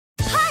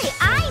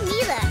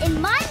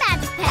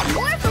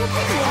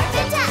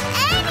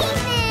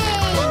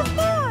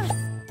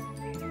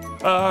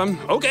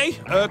Okay.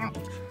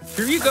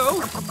 Here you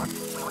go.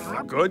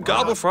 Good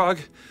Gobblefrog.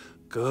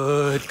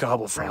 Good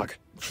Gobblefrog.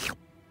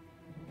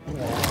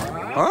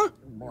 Huh?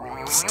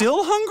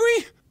 Still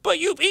hungry? But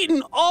you've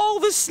eaten all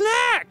the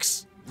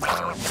snacks!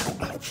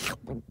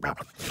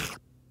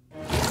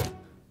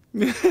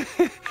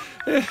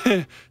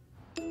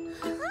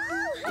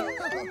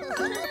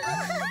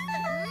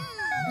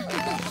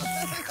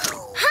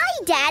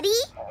 Hi, Daddy.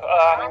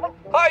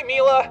 Hi,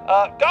 Mila.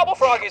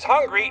 Gobblefrog is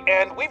hungry,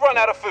 and we've run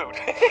out of food.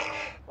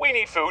 We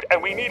need food,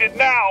 and we need it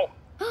now.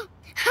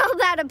 How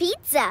about a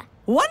pizza?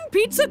 One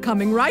pizza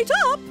coming right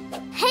up.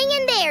 Hang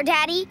in there,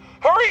 Daddy.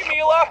 Hurry,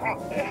 Mila!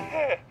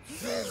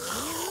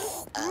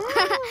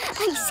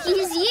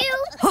 Excuse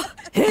you? Oh,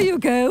 here you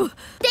go.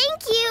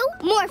 Thank you.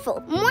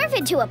 Morphle, morph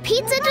into a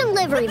pizza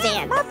delivery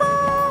van.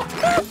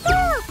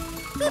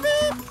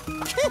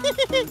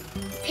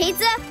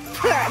 Pizza,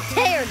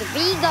 prepare to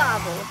be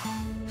gobbled.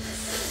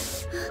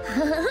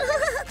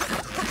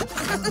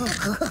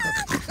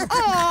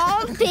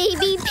 Aw,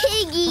 baby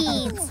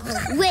piggies.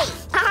 Wait,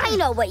 I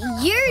know what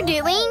you're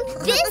doing.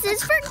 This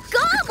is for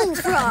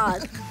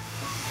Gobblefrog.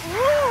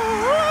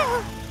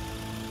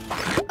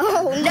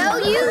 Oh, no,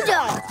 you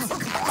don't.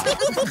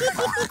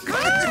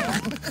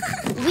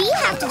 We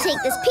have to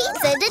take this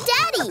pizza to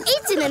Daddy.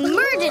 It's an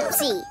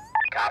emergency.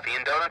 Coffee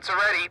and donuts are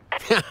ready.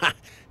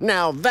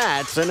 Now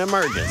that's an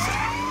emergency.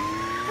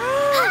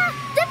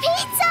 The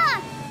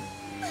pizza!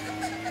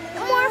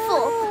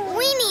 Morphle,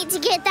 we need to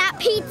get that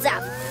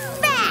pizza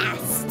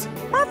fast.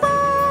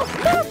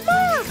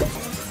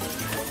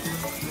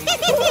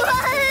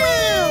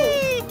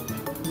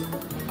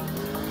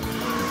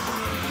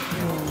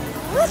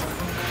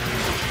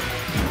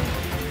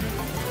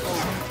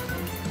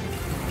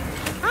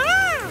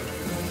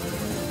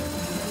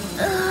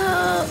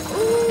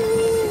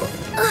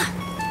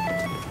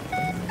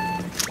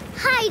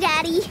 Hi,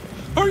 Daddy.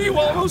 Are you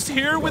almost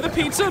here with the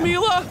pizza,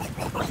 Mila?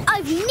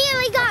 I've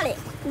nearly got it.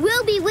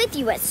 We'll be with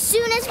you as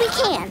soon as we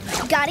can.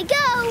 Gotta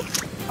go.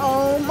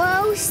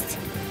 Almost.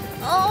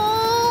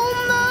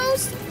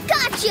 Almost.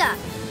 Gotcha.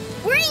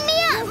 Bring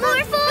me up,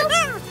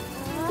 Morphle.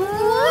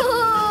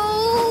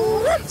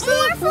 Whoa.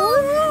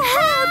 Morphle,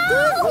 help.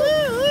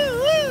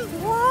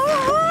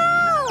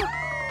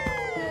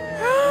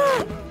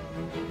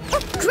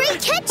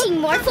 Great catching,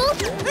 Morphle.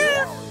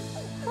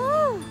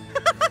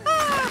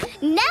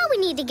 Now we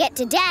need to get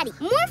to Daddy.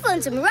 Morphle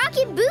and some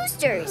rocket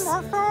boosters.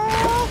 Let's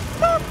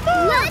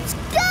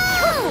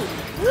go!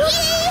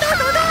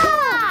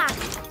 Yeehaw!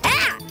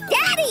 Ah,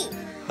 Daddy!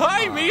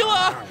 Hi,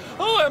 Mila!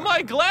 Oh, am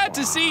I glad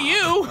to see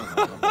you!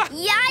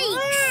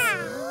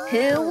 Yikes!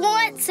 Who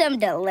wants some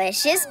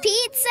delicious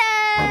pizza?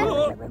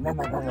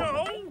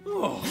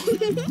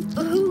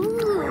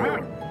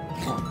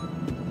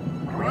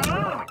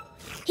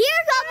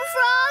 Here,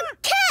 Gobblefrog!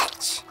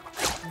 Catch!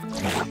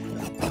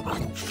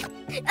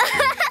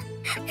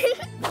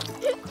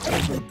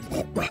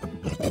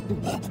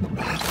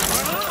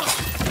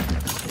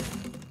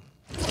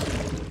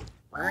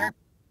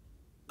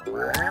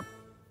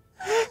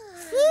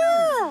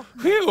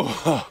 Phew!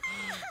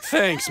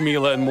 Thanks,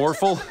 Mila and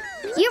Morphle.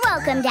 You're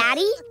welcome,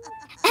 Daddy.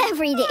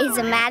 Every day is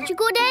a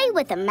magical day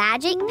with a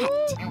magic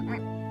pet.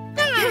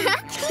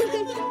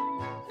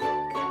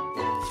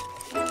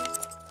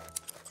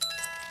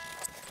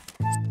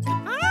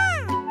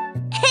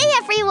 Hey,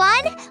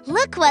 everyone!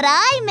 Look what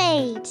I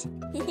made!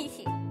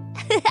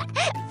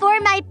 For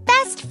my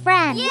best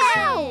friend.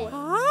 Yay!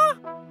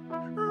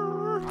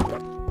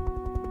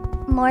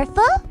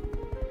 Morphle?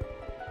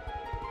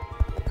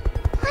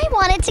 I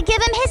wanted to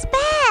give him his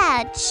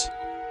badge.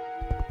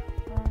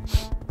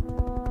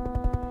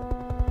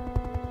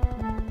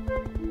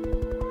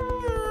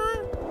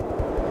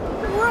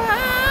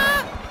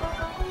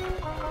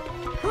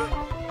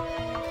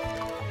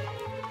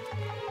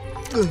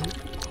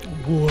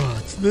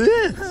 What's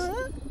this?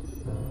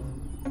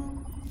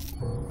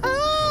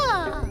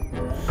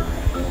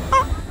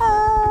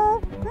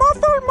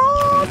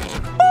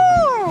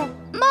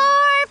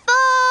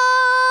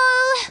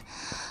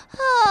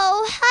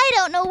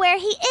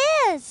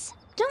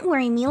 Don't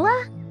worry,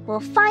 Mila. We'll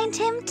find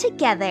him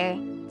together.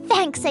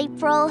 Thanks,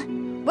 April.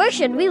 Where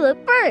should we look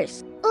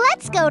first?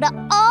 Let's go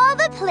to all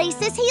the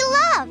places he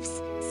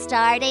loves,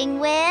 starting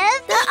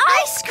with the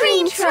ice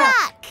cream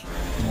truck.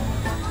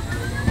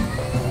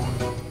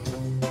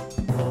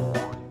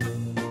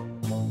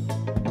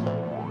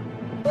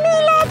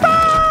 Mila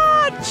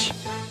badge!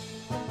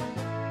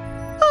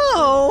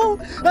 Oh,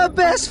 a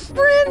best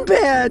friend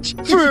badge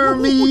for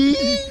me!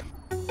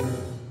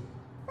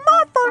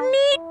 Morphle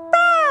neat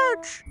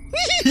badge!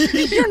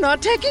 You're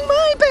not taking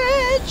my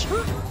badge!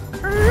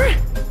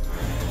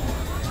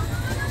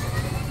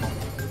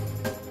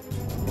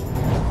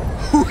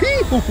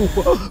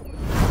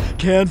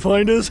 Can't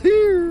find us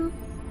here.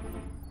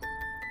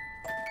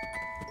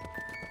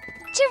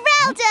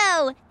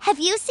 Geraldo! Have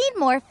you seen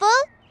Morphle?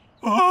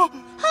 Oh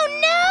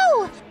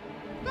no!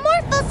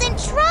 Morphle's in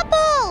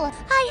trouble!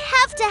 I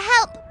have to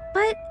help.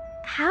 But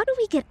how do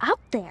we get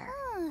up there?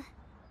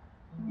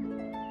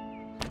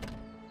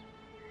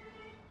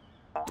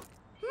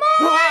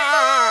 Morphle!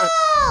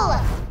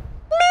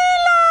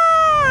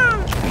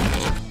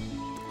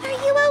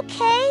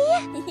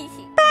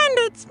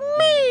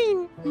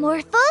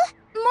 Morphle,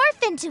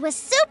 morph into a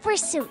super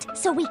suit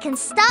so we can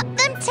stop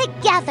them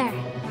together.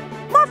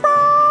 Morph,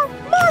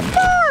 morph,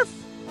 morph!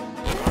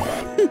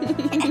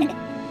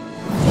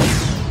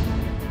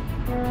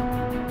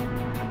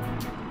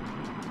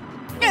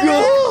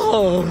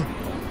 Oh!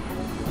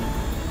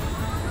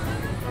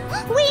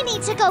 We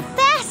need to go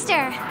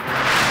faster.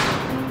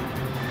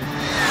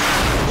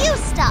 You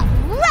stop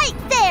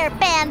right there,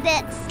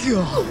 bandits.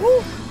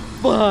 Oh,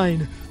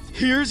 fine.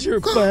 Here's your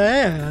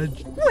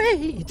badge.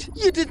 Wait,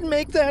 you didn't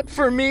make that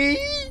for me?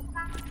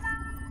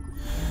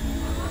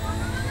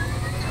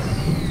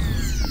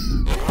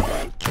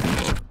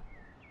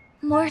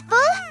 Morphle,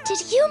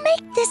 did you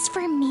make this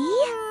for me?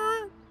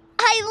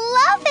 I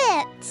love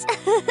it!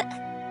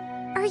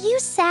 Are you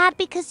sad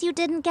because you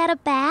didn't get a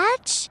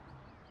badge?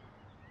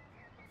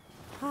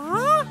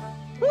 Huh?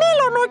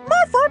 Mila and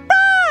Morphle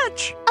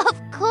badge! Of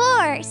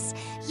course!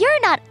 You're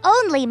not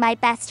only my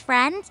best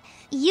friend,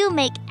 you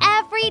make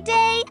every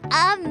day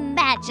a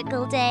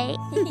magical day.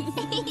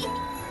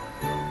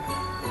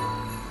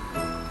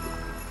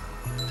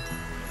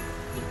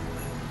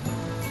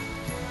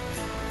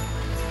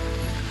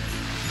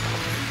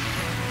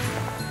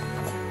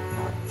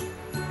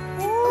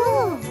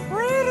 Oh,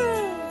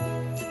 pretty!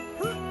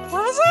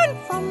 Present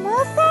from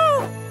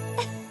Morphle?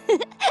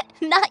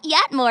 Not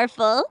yet,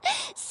 Morphle.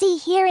 See,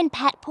 here in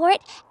Petport,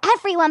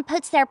 everyone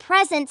puts their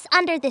presents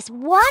under this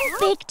one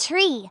big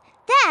tree.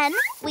 Then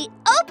we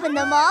open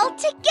them all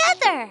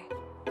together.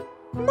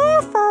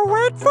 Morphle,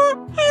 wait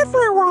for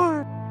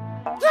everyone!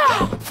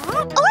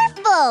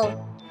 Orphle!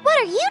 What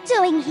are you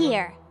doing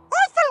here?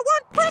 Orphle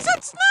want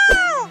presents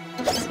now!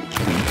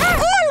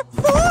 All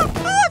for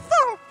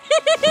Orphle!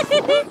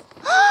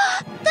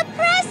 The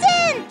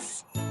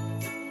presents!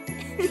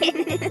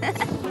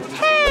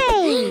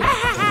 Hey!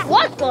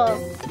 What the?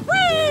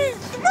 Whee!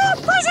 More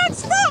presents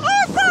for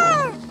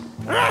Orphle!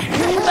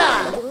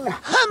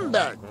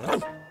 Humbug!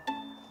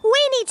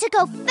 We need to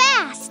go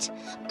fast!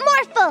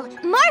 Morphle,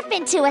 morph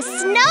into a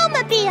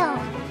snowmobile!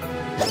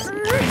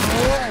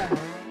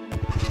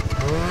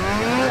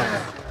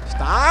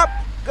 Stop!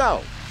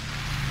 Go!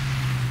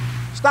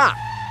 Stop!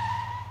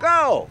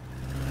 Go!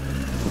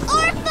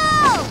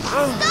 Orphle!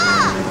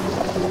 Stop!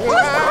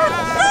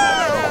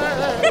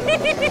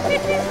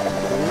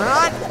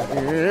 Not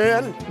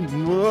in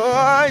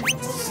my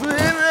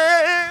city!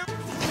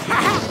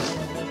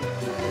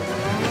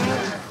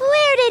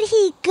 Where did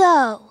he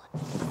go?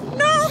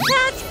 No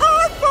catch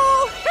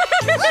Orphle!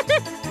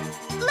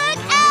 Look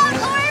out,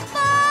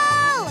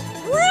 Orphle!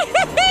 Whee!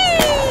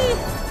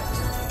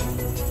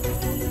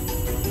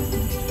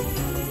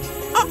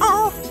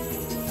 Uh-oh!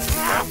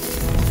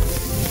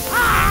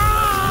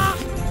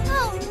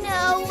 Oh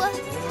no!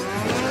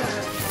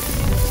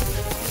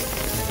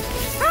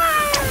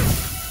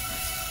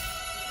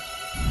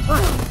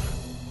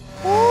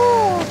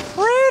 Oh,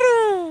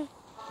 pretty!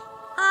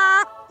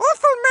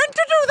 Orphle meant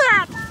to do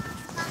that!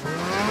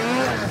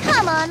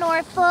 Come on,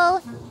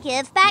 Orphle.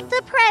 Give back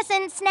the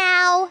presents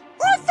now.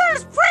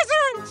 Orphle's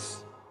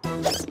presents!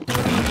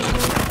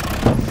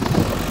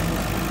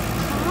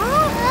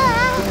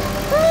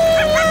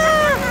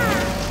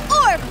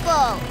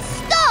 Orphle,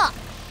 stop!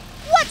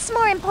 What's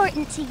more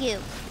important to you?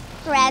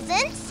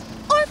 Presents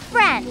or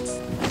friends?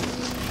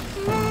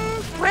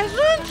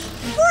 Presents?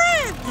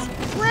 Friends!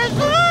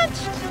 Presents!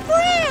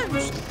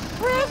 Friends! Presents!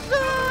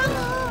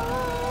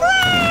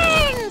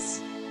 Friends!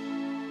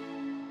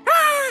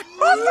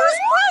 Orphle's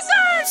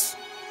presents!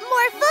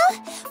 Morphle,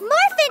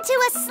 morph into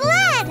a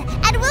sled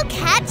and we'll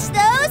catch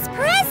those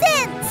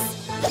presents!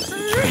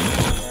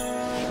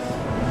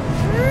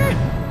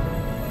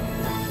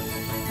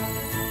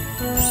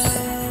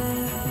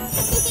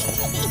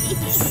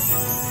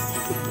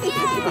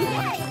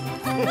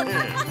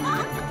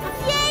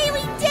 Yay,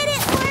 we did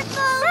it,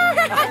 Morphle!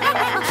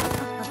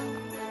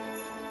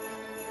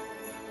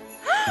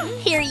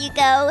 Here you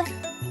go.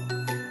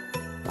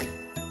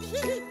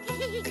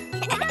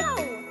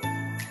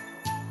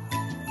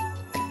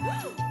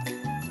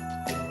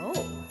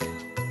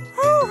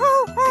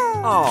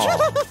 Oh.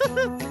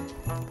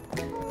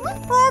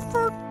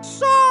 Orphle,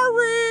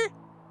 sorry.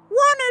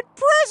 Wanted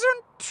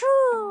present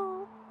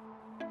too.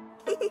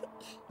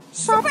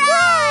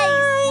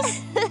 Surprise!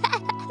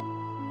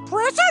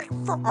 Present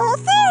for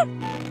Orphle?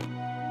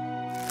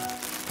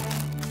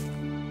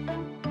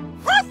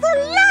 Orphle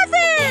love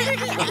it!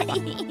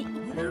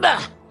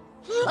 Bah!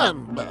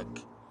 Humbug!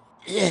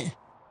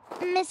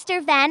 Mr.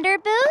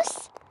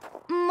 Vanderboos,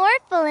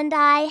 Morphle and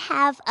I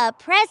have a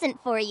present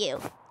for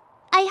you.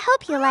 I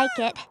hope you like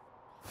it.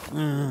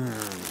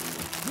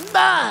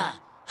 Bah!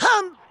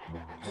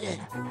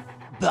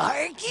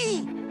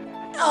 Barky?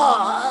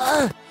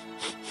 Aww!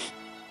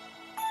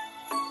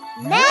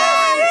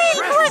 Merry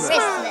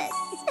Christmas!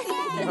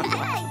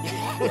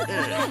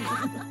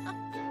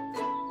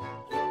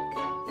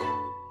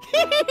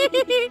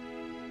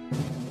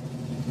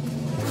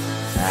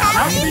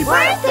 Happy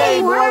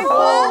birthday,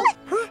 Morphle!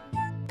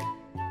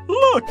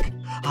 Look!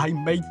 I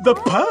made the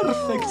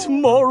perfect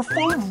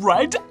Morphle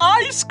red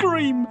ice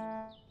cream!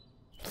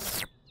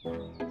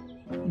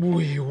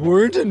 We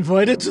weren't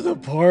invited to the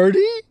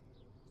party?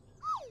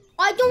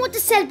 I don't want to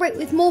celebrate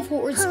with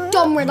Morphle's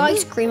dumb red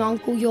ice cream,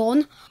 Uncle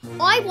Yawn.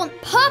 I want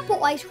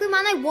purple ice cream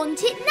and I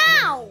want it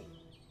now.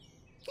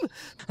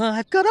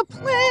 I've got a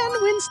plan,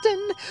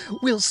 Winston.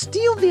 We'll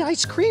steal the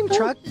ice cream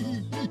truck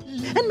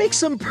and make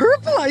some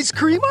purple ice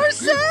cream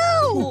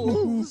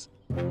ourselves.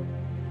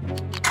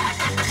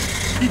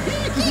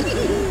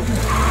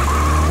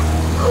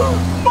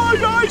 My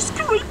ice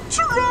cream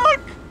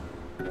truck!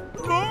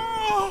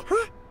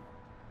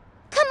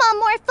 Come on,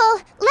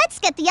 Morphle. Let's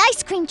get the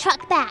ice cream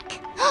truck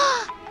back.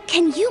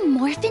 Can you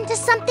morph into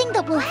something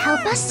that will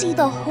help us see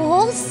the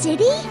whole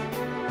city?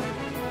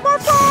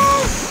 Morphle!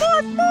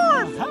 Morph,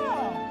 morph!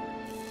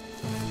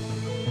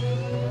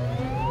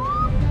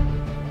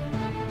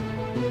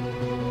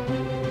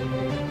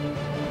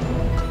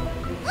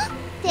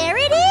 There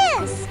it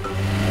is!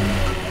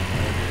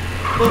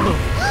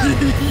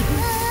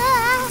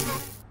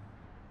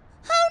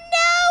 Oh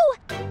no!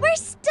 We're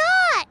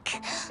stuck!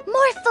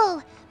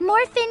 Morphle,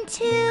 morph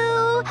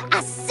into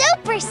a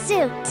super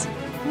suit!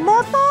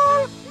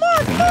 Morphle!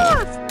 Morph,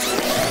 morph!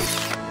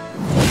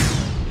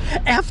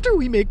 After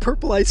we make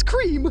purple ice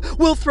cream,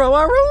 we'll throw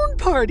our own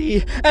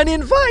party and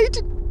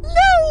invite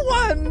no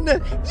one!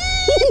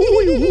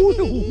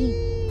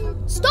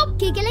 Stop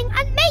giggling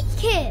and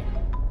make it.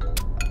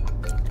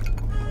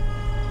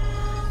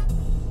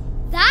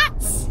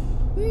 That's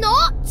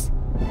not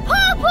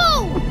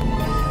purple!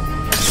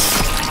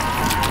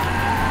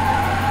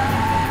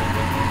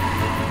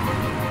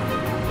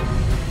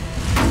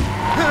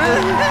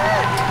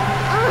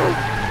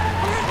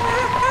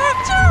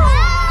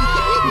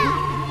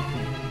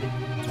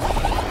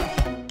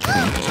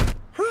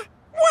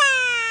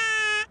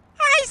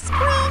 Ice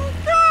cream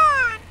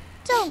gone!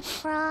 Don't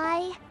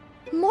cry.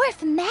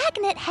 Morph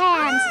magnet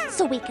hands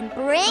so we can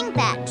bring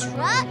that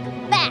truck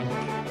back.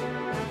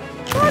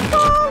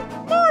 Morphle!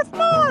 Morph,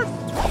 morph!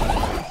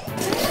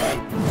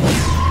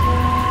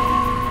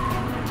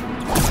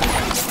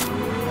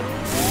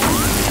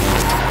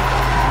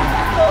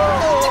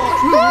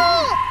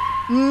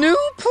 New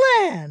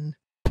plan!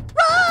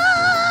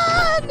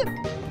 Run!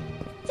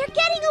 They're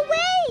getting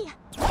away!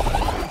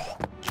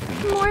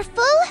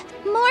 Morphle,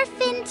 morph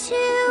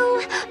into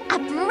a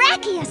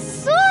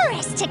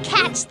brachiosaurus to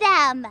catch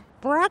them!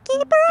 Bracky,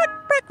 brack,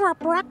 brack, brack,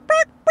 brack,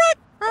 brack, brack!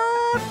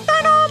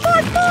 Dino,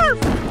 morph,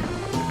 morph!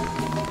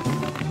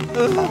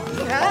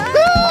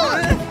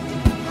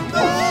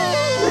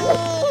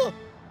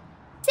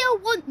 Still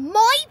want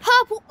my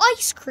purple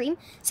ice cream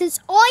since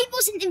I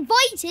wasn't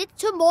invited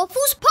to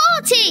Morphle's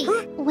party.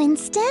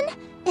 Winston,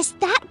 is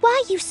that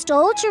why you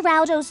stole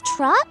Geraldo's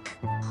truck?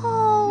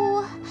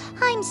 Oh,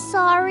 I'm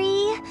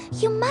sorry.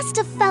 You must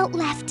have felt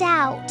left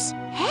out.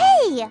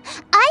 Hey,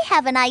 I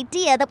have an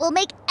idea that will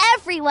make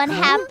everyone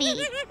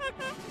happy.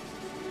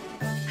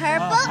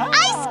 Purple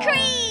ice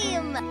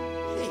cream!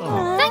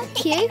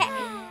 Thank you.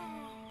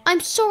 I'm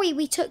sorry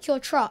we took your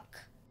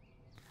truck.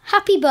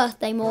 Happy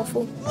birthday,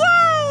 Morphle.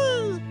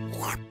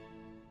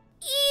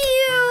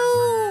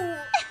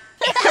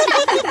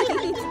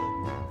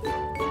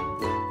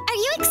 Are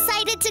you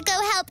excited to go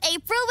help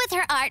April with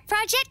her art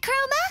project,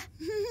 Chroma?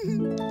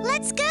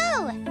 Let's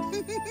go!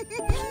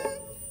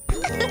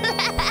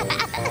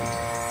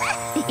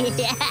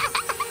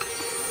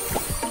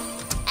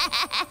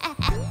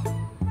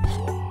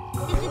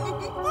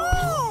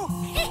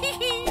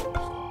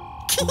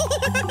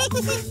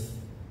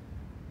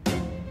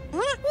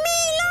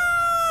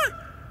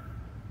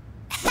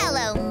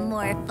 Hello,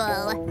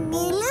 Morphle.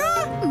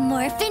 Mila?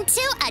 Morph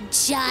into a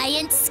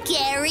giant,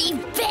 scary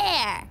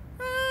bear.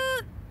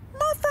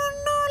 Morphle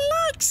no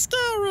like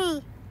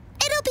scary.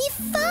 It'll be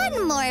fun,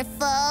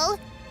 Morphle.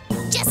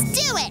 Just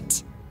do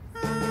it.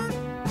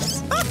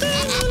 Okay,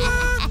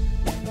 Mila.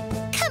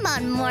 Come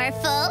on,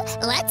 Morphle.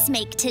 Let's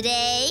make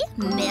today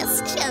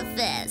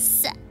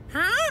mischievous.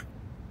 Huh?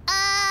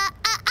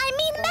 I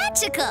mean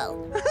magical.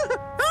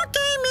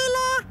 Okay,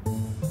 Mila.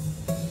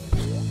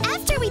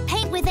 After we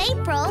paint with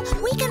April,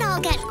 we can all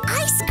get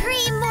ice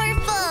cream,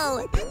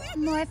 Morphle.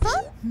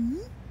 Morphle?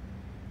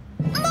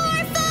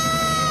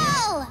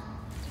 Morphle!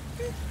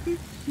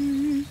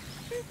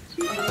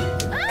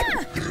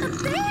 Ah, a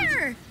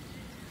bear!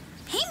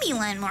 Hey,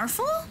 Mila and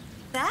Morphle.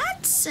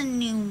 That's a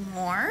new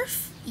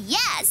morph.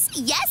 Yes,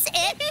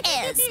 it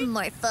is,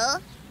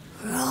 Morphle.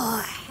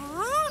 Roar.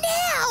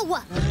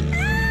 Now!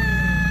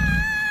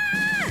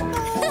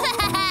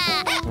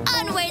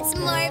 Onwards,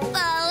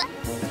 Morphle!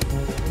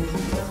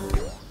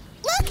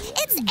 Look,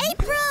 it's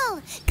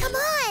April! Come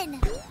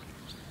on!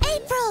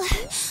 April,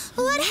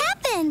 what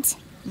happened?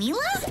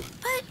 Mila?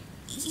 But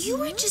you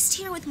were just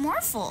here with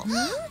Morphle.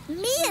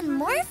 Me and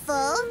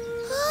Morphle?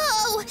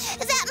 Oh,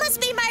 that must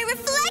be my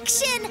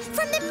reflection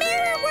from the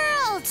mirror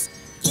world!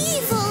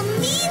 Evil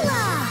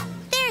Mila!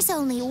 There's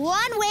only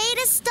one way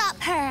to stop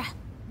her.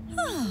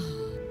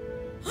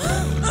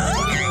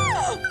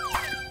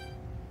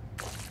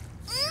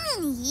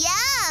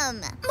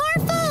 Yum!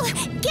 Morphle,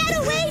 get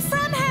away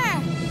from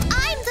her!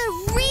 I'm the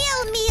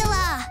real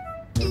Mila!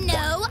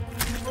 No,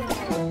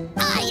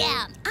 I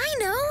am. I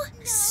know.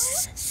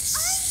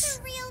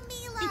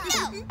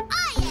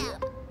 I am.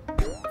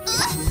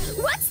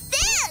 What's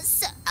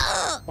this?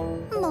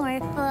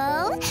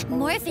 Morphle,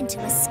 morph into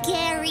a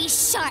scary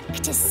shark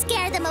to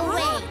scare them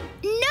away.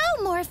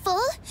 No,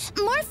 Morphle.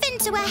 Morph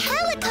into a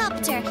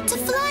helicopter to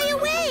fly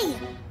away.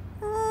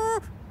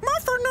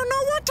 Morphle don't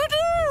know what to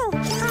do.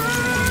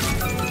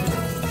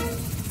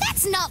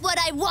 That's not what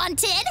I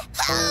wanted.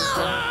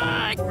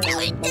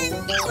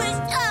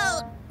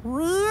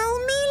 Real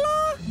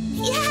Mila?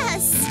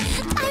 Yes,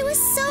 I was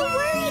so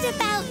worried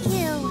about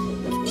you.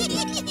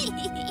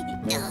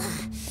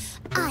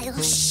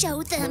 I'll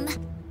show them.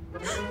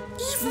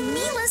 Evil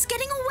Mila's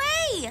getting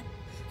away.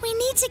 We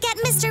need to get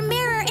Mr.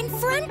 Mirror in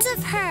front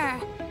of her.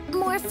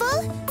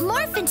 Morphle,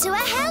 morph into a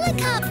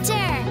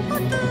helicopter.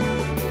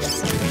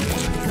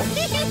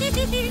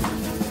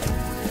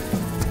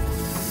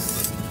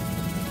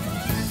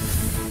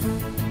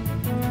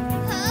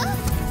 Huh?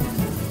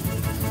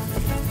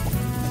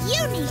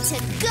 You need to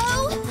go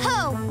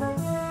home.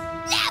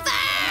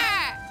 Never!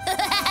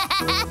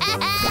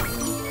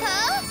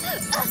 Huh?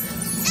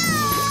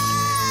 No!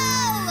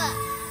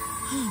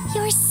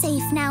 You're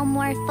safe now,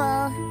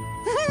 Morphle.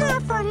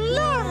 Morphle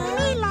love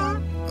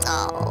Mila.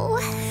 Oh.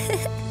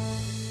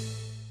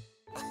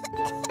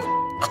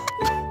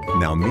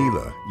 Now,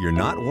 Mila, you're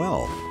not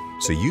well,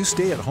 so you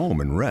stay at home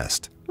and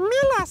rest.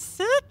 Mila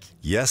sick?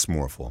 Yes,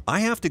 Morphle. I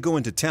have to go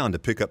into town to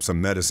pick up some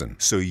medicine,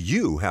 so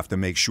you have to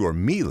make sure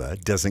Mila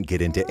doesn't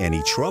get into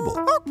any trouble.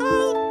 Okay.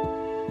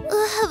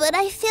 But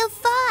I feel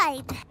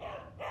fine.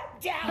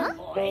 Down,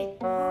 boy.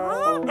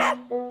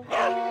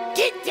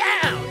 Get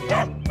down!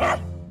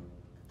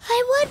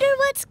 I wonder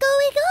what's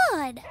going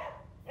on.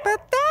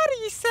 But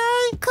Daddy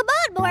say... Come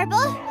on,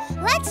 Morphle.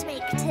 Let's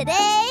make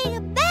today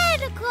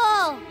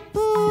magical.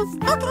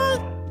 Okay.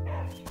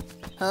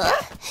 Huh?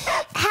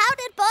 How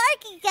did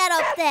Barky get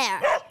up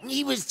there?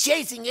 He was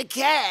chasing a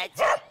cat.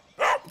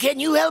 Can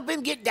you help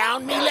him get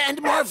down, Mila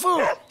and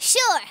Morphle?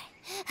 Sure.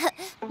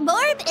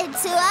 Morb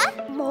into a...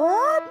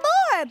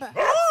 Morb?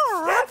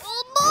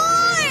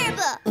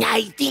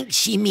 I think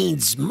she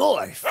means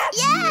morph.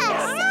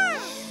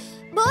 Yes!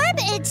 Morb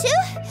into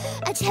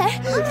a Tree!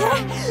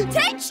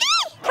 Okay.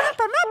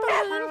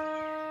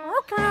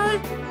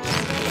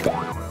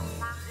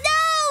 No!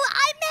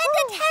 I meant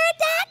a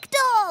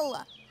pterodactyl!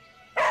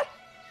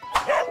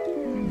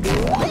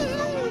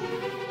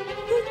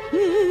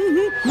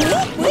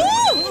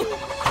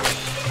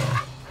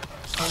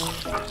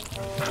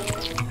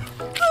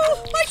 Oh,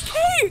 my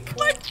cake!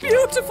 My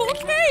beautiful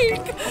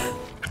cake!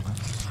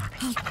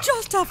 I'll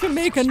just have to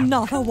make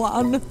another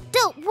one.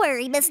 Don't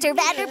worry, Mr.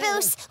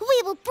 Vanderboos.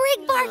 We will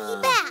bring Barky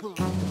back.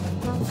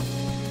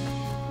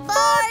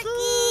 Barky!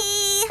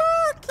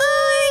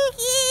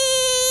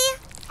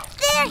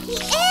 There he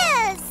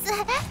is!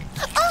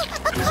 Oh,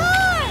 a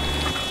car!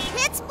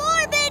 It's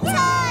Morbid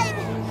time!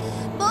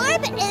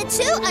 Morb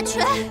into a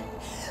tree!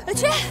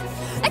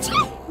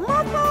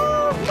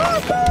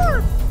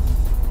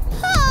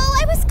 Oh,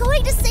 I was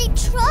going to say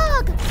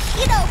trug!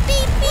 You know,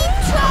 beep, beep,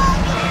 trug!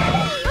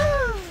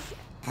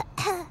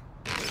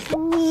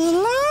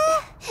 Mila?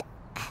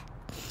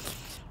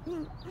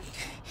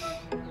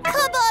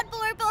 Come on,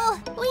 Morphle!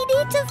 We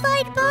need to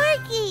find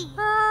Barky!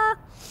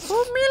 Who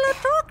Mila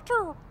talk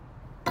to?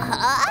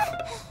 Huh?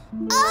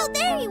 Oh,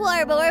 there you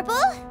are, Morphle.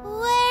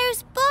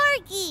 Where's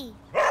Barky?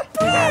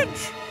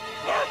 Bridge!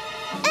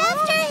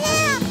 After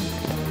him!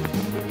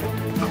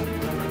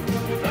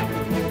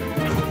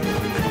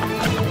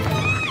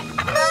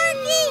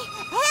 Barky,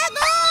 hang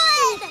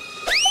on!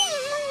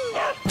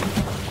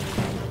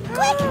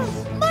 Quick,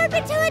 morph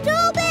into a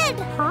dolphin!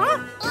 Huh?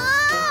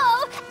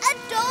 Oh, a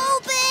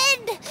dolphin!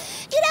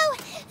 You know...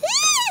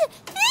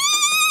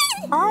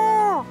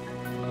 Oh!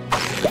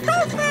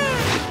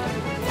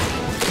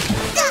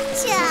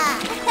 Gotcha!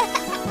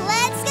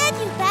 Let's get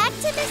you back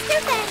to Mr.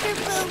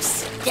 Vanderboos.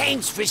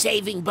 Thanks for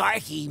saving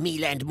Barky,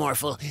 Mila and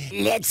Morphle.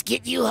 Let's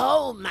get you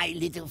home, my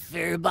little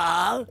fur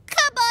ball.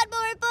 Come on,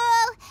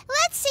 Morphle.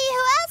 Let's see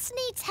who else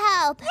needs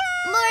help.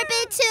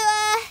 Morbid to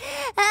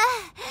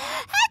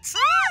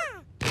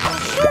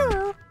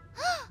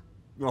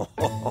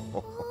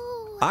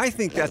I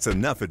think that's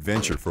enough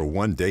adventure for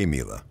one day,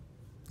 Mila.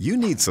 You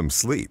need some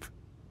sleep.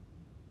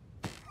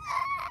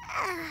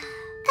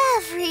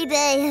 Every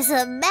day is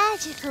a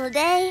magical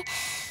day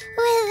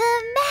with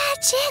a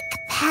magic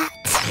pet.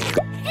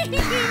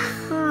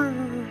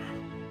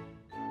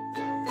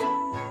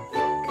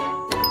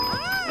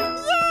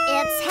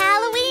 It's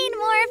Halloween,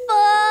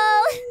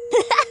 Morphle.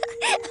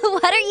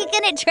 What are you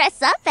gonna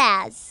dress up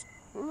as?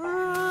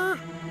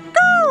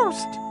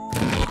 Ghost!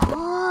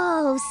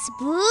 Oh,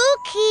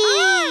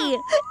 spooky!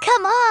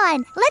 Come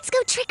on, let's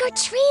go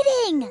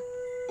trick-or-treating.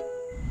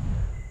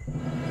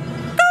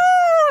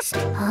 Ghost!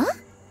 Huh?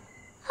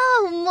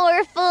 Oh,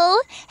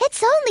 Morphle,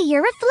 it's only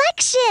your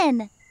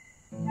reflection.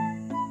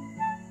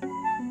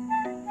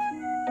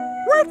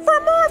 Wait for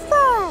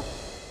Morphle!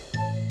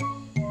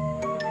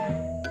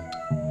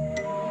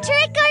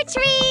 Trick or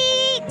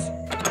treat!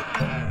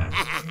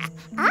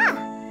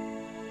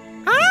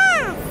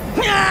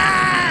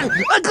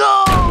 A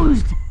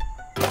ghost!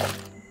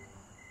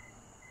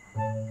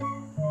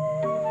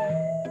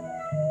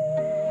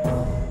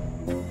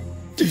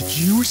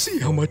 you see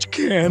how much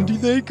candy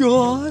they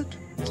got?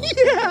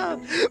 Yeah,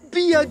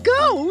 be a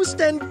ghost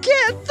and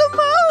get the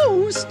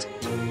most.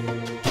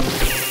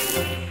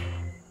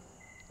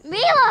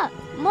 Mila,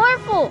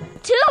 Morphle,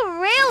 2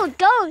 real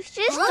ghosts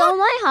just stole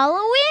my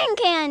Halloween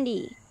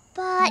candy.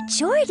 But,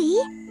 Jordy,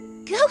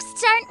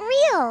 ghosts aren't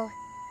real.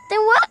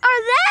 Then what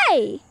are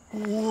they?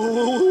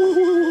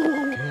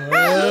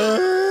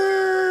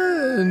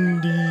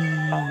 Candy.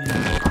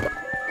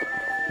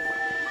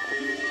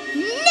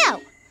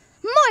 No!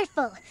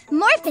 Morphle,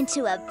 morph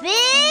into a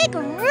big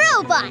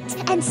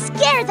robot and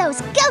scare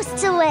those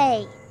ghosts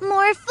away.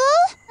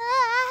 Morphle?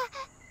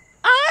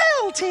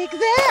 I'll take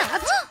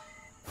that.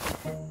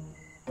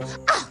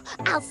 Oh,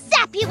 I'll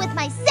zap you with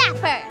my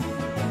zapper.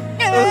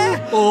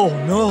 Oh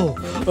no,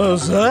 a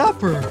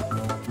zapper.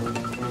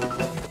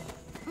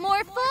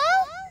 Morphle?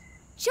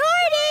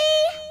 Jordy!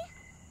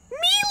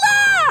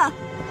 Mila!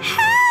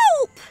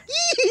 Help!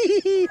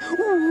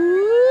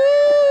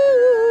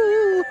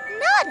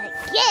 Not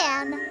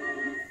again.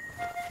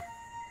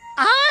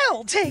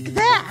 I'll take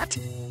that.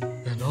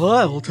 And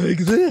I'll take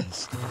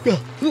this.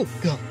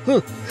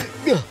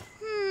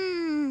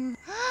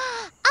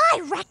 I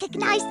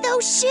recognize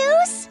those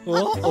shoes.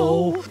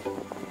 Uh-oh.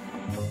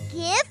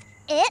 Give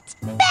it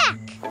back.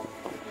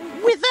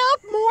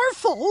 Without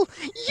Morphle,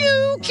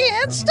 you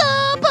can't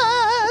stop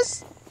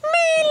us.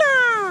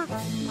 Mila!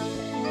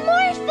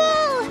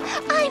 Morphle!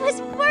 I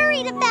was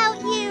worried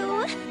about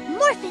you.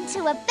 Morph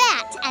into a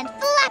bat and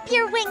flap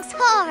your wings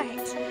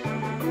hard.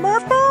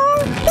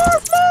 Morphle!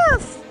 Morph,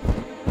 morph!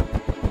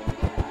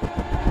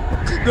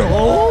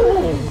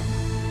 No!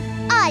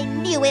 I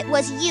knew it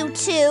was you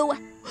two.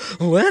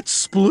 Let's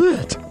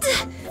split.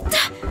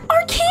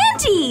 Our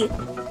candy!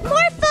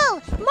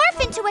 Morphle! Morph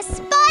into a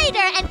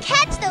spider and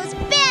catch those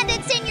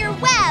bandits in your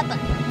web!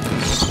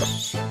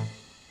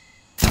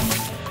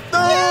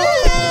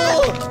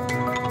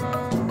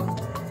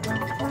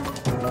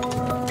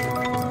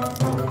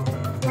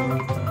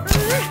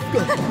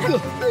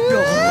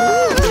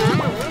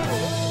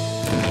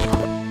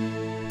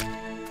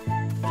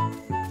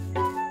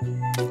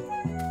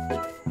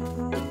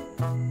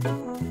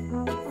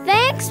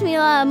 Thanks,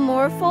 Mila and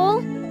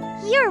Morphle.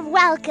 You're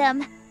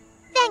welcome.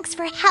 Thanks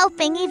for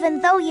helping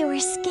even though you were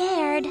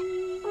scared.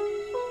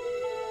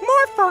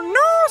 Morphle,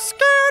 no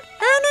scared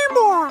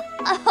anymore.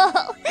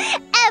 Oh,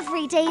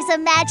 every day's a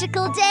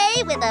magical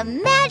day with a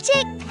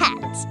magic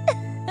pet.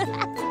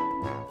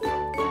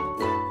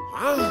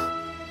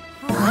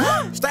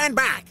 Stand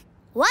back.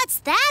 What's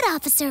that,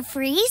 Officer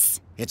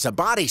Freeze? It's a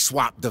body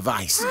swap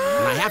device, and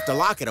I have to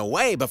lock it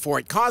away before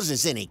it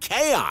causes any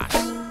chaos.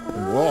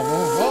 Whoa,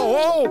 whoa, whoa,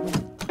 whoa.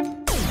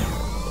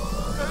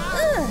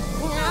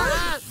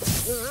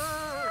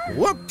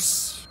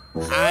 Whoops.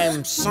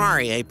 I'm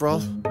sorry,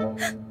 April.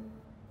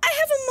 I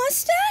have a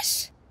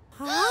mustache?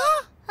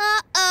 Huh?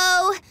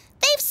 Uh-oh.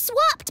 They've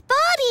swapped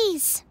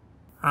bodies.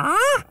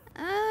 Huh?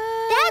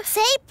 That's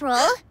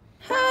April.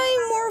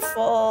 Hi,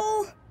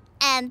 Morphle.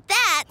 And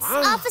that's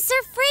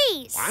Officer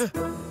Freeze.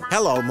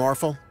 Hello,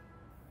 Morphle.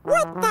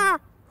 What the?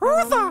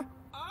 Who the?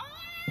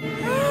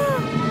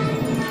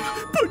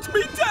 Put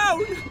me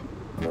down!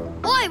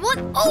 I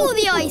want all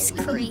the ice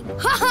cream.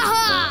 Ha ha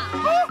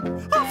ha!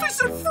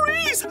 Officer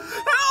Freeze!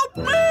 Help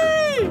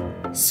me!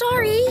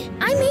 Sorry,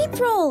 I'm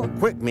April.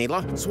 Quick,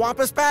 Mila, swap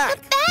us back.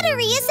 The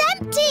battery is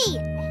empty.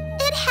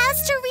 It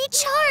has to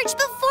recharge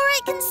before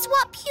it can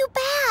swap you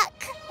back.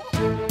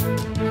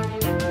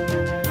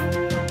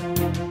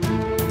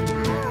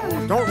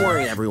 Don't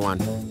worry, everyone.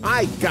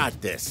 I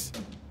got this.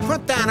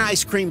 Put that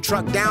ice cream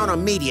truck down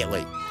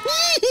immediately.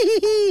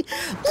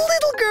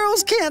 Little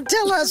girls can't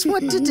tell us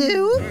what to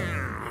do.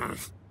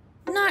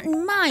 Not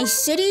in my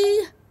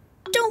city.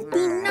 Don't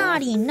be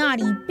naughty,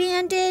 naughty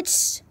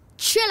bandits.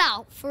 Chill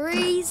out,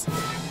 Freeze.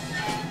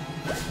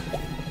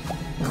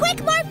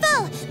 Quick,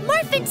 Morphle!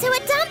 Morph into a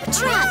dump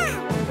truck.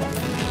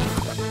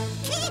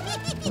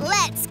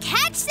 Let's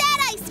catch that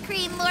ice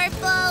cream,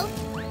 Morphle.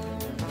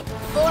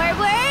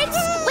 Forwards,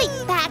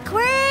 wait,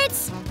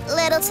 backwards,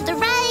 little to the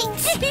right,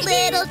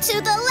 little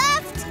to the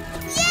left.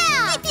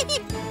 Yeah!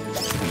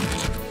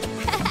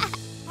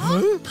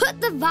 Put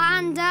the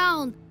van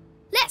down.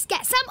 Let's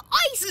get some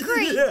ice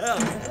cream.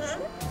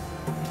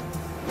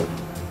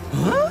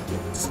 Huh?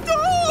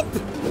 Stop!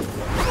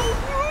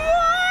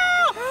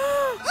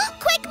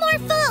 Quick,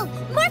 Morphle!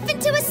 Morph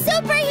into a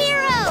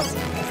superhero!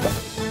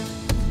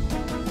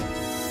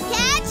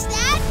 Catch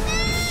that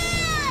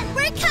man!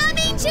 We're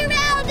coming,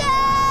 Geraldo!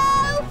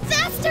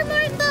 Faster,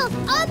 Morphle!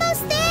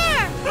 Almost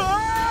there!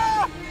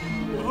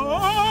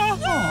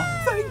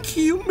 Thank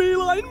you,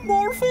 Mila and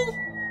Morphle.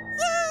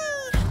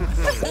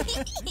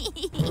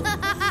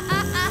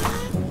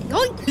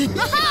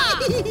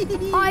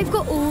 I've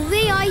got all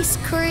the ice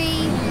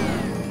cream.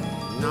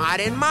 Not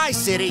in my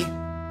city.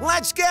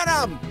 Let's get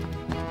them.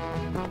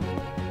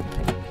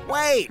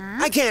 Wait,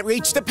 I can't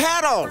reach the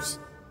pedals.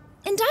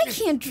 And I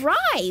can't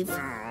drive.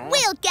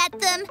 We'll get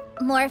them.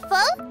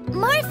 Morphle,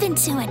 morph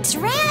into a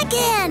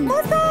dragon.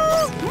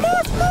 Morphle!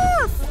 Morph,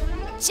 morph!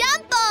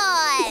 Jump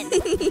on!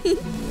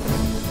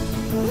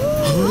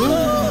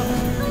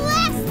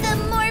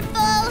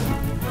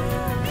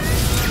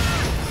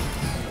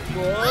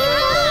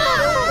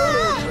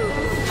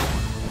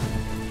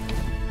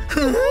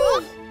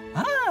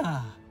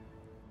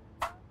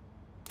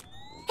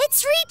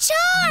 It's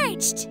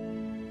recharged!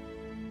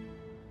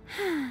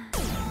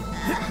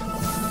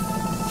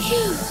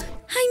 Phew,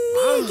 I'm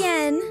me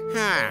again.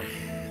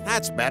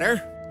 That's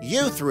better.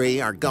 You three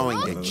are going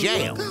to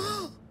jail.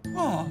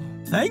 Oh,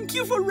 thank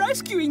you for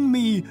rescuing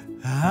me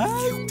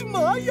and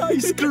my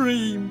ice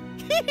cream.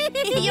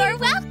 You're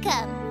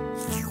welcome.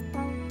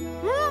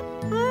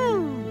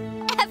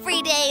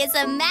 Every day is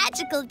a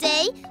magical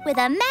day with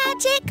a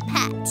magic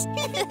pet.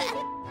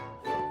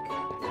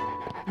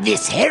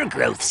 This hair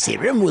growth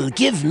serum will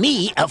give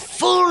me a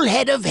full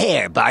head of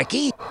hair,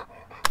 Barky.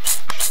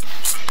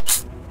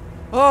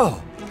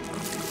 Oh,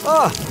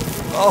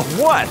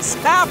 what's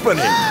happening?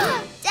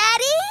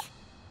 Daddy?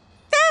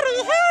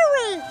 Daddy,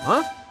 hurry!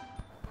 Huh?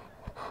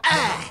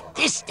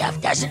 This stuff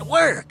doesn't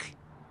work.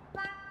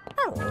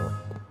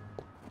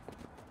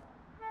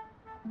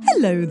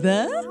 Hello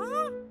there.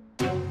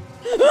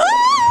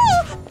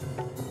 Ah!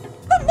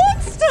 A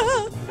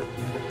monster!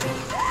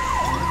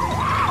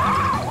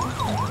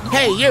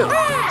 Hey, you!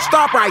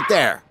 Stop right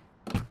there!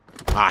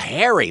 A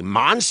hairy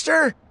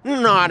monster?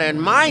 Not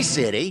in my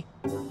city.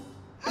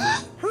 It's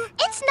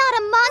not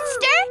a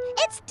monster.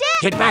 It's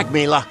dead. Get back,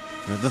 Mila.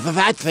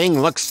 That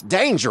thing looks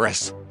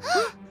dangerous.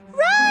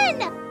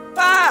 Run!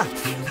 Ah!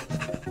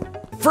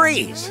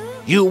 Freeze!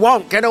 You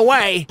won't get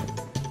away.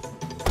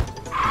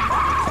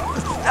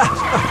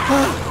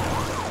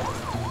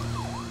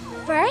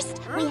 First,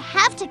 we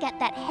have to get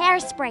that hair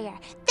sprayer.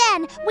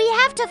 Then, we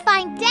have to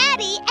find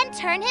Daddy and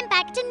turn him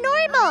back to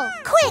normal.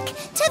 Quick,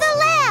 to the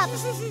lab!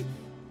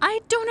 I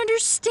don't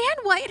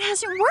understand why it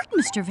hasn't worked,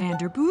 Mr.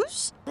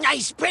 Vanderboos. I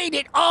sprayed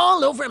it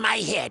all over my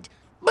head.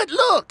 But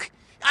look,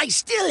 I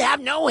still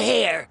have no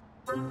hair.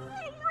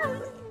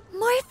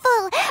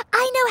 Morphle,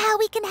 I know how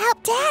we can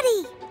help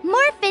Daddy.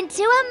 Morph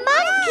into a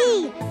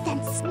monkey.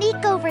 Then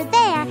sneak over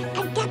there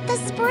and get the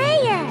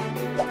sprayer.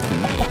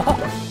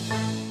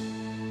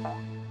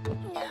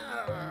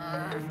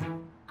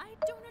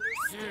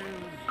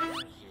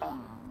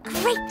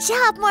 Great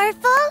job,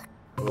 Morphle.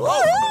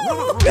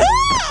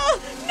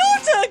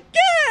 Not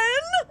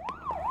again!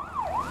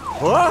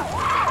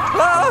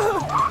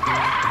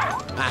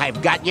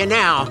 I've got you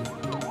now.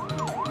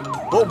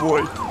 Oh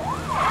boy.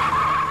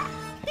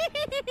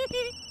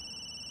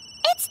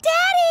 It's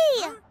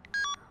Daddy!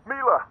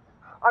 Mila,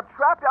 I'm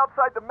trapped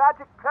outside the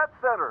Magic Pet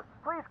Center.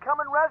 Please come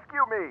and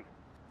rescue me.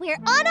 We're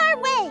on our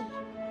way.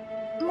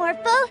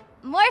 Morphle,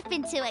 morph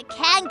into a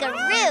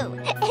kangaroo.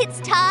 It's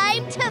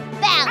time to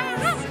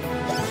bounce.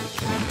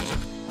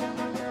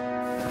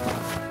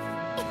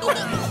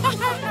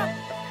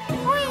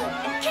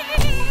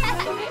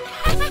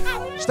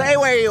 Stay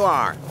where you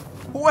are.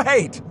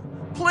 Wait,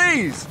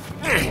 please.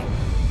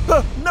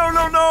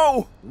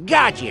 No.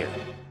 Got you.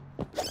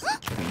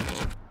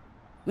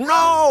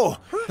 No!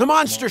 The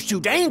monster's too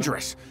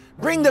dangerous.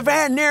 Bring the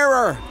van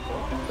nearer.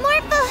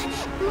 Morphle,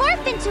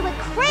 morph into a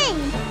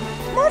crane.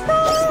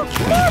 Morphle!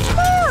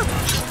 Morphle!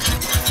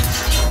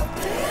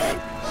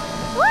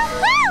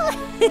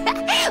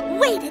 Woohoo!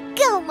 Way to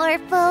go,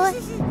 Morphle.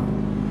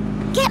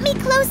 Get me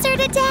closer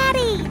to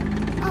Daddy.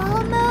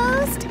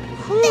 Almost.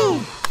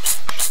 There.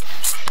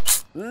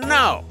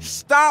 No!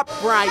 Stop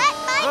right... Let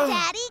my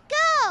daddy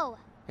go!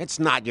 It's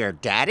not your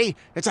daddy.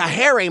 It's a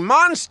hairy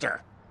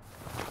monster.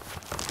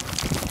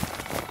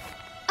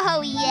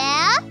 Oh,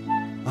 yeah?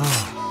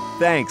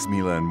 Thanks,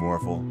 Mila and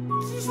Morphle.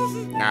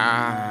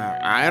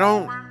 I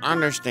don't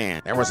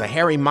understand. There was a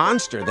hairy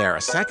monster there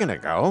a second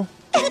ago.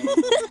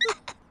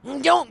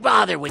 Don't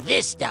bother with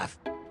this stuff.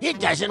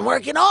 It doesn't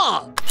work at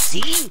all.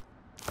 See?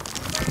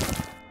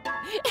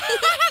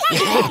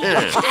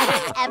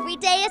 Every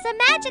day is a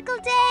magical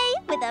day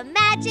with a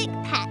magic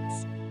pet.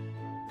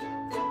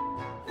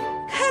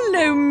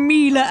 Hello,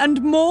 Mila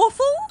and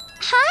Morphle.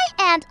 Hi,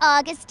 Aunt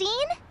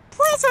Augustine.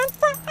 Present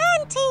for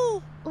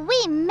Auntie.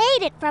 We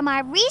made it from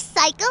our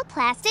recycled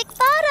plastic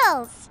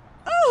bottles.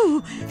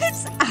 Oh,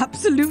 it's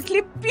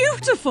absolutely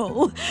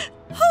beautiful.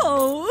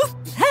 Oh,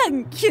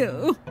 thank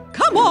you.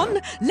 Come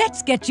on,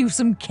 let's get you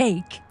some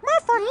cake.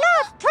 Morphle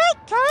loves cake.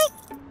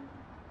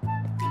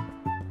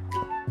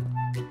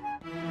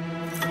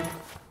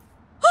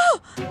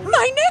 Oh,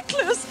 my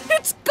necklace!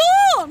 It's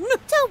gone!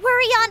 Don't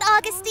worry, Aunt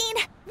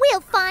Augustine.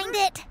 We'll find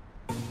it.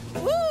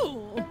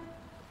 Ooh.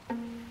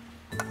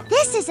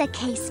 This is a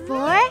case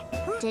for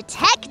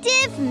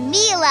Detective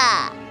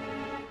Mila.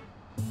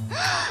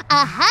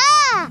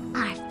 Aha!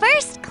 Our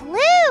first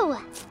clue.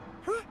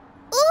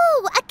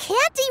 Ooh, a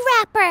candy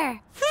wrapper.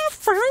 A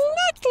fine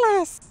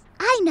necklace.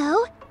 I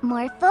know.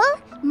 Morphle,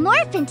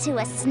 morph into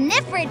a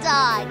sniffer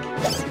dog.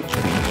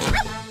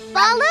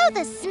 Follow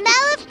the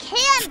smell of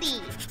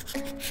candy.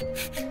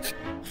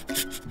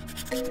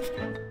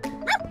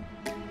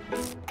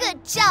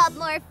 Good job,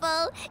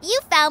 Morphle. You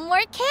found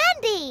more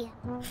candy.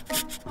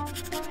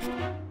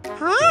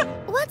 Huh?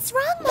 What's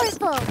wrong,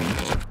 Morphle?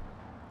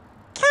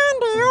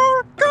 Candy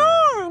all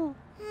gone.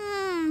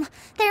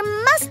 There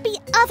must be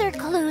other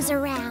clues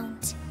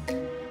around.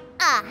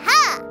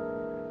 Aha!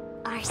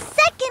 Our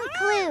second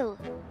clue.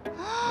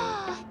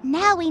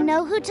 Now we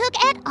know who took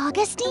Aunt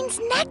Augustine's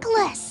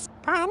necklace.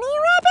 Bunny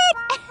Rabbit?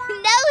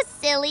 No,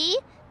 silly.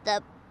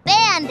 The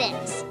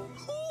bandits.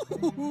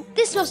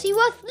 This must be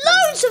worth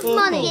loads of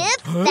money.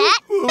 Give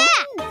that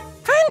back.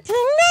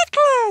 Hunting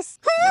necklace!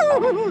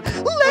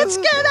 Let's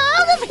get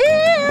out of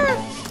here!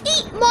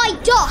 Eat my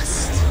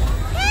dust!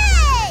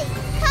 Hey!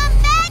 Come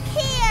back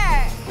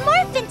here!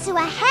 Morph into a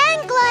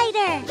hang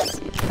glider.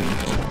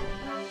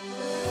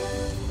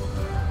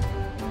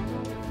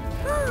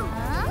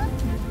 Huh?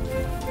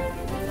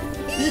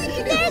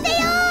 There they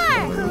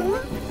are!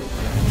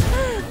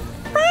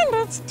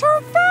 Bandits too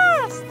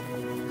fast!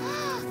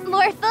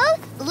 Morphle,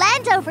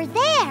 land over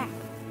there.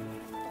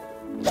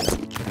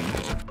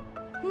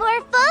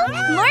 Morphle,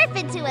 morph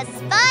into a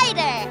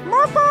spider.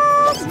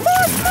 Morphle!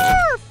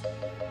 Morph!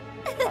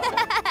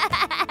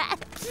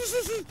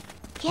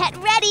 Get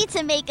ready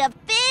to make a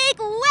big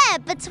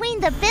web between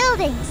the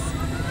buildings.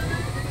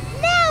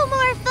 Now,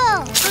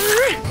 Morphle!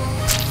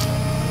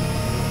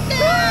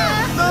 Yay!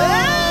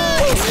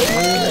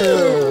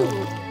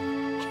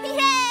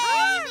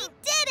 We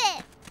did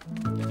it!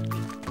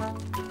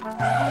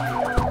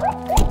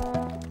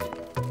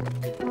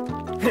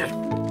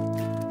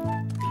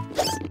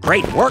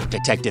 Great work,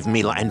 Detective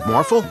Mila and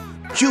Morphle.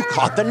 You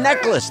caught the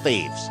necklace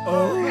thieves.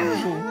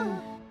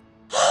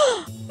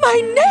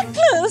 My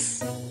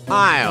necklace!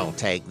 I'll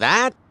take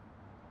that.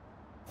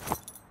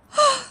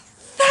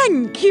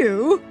 Thank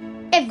you.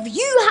 If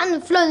you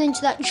hadn't flown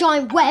into that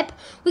giant web,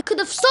 we could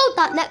have sold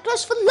that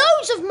necklace for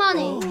loads of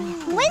money.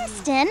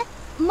 Winston,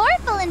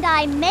 Morphle and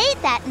I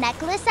made that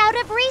necklace out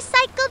of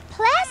recycled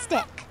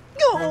plastic.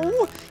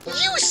 Oh,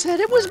 you said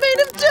it was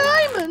made of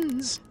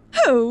diamonds.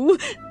 Oh,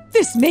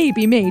 this may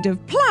be made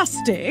of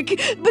plastic,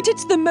 but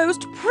it's the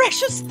most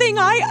precious thing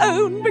I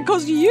own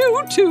because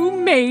you two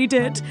made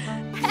it.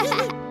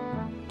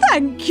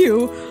 Thank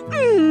you.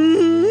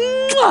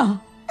 Mwah.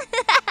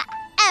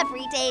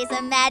 Every day's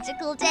a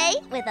magical day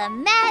with a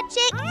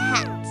magic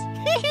hat.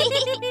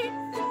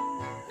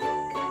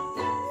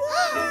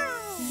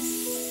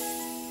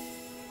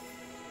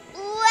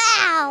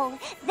 Wow!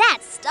 That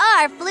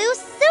star flew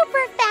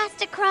super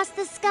fast across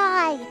the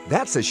sky.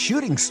 That's a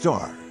shooting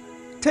star.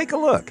 Take a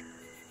look.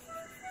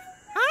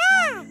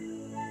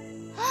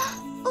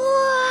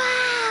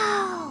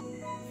 Wow!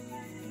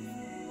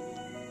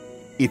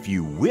 If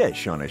you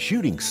wish on a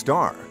shooting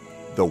star,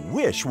 the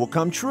wish will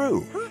come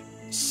true.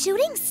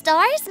 Shooting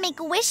stars make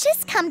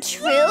wishes come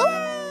true?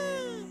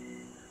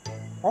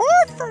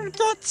 Morphle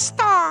get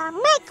star,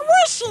 make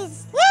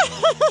wishes!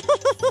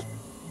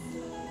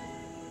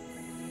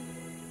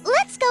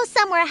 Let's go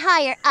somewhere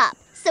higher up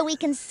so we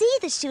can see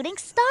the shooting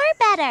star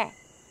better.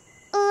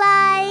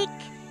 Like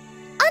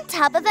on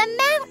top of a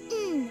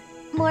mountain.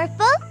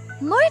 Morphle,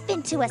 morph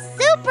into a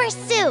super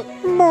suit.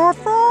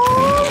 Morphle!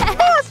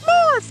 Morph,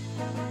 morph!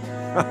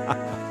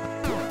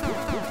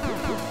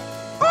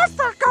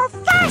 Morphle, go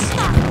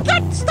faster!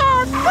 Get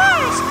star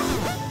first!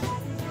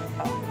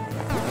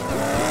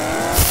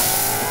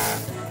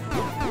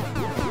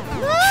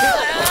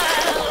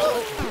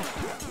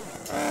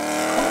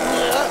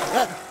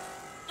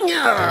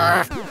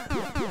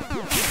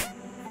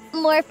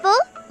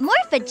 Morphle,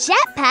 morph a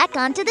jetpack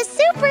onto the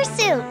super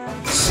suit.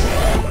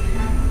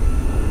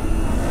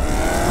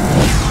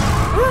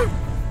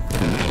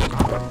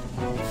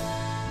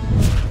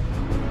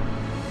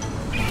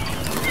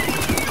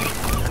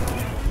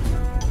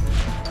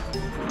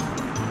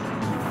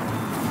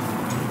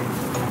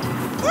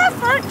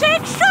 Morphle,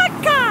 take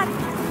shortcut!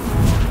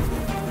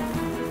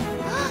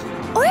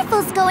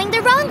 Orphal's going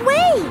the wrong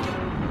way.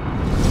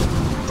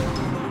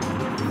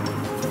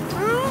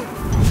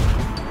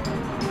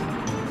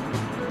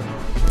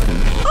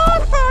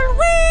 Morphle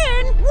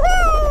win!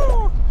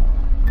 Woo!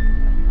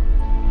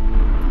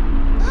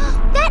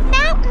 That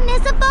mountain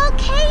is a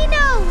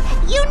volcano.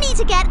 You need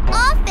to get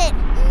off it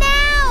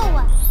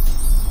now.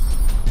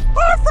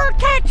 Morphle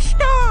catch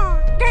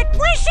star! Get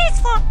wishes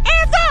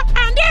forever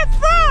and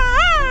ever!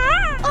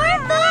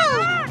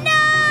 Orphle! No!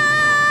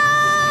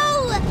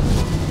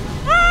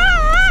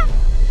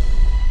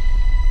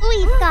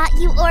 We've got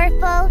you,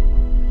 Orphle.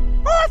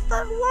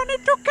 Morphle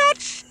wanted to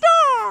catch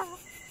star!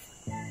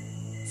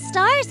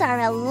 Stars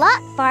are a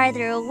lot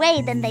farther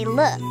away than they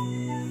look.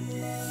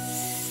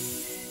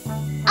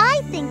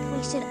 I think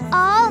we should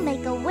all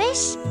make a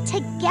wish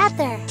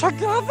together.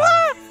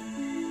 Together?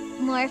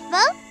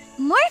 Morphle,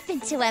 morph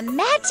into a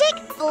magic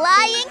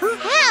flying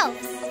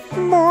house.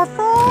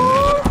 Morphle,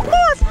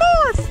 morph,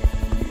 morph!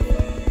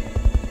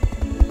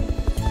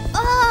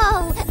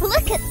 Oh,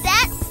 look at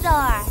that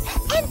star.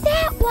 And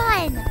that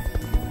one.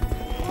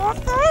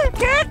 Morphle,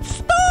 get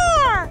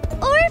star!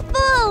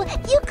 Orphle,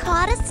 you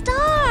caught a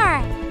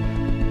star.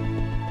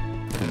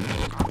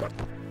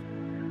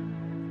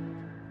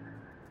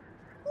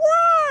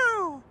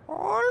 Wow!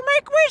 All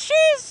make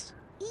wishes?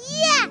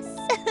 Yes!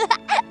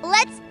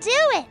 Let's do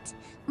it.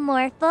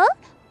 Morphle,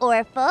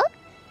 Orphle,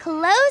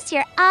 close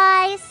your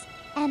eyes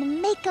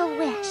and make a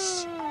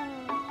wish.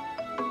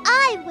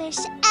 I wish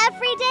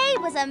every day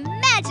was a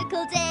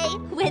magical day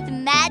with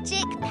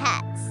magic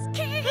pets.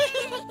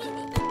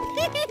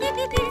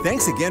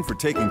 Thanks again for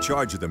taking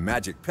charge of the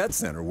Magic Pet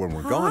Center when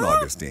we're gone,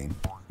 Augustine.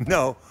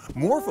 No,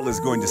 Morphle is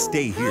going to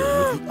stay here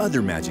with the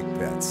other magic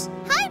pets.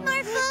 Hi,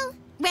 Morphle.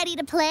 Ready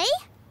to play?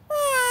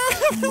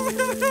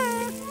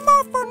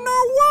 Morphle no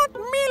want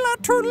Mila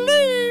to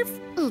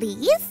leave.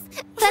 Leave?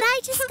 But I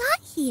just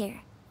got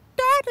here.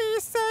 Daddy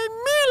say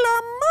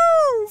Mila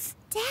move.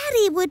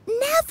 Daddy would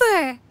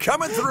never.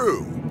 Coming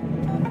through.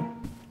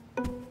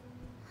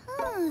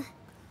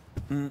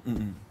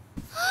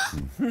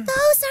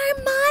 Those are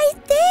my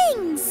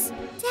things.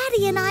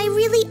 Daddy and I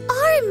really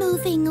are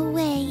moving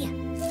away.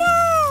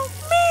 No,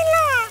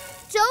 Mila!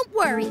 Don't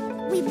worry.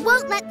 We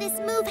won't let this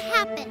move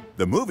happen.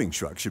 The moving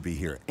truck should be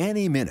here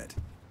any minute.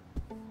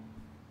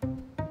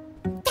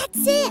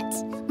 That's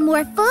it.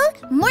 Morphle,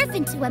 morph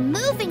into a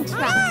moving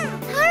truck.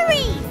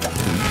 Hurry!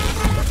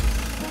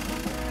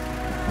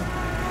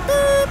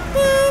 Boop,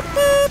 boop,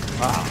 boop.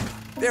 Ah,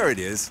 there it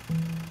is.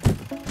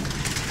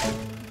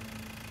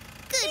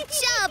 Good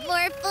job,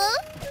 Morphle.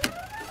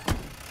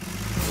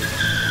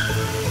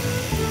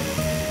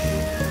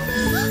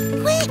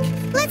 Quick,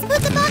 let's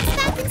put the box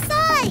back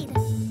inside.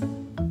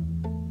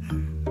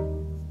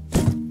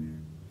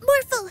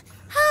 Morphle,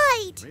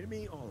 hide.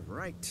 Maybe all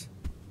right.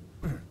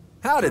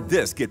 How did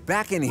this get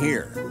back in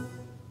here?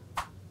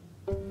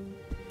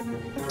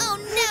 Oh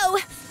no!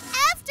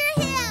 After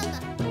him!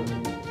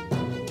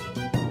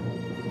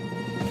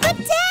 But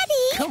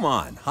Daddy! Come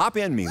on, hop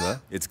in,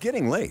 Mila. It's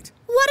getting late.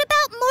 What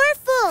about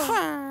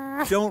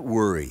Morphle? Don't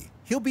worry.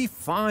 He'll be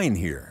fine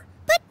here.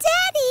 But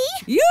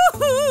Daddy!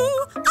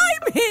 Yoo-hoo!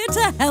 I'm here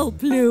to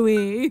help,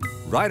 Louie.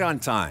 Right on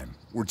time.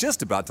 We're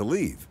just about to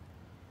leave.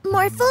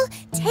 Morphle,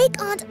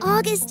 take Aunt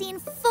Augustine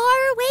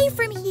far away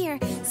from here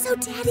so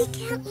Daddy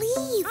can't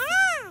leave.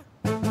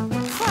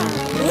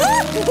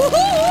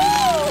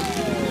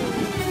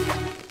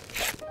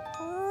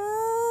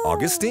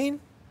 Augustine?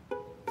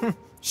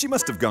 She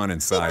must have gone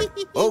inside.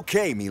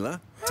 Okay, Mila.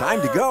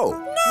 Time to go.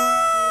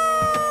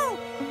 No!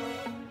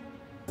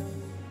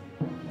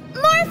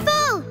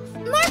 Morphle!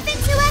 Morph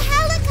into a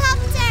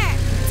helicopter!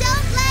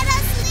 Don't let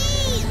us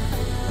leave!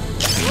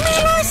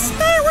 Mila,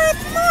 stay with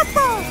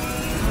Morphle!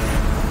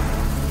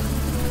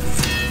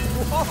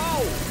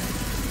 Whoa!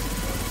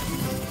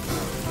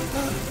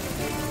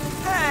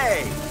 Hey!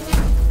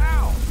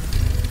 Ow!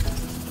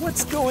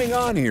 What's going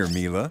on here,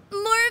 Mila?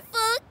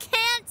 Morphle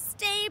can't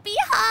stay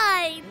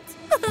behind.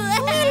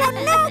 Mila,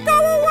 no, go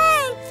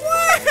away!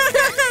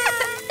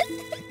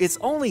 It's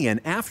only an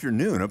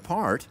afternoon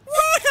apart.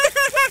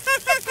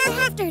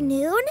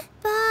 Afternoon?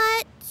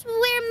 But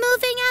we're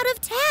moving out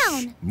of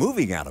town.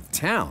 Moving out of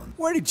town?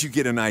 Where did you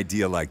get an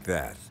idea like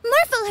that?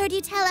 Morphle heard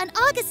you tell Aunt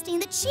Augustine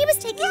that she was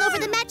taking over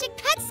the Magic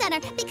Pet Center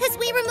because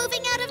we were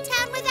moving out of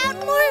town without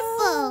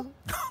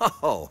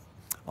Morphle.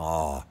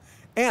 Oh,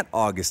 Aunt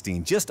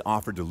Augustine just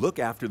offered to look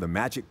after the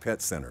Magic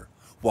Pet Center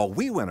while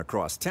we went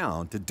across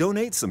town to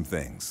donate some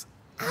things.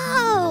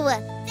 Oh,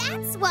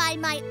 that's why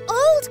my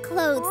old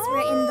clothes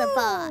were in the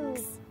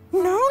box.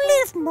 No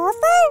leave,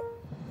 Morphle?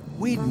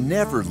 We'd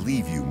never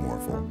leave you,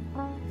 Morphle.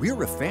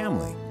 We're a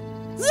family.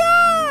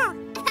 Yeah!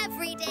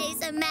 Every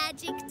day's a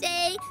magic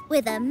day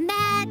with a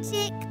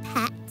magic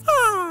pet.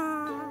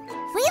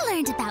 We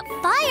learned about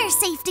fire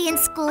safety in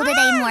school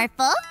today,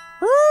 Morphle.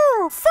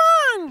 Ooh,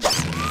 fun!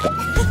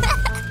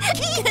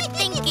 Good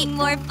thinking,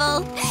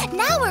 Morphle.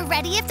 Now we're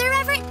ready if there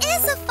ever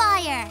is a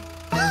fire.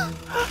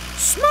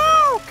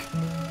 Smoke!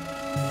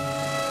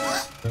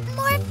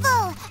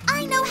 Morphle,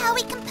 I know how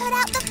we can put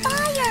out the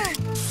fire.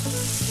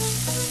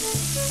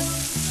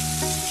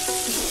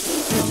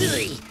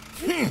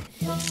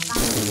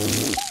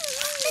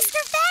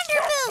 Mr.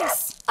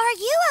 Vanderboos, are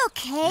you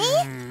okay?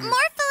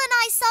 Morphle and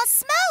I saw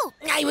smoke.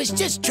 I was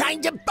just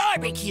trying to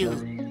barbecue.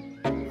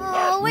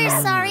 Oh,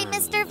 we're sorry,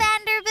 Mr.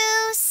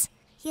 Vanderboos.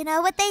 You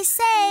know what they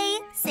say,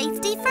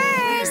 safety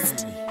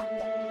first.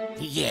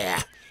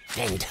 Yeah,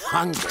 and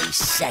hungry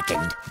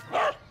second.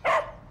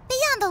 Be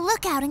on the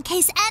lookout in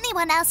case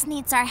anyone else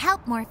needs our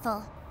help,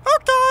 Morphle.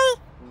 Okay.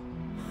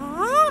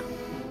 Huh?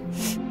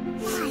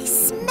 I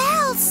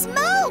smell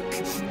smoke!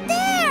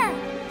 There!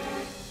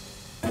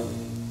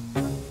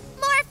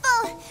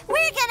 Morphle,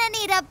 we're gonna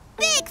need a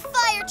big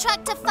fire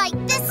truck to fight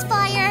this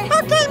fire.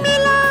 Okay,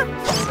 Mila!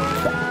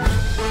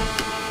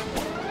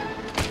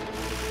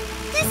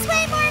 This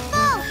way,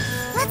 Morphle!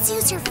 Let's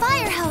use your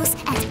fire hose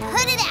and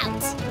put it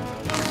out.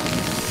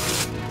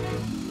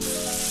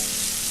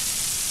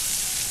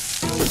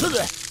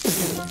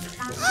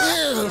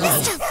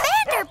 Mr.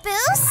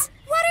 Vanderboos,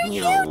 what are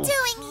you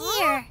doing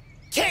here?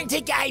 Can't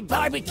a guy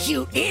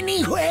barbecue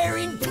anywhere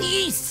in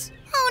peace?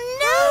 Oh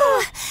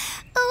no!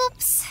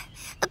 Oops.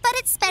 But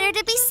it's better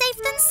to be safe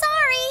than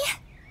sorry.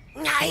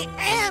 I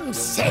am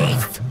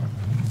safe.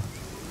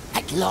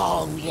 At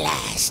long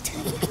last.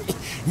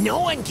 No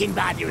one can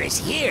bother us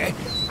here.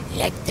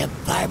 Let the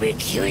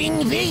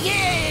barbecuing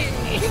begin!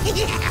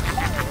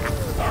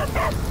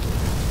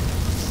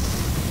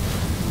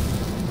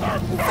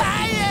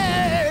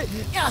 Fire!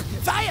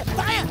 Fire!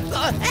 Fire!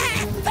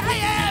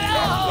 Fire!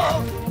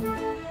 Oh!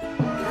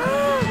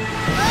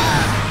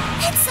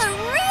 It's a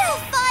real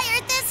fire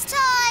this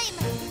time!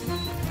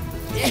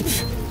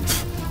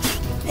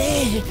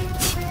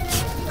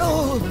 Oh,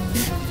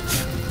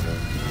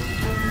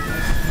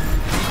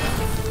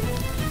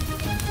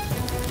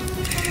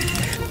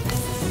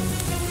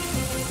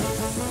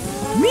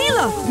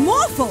 Mila,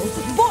 Morphle,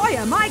 boy,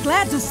 am I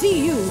glad to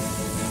see you.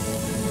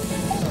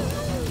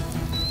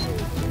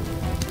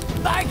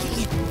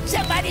 Barky!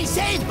 Somebody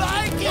save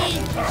Barky!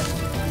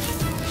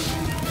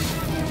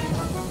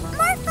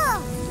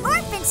 Morphle,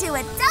 morph into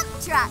a dump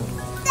truck.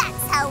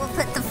 That's how we'll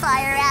put the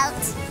fire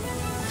out.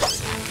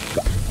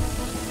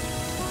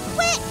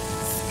 Quick,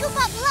 scoop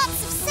up lots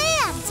of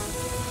sand.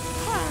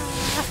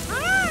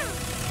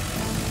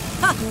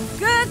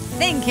 Good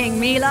thinking,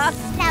 Mila.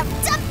 Now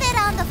dump it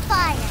on the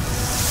fire.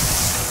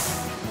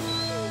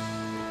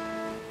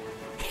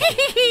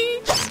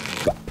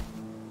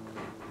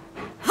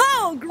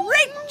 Oh,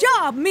 great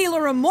job,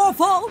 Mila and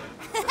Morphle.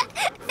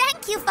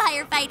 Thank you,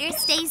 firefighter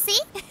Stacy.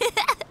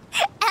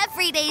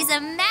 Every day's a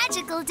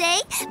magical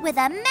day with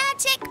a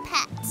magic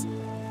pet.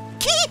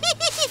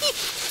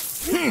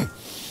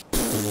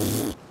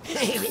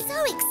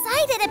 So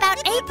excited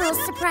about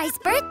April's surprise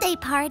birthday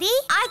party.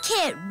 I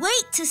can't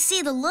wait to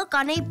see the look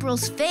on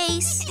April's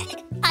face.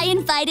 I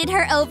invited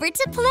her over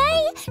to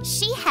play.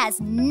 She has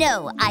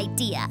no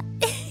idea.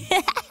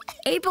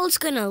 April's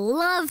gonna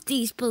love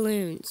these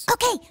balloons.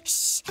 Okay,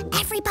 shh.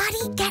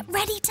 Everybody get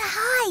ready to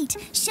hide.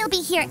 She'll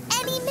be here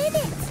any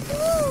minute.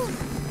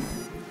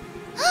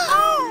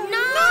 Oh,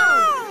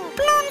 no!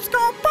 Balloons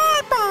go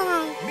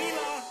bye-bye!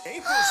 Mila,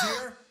 April's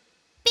here.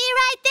 Be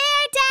right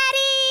there,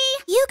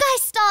 Daddy! You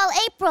guys stall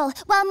April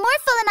while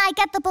Morphle and I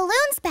get the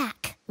balloons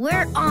back.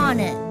 We're on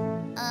it.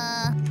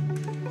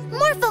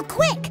 Morphle,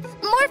 quick!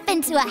 Morph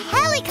into a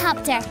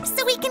helicopter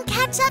so we can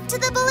catch up to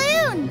the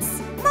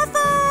balloons.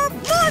 Morphle!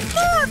 Morph,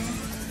 morph!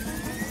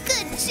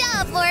 Good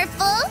job,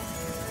 Morphle.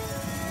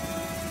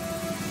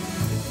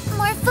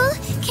 Morphle,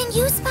 can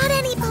you spot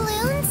any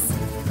balloons?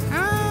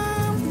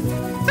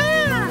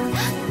 There!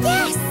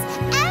 Yes!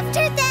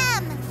 After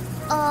them!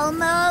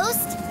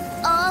 Almost.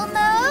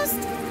 Almost.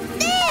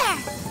 There!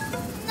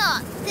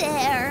 Not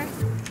there.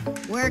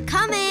 We're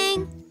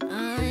coming.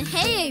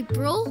 Hey,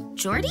 April.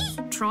 Jordy?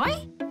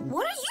 Troy?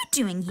 What are you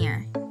doing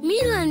here?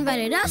 Mila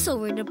invited us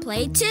over to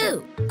play,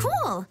 too.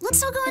 Cool.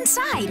 Let's all go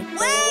inside.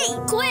 Wait!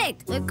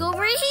 Quick, look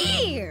over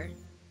here.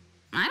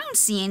 I don't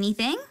see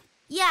anything.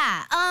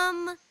 Yeah,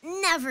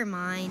 never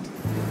mind.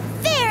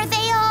 There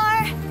they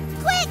are!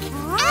 Quick!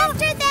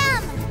 After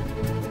them!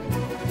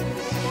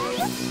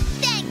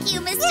 Thank you,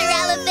 Mr.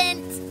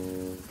 Elephant!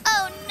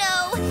 Oh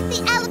no!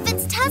 The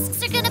elephant's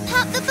tusks are gonna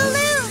pop the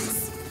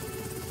balloons!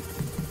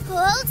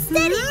 Hold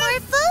steady,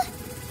 Morphle!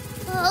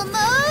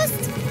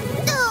 Almost!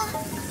 Oh,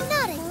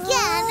 not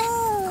again!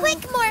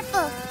 Quick,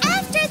 Morphle!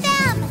 After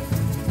them!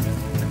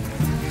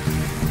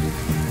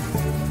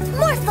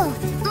 Morphle!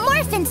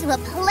 Morph into a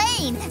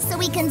plane so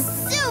we can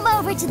zoom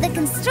over to the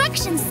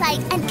construction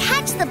site and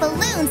catch the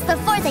balloons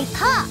before they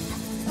pop!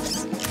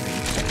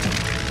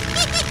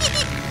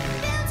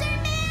 Builder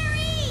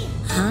Mary!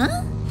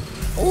 Huh?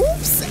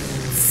 Oops.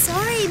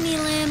 Sorry,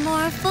 Mila and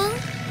Morphle.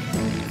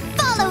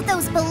 Follow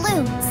those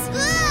balloons!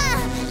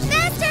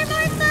 Faster,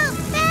 Morphle!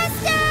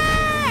 Faster!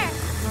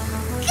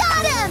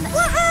 Got him!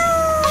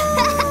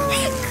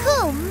 Woohoo!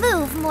 Cool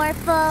move,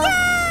 Morphle.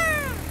 Yeah!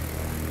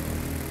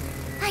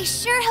 I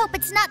sure hope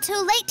it's not too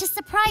late to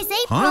surprise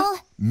April. Huh?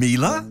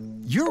 Mila?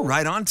 You're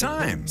right on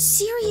time.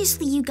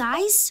 Seriously, you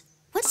guys?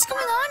 What's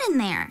going on in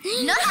there?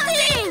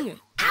 Nothing!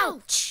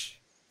 Ouch!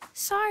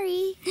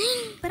 Sorry,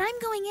 but I'm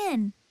going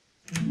in.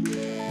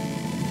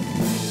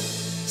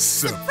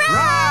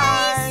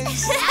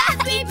 Surprise!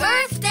 Happy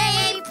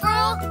birthday,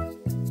 April!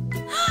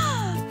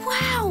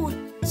 Wow!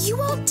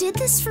 You all did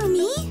this for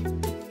me?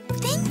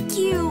 Thank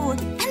you!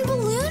 And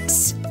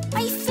balloons?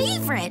 My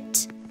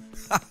favorite!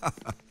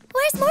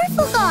 Where's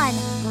Morphle gone?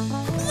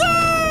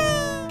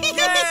 Yay!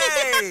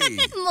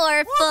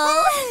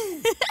 Morphle!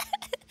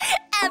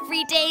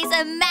 Every day's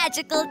a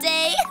magical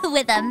day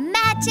with a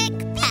magic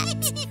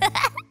pet.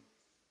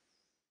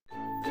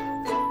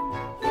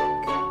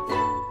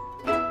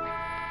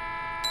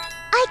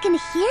 I can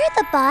hear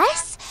the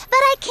bus, but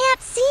I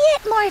can't see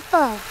it,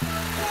 Morphle.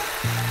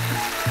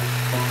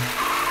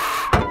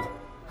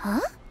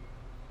 Huh?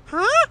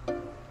 Huh?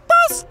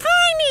 Bus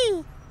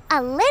Tiny!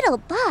 A little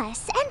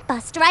bus and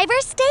bus driver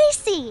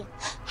Stacy.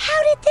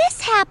 How did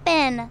this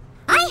happen?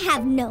 I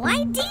have no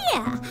idea.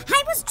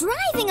 I was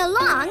driving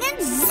along and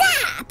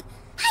zap!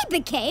 I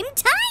became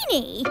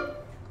tiny.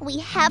 We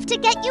have to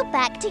get you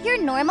back to your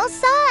normal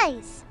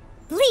size.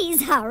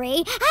 Please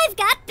hurry. I've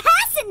got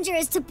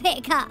passengers to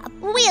pick up.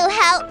 We'll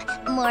help.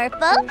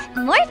 Morphle,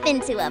 morph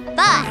into a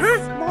bus.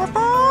 Morphle,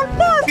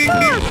 morph,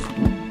 morph!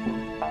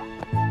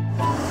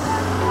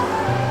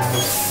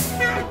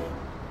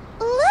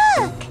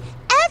 Look!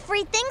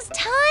 Everything's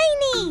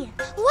tiny.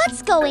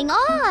 What's going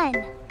on?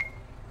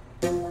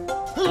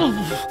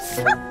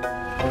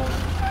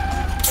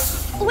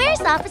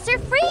 Where's Officer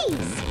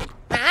Freeze?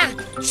 Ah,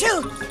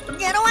 shoo!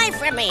 Get away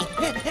from me!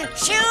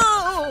 Shoo!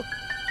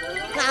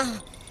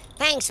 Oh,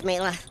 thanks,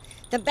 Mila.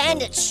 The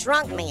bandits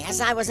shrunk me as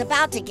I was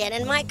about to get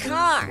in my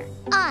car.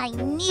 I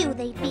knew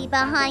they'd be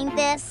behind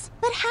this.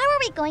 But how are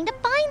we going to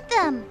find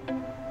them?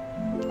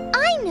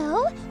 I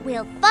know!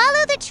 We'll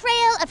follow the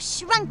trail of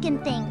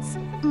shrunken things.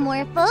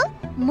 Morphle,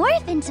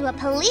 morph into a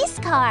police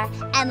car,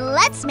 and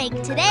let's make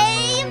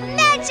today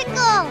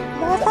magical!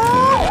 Morph,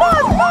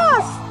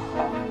 morph!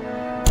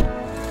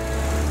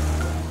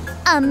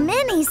 A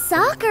mini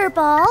soccer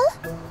ball?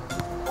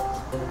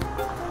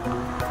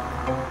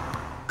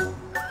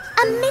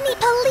 A mini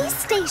police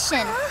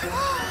station!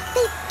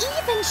 They've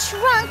even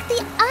shrunk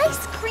the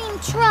ice cream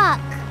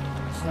truck!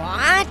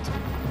 What?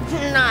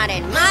 Not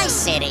in my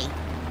city.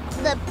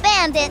 The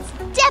bandits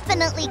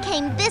definitely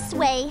came this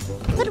way.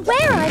 But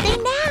where are they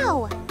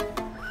now?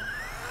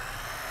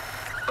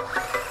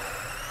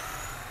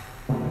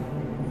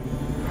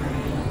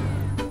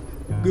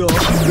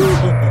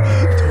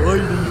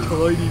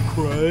 Tiny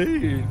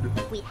crane.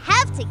 We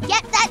have to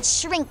get that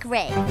shrink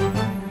ray.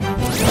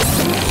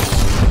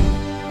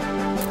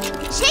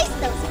 Chase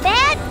those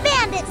bad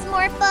bandits,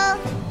 Morphle.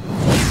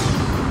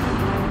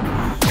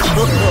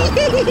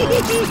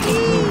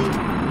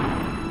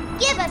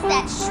 Give us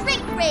that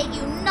shrink ray,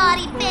 you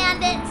naughty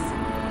bandits!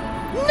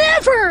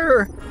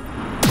 Never!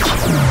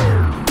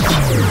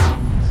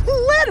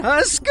 Let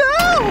us go!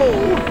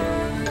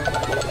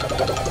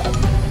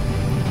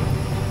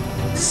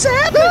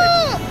 Zap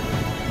it!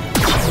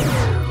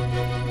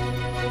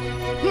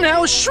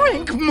 Now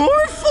shrink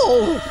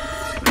Morphle!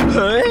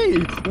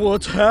 Hey,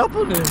 what's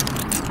happening?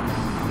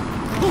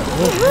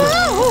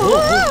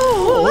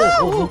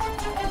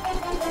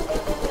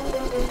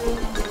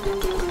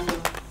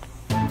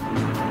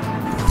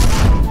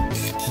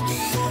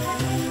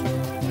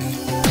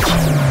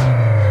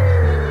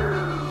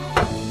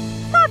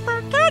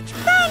 Catch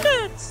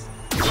bandits!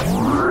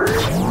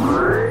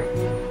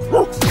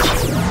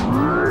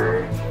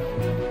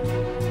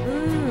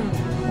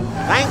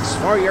 Thanks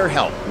for your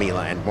help,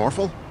 Mila and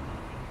Morphle.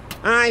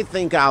 I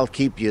think I'll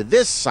keep you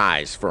this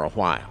size for a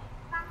while.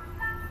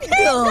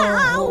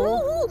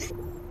 No.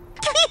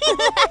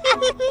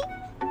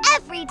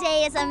 Every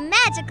day is a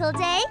magical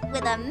day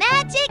with a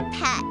magic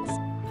pet.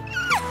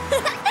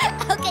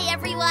 Okay,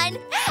 everyone.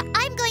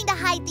 I'm going to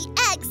hide the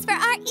eggs for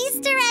our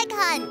Easter egg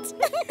hunt.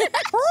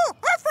 Oh,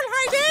 Orphle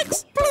hide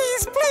eggs!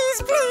 Please,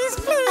 please, please,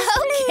 please,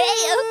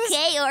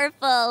 Okay,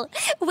 Orphle.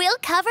 We'll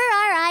cover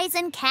our eyes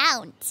and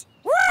count.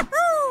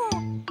 Woohoo!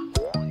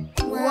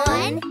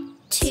 1,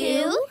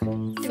 2,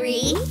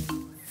 3,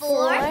 4.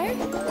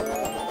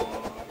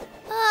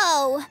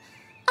 Oh,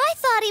 I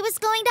thought he was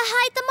going to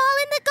hide them all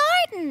in the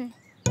garden.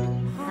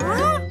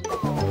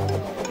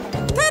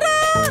 Ta-da!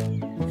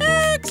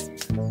 Eggs!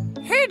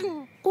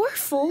 Hidden.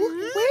 Orphle,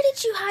 where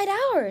did you hide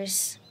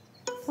ours?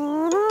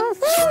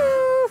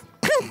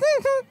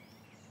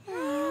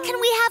 Can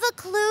we have a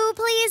clue,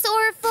 please,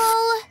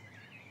 Orphle?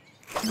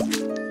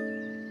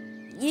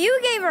 You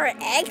gave our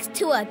eggs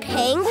to a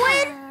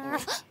penguin?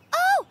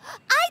 Oh,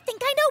 I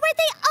think I know where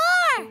they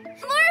are!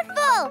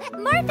 Morphle!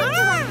 Morph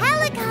into a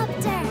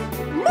helicopter!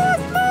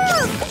 Morph,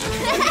 morph!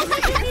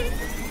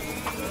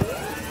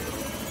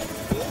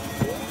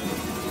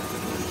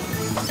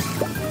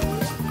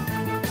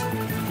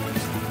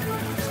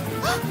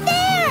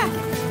 There!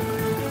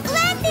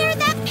 Land near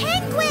that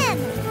penguin!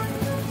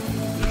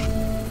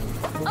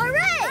 All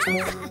right!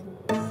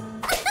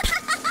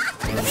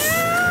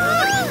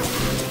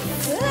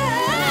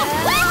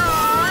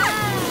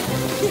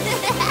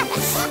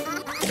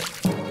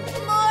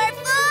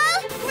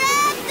 Morphle,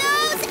 grab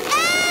those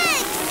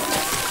eggs!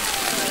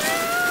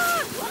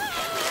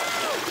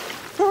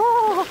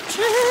 Oh,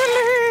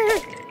 chilly!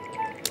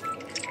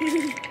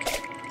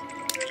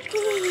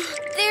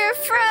 They're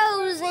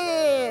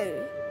frozen.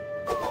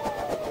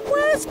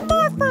 Where's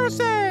Morphle's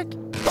egg?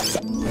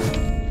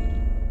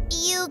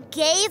 You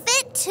gave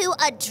it to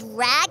a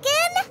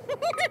dragon?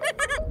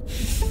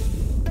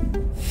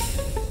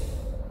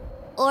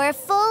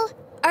 Orphle,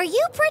 are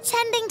you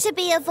pretending to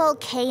be a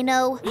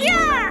volcano?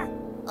 Yeah!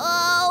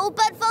 Oh,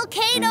 but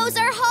volcanoes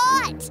are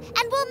hot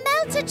and will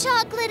melt a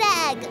chocolate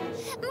egg.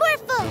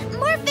 Morphle,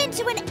 morph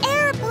into an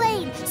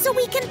airplane so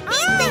we can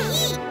beat the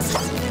heat.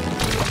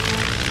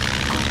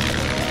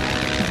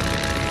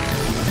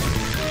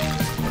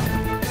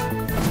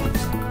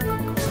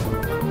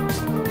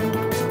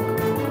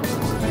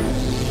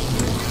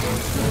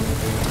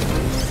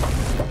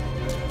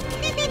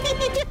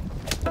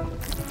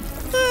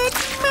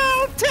 It's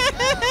melted!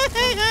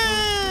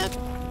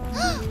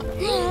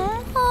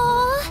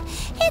 Aw,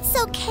 it's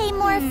okay,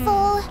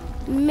 Morphle.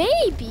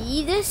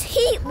 Maybe this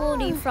heat will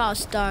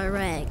defrost our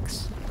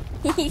eggs.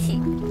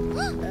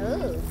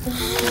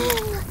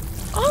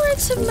 Our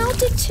eggs have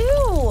melted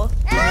too.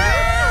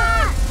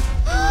 Ah!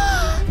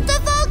 The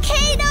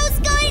volcano's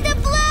going to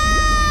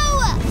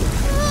blow!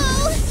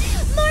 Oh,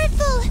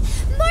 Morphle,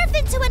 morph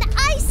into an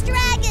ice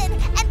dragon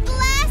and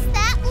blast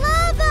that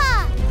lava!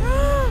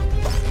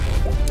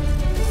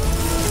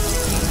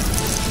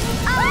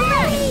 All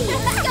right,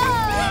 let's go!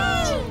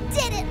 You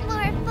did it,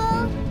 Morphle!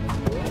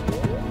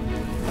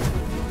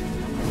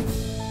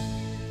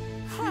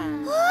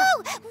 Oh,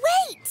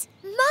 wait!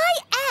 My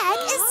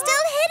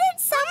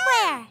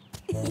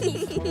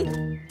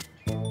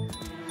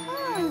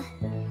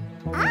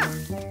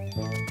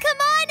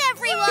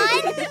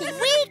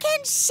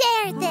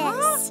share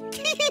this.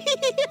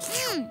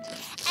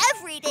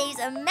 Every day's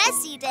a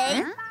messy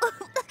day.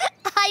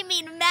 I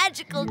mean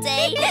magical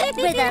day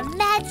with a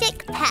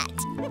magic pet.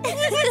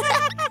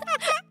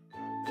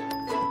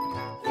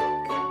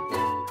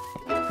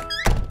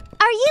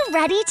 Are you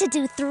ready to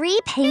do 3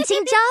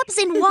 painting jobs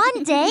in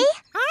one day?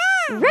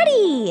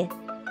 Ready!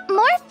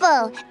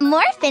 Morphle,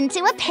 morph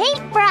into a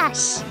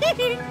paintbrush.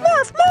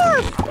 Morph,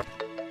 morph!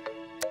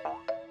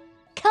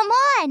 Come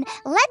on,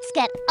 let's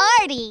get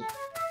arty.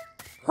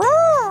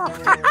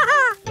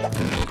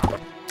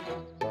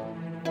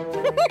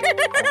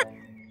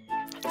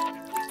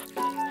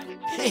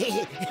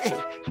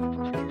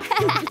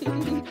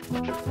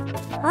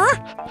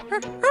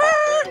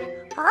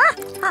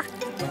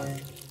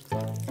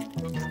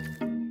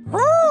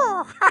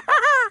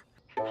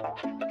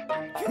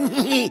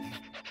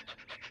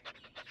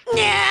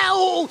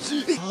 No!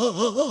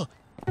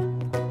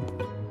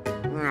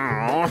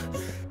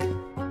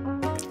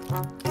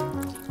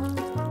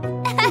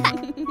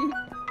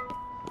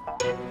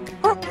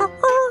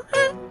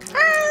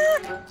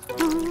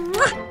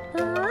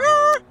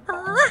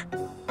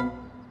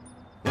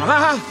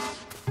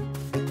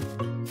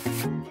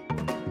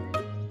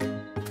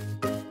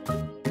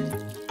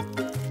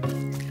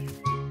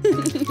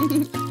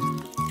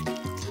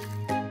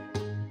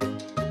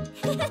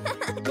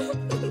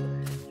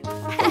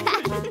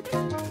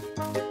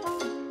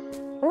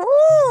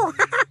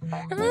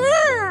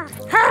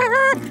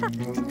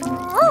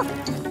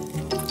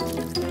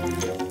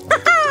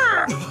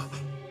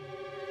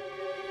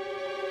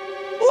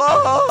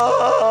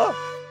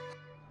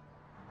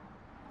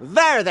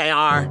 There they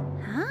are.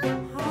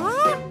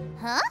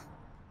 Huh?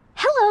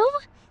 Hello.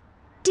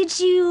 Did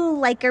you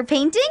like our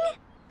painting?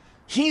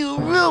 You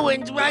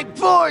ruined my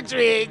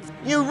portrait!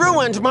 You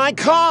ruined my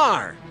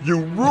car.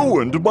 You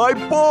ruined my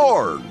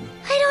barn.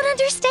 I don't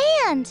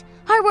understand.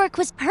 Our work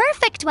was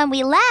perfect when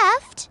we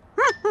left.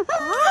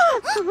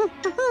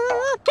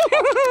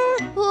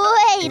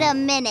 Wait a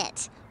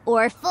minute.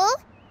 Orphle,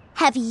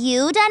 have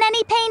you done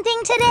any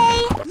painting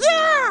today?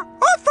 Yeah!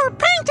 Orphle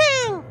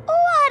painting!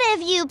 What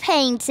have you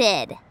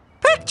painted?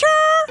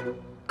 Picture!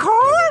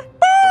 Car!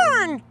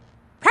 Barn!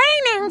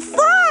 Painting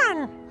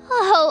fun!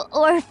 Oh,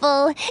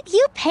 Orphle,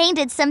 you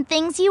painted some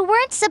things you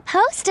weren't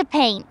supposed to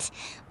paint.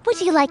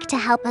 Would you like to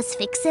help us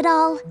fix it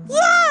all?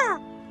 Yeah!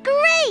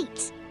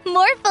 Great!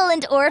 Morphle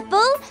and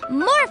Orphle,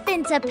 morph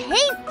into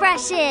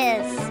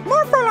paintbrushes!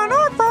 Morphle and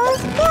Orphle,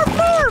 morph,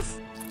 morph!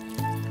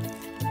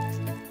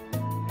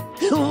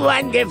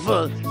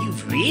 Wonderful!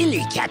 You've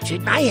really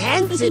captured my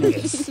hands in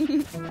this.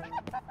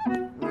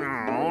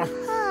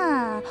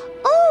 Huh.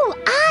 Oh,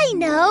 I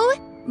know!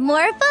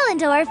 Morphle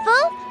and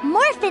Orphle,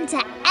 morph into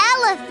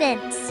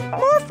elephants!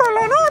 Morphle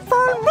and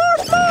Orphle,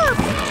 morph, morph!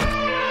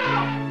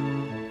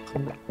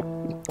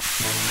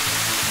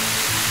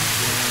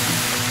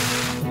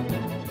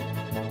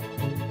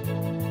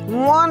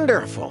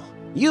 Wonderful.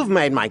 You've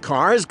made my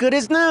car as good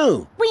as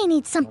new. We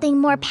need something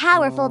more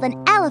powerful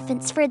than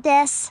elephants for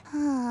this.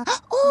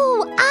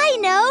 Oh, I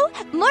know!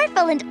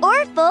 Morphle and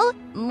Orphle,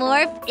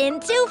 morph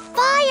into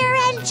fire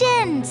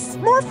engines!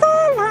 Morphle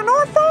and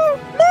Orphle,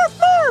 morph,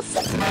 morph!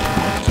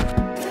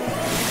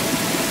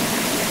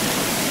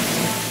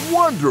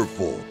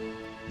 Wonderful.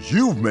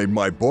 You've made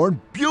my barn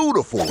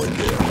beautiful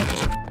again.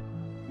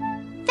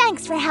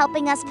 Thanks for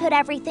helping us put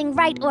everything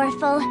right,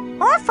 Orphle.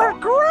 Orphle,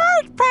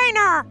 great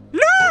painter!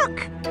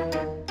 Look!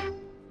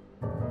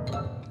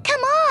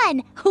 Come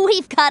on!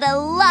 We've got a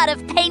lot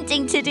of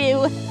painting to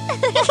do.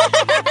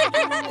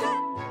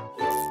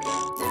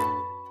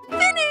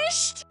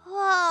 Finished!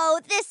 Oh,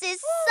 this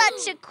is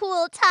such a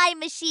cool time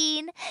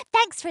machine.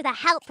 Thanks for the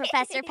help,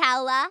 Professor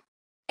Paula.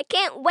 I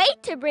can't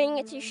wait to bring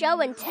it to show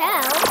and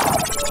tell.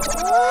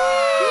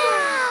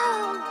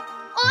 Wow!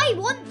 I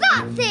want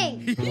that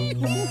thing!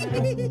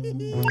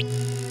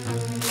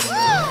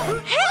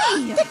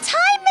 Hey! The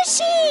time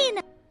machine!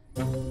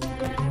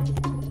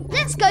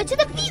 Let's go to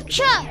the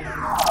future!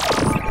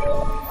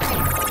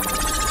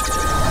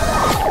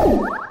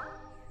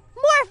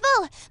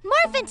 Morphle,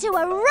 morph into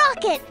a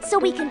rocket so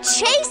we can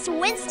chase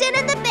Winston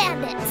and the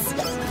bandits.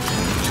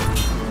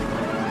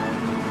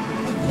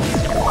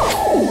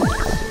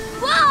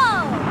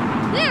 Whoa!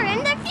 We're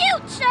in the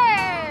future!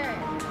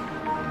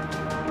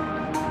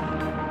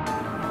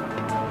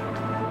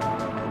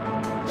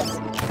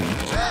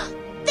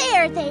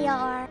 There they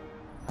are.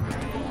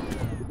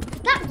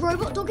 That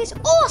robot dog is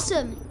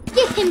awesome!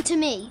 Give him to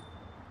me.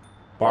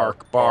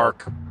 Bark,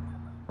 bark.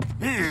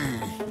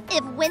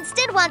 If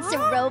Winston wants a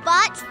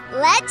robot,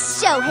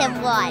 let's show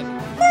him one.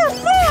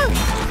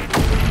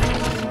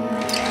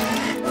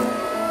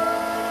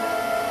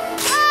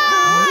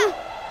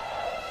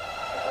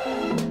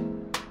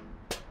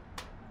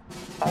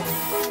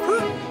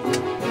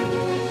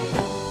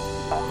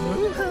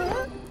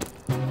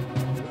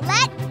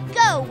 Let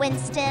go,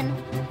 Winston.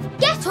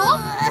 Get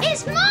off!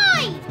 It's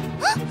mine!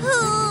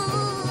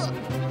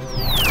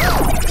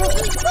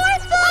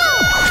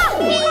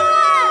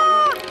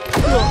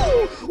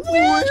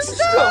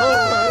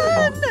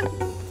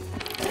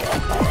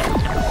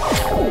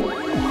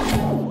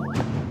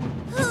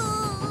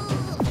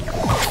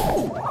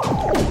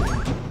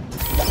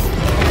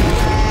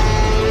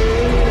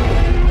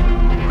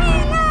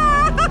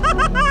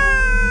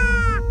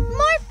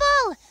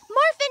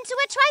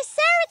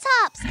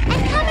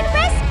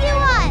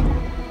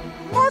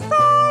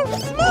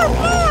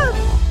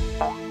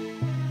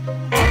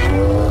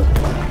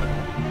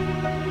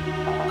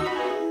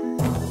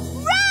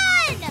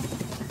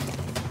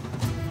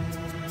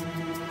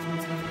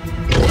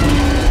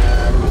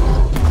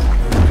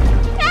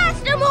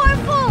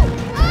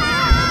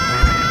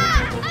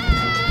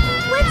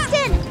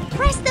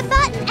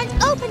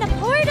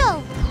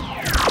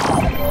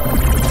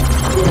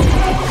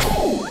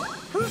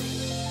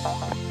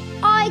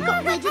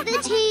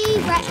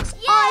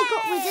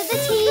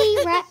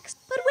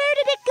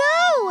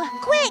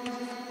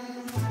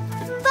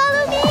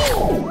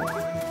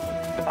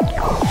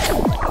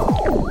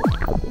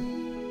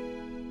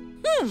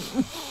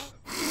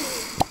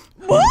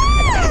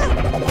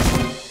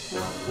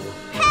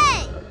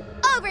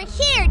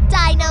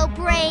 go,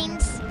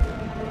 brains.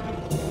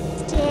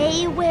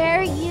 Stay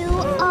where you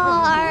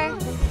are.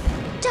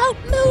 Don't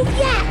move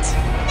yet.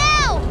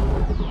 Now!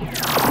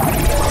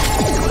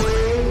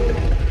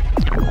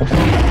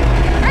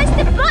 Press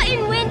the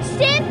button,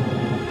 Winston.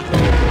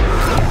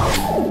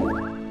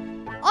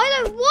 I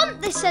don't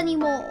want this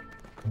anymore.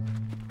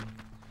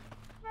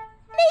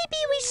 Maybe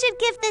we should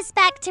give this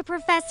back to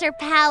Professor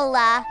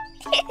Paula.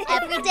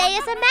 Every day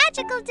is a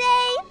magical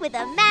day with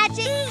a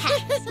magic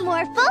hat.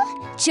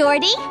 Morphle,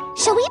 Jordy,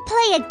 shall we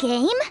play a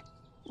game?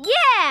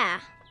 Yeah!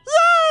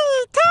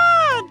 Yay,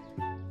 Tag!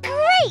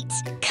 Great!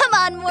 Come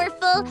on,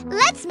 Morphle,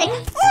 let's make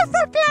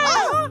Morphle play!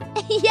 Oh,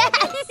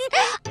 yes!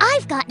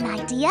 I've got an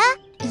idea.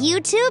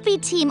 You two be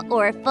Team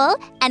Orphle,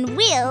 and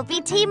we'll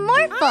be Team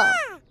Morphle.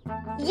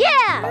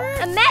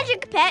 Yeah! A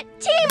magic pet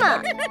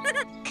team-up!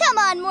 Come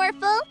on,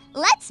 Morphle,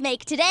 let's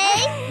make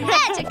today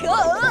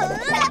magical!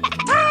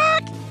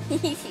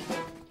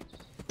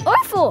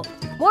 Orphle,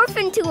 morph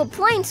into a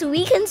plane so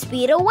we can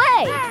speed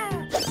away. Ooh,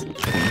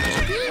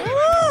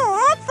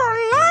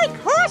 Orphle like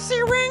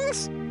horsey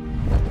wings.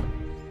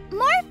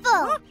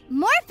 Morphle,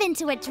 morph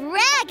into a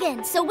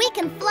dragon so we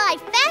can fly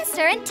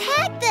faster and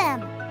tag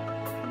them.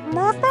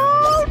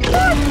 Morphle,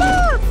 morph,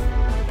 morph.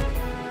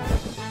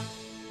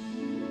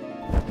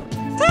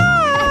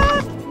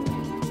 Tag!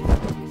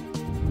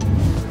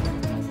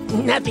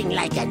 Nothing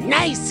like a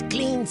nice,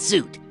 clean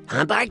suit,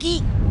 huh,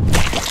 Barky?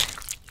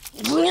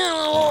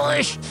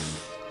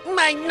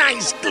 My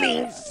nice,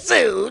 clean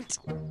suit!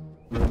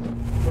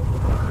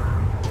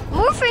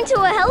 Morph into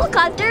a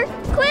helicopter,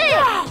 quick!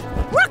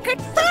 Rocket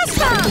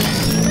faster!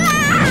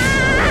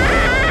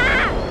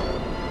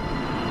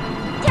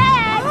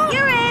 Tag,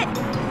 you're it!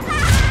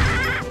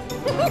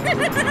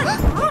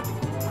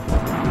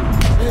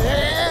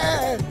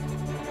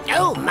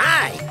 Oh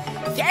my!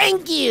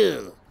 Thank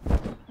you!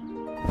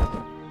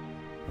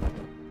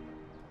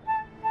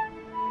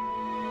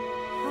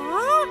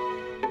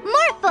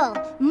 Morphle,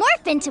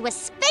 morph into a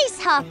space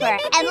hopper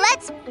and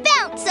let's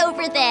bounce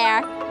over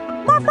there.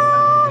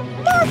 Morphle!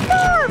 Morph,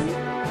 morph!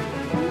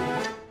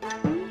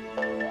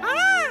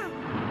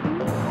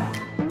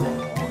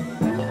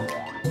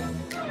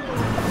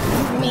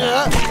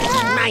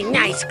 My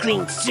nice,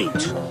 clean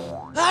suit.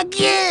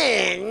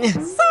 Again!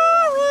 Sorry!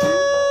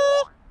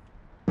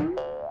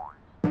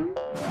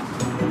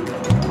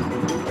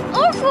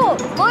 Orphle,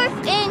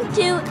 morph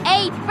into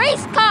a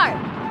race car.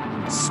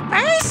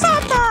 Space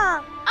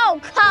Hunter! Oh,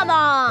 come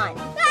on!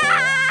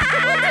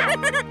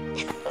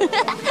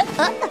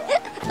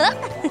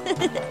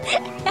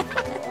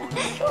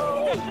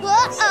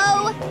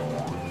 Uh-oh!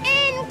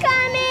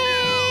 Incoming!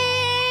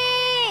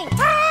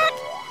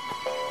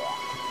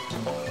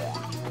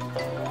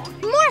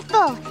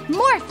 Morphle,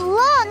 morph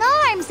long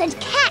arms and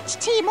catch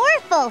Team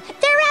Morphle.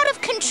 They're out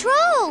of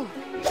control.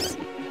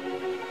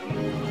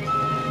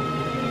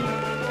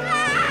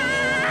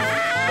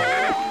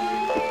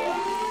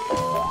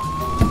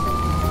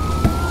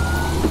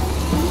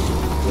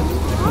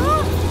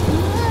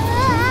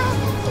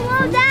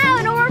 Slow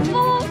down,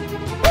 Orphle!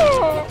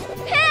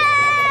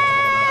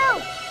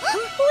 Help!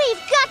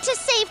 We've got to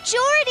save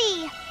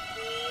Jordy.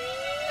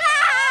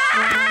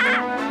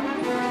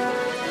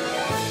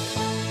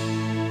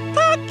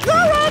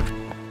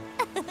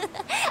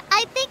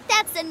 I think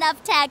that's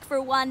enough tag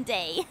for one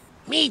day.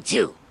 Me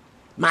too.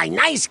 My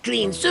nice,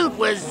 clean suit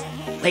was...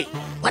 Wait,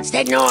 what's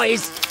that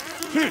noise?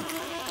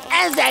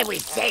 As I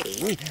was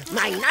saying,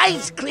 my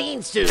nice,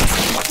 clean suit...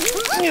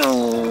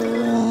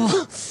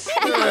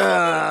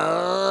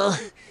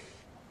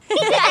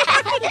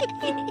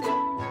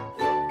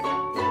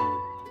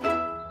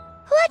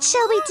 What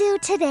shall we do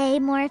today,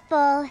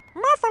 Morphle?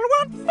 Morphle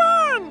want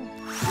fun!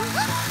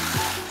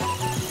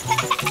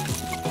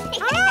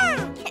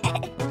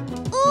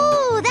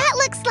 Ooh, that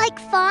looks like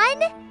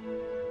fun.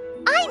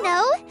 I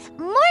know.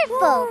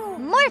 Morphle,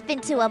 morph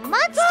into a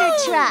monster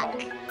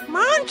truck.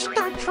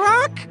 Monster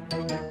truck?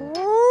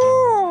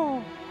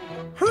 Ooh!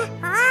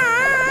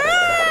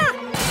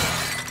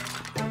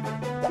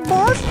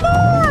 Morph,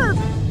 morph!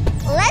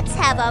 Let's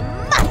have a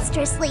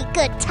monstrously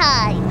good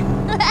time.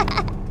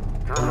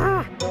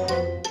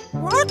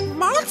 What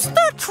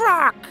monster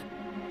truck?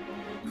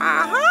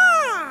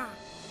 Aha!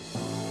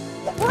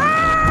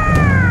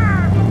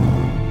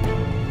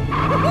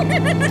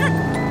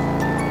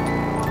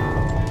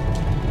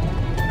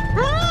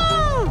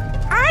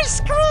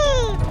 Ice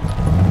cream!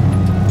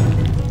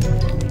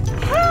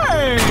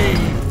 Hey!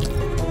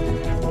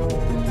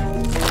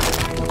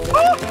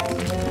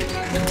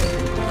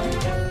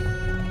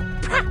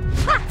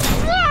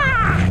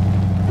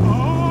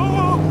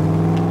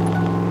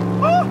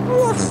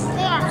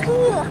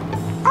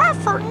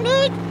 Orphle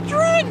need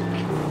drink!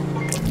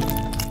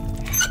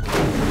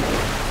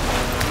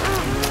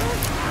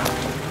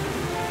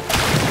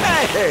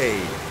 Hey!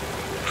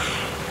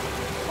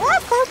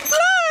 Orphle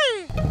play!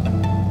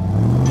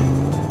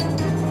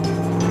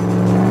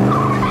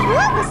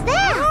 What was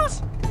that?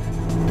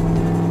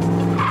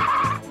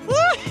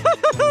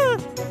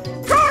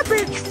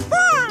 Garbage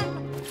fun!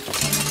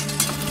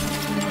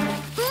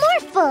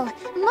 Morphle,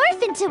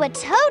 morph into a a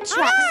tow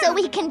truck so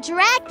we can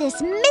drag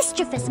this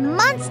mischievous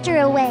monster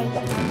away.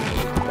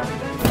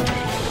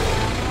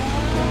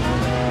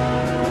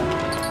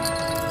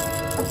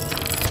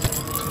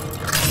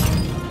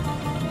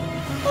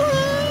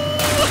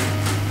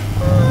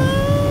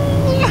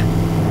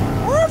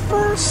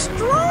 Morphle,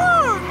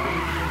 strong!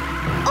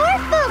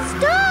 Morphle,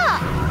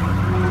 stop!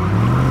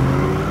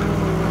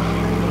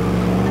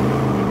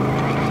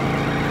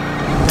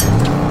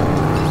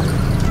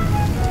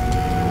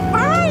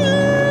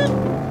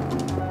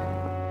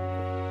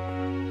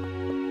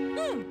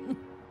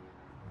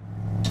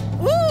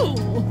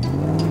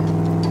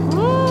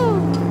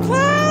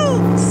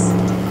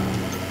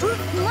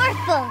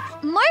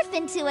 Morph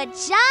into a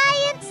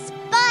giant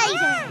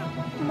spider!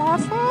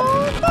 Morphle,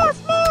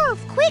 morph,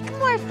 morph! Quick,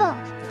 Morphle!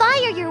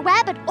 Fire your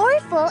web at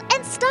Orphle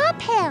and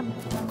stop him!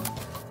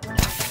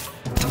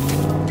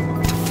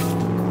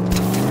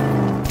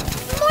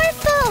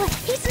 Morphle!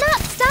 He's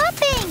not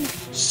stopping!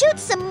 Shoot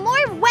some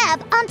more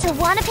web onto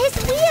one of his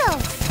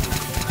wheels!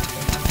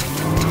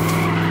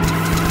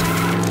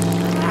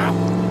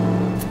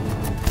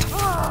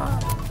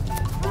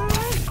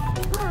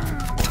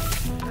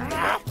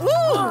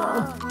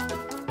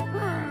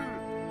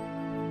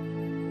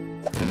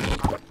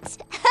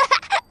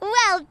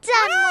 Well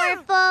done,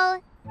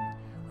 Morphle!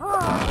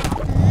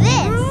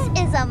 This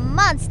is a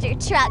monster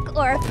truck,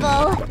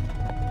 Orphle.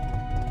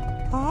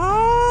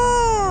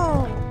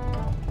 Oh!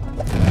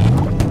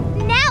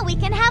 Now we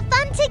can have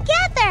fun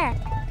together!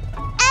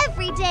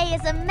 Every day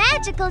is a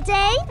magical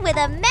day with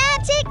a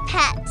magic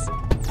pet.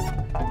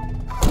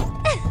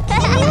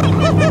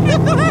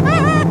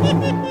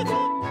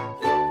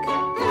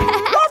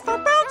 Morphle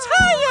bounce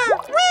higher!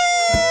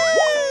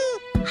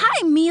 Whee!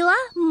 Hi, Mila,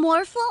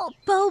 Morphle,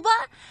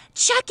 Boba.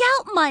 Check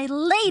out my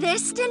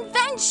latest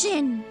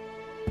invention.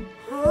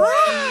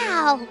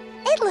 Wow!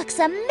 It looks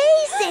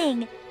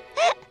amazing!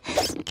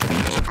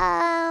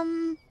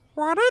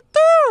 What'd it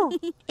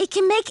do? It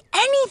can make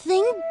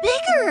anything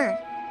bigger.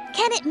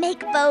 Can it make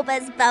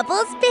Boba's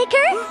bubbles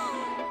bigger?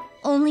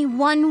 Only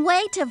one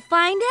way to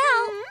find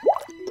out.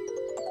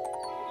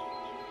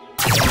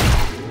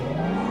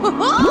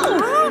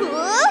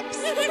 Oops!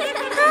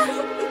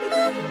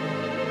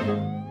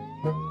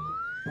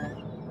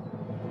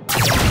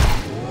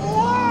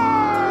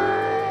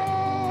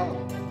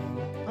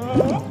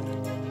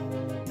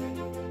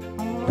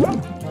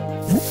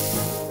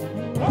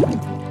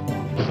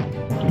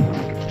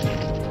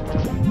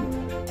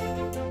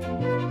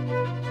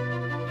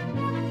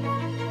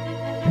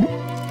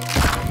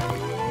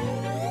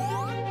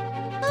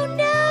 Oh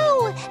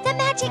no! The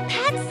Magic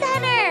Pet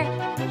Center!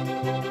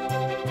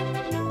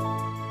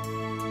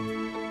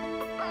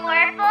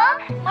 Morphle,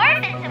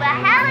 morph into a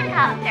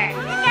helicopter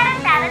to get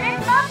us out of this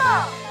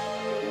bubble!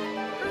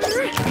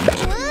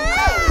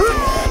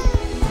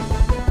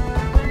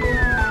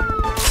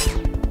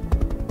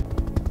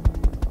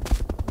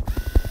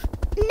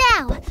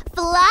 Now,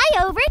 fly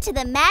over to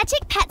the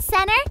Magic Pet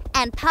Center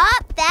and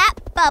pop that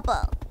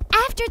bubble.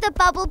 After the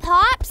bubble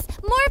pops,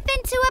 morph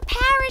into a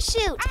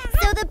parachute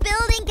so the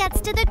building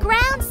gets to the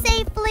ground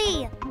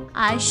safely.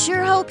 I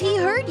sure hope he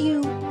heard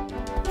you.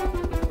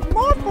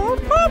 Morphle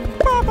pop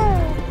bubble!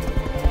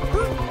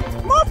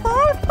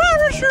 Morphle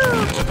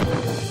parachute!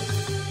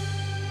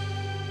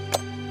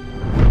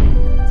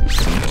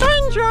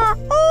 Danger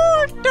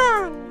all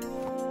done!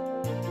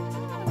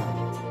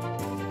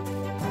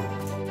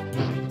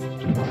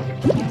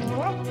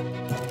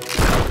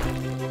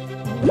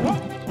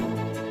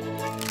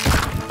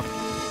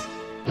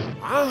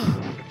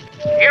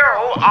 You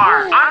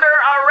are under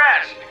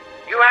arrest.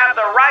 You have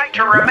the right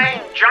to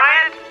remain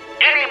giant.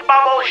 Any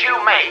bubbles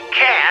you make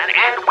can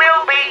and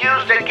will be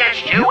used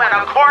against you in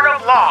a court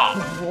of law.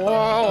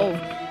 Whoa!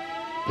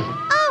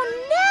 Oh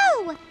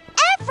no!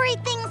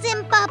 Everything's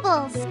in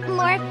bubbles.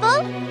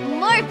 Morphle,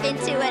 morph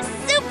into a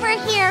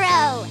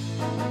superhero.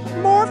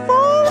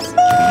 Morphle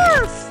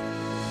morph!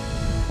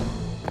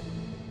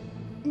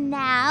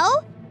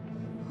 Now,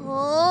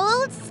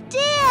 hold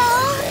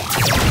still.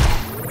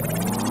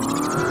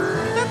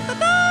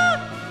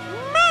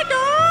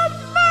 Mega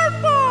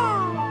Morphle!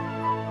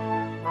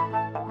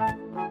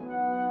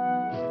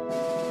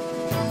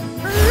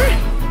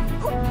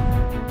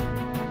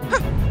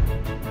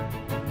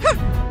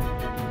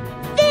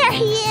 There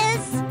he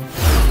is!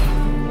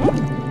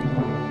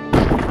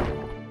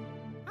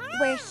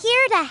 We're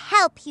here to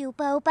help you,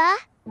 Boba.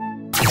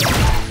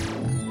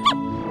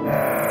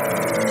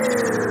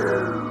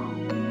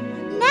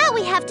 Now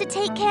we have to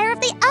take care of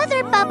the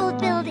other bubble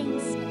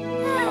buildings.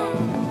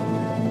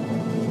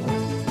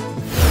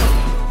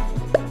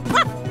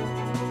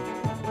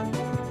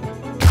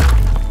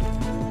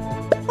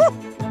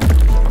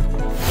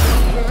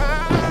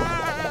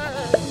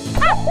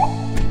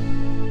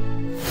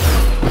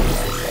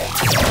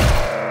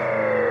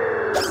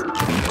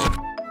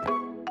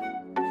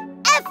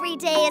 Every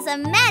day is a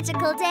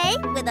magical day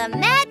with a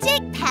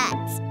magic pet.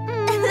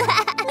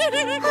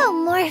 Oh,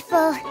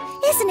 Morphle,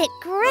 isn't it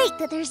great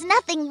that there's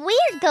nothing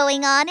weird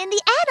going on in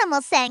the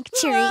animal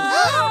sanctuary?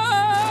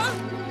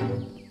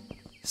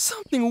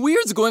 Something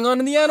weird's going on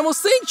in the animal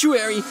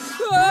sanctuary.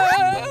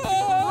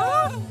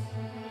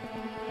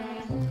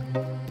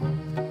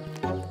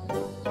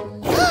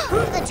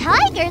 The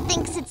tiger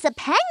thinks it's a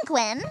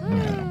penguin.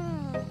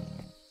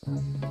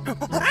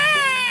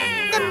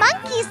 The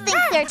monkeys think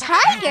they're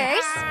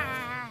tigers.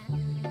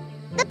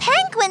 The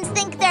penguins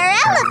think they're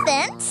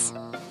elephants.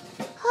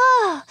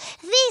 Oh,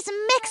 these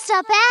mixed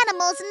up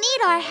animals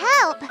need our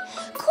help.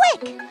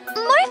 Quick,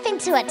 morph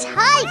into a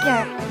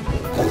tiger.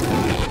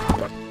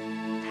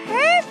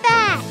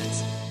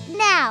 Perfect!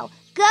 Now,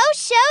 go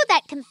show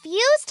that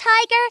confused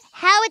tiger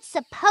how it's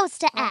supposed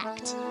to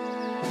act.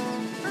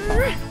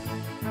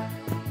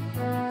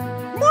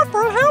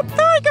 Morphle, help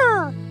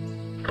tiger!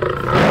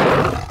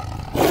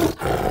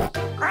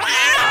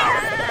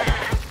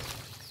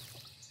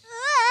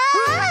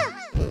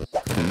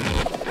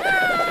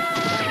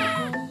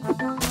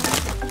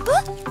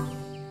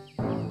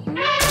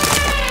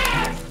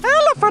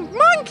 Elephant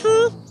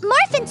monkey!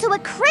 Morph into a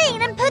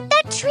crane and put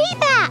that tree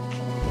back.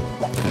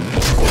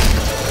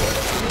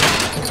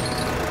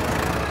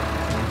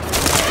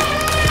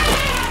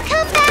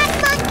 Come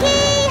back,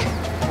 monkey!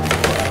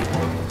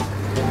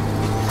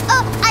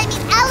 Oh, I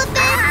mean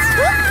elephant!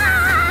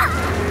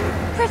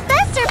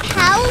 Professor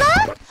Paula?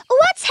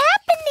 What's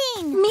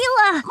happening?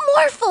 Mila,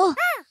 Morphle!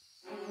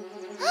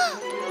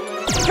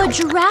 The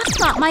giraffe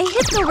thought my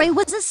hypno ray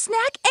was a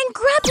snack and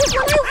grabbed it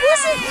when I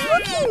wasn't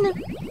looking.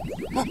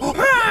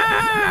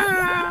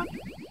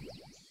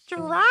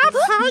 Giraffe,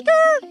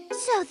 tiger?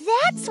 So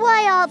that's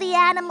why all the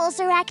animals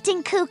are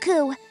acting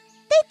cuckoo.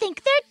 They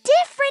think they're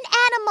different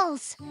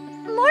animals.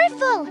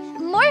 Morphle,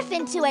 morph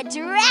into a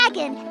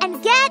dragon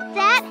and get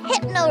that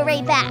hypno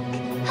ray back.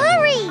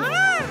 Hurry!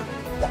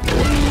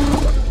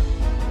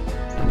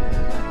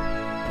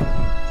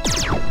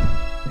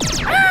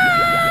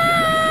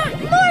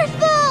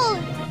 Morphle!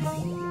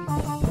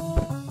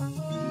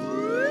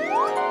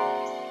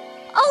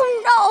 Oh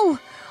no!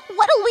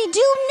 What'll we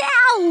do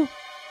now?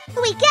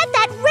 We get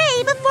that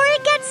ray before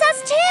it gets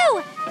us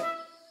too!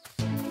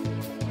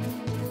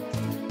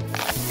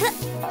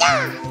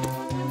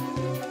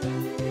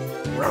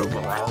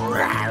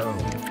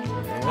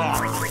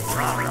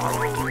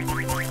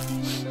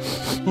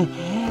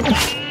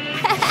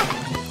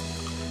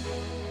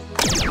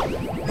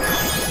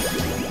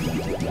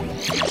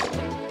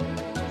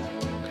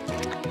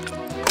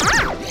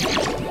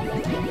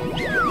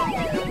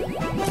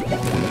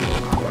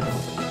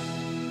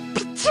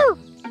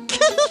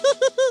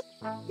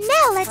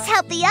 Now let's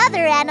help the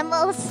other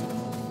animals.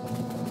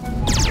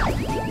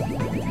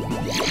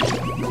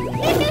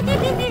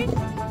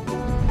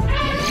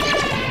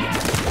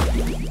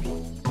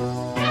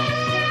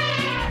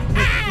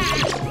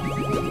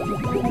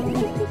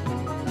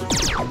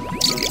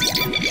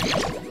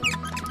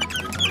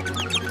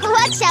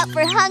 Watch out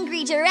for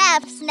hungry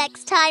giraffes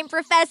next time,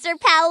 Professor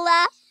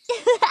Paula.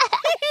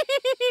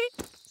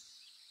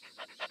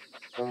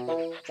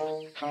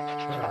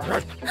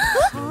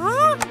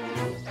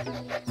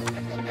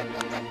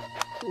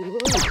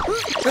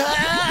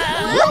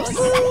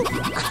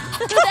 Whoops!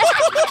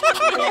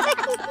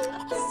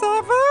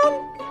 7,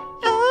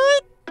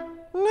 8,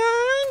 9,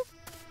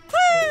 10.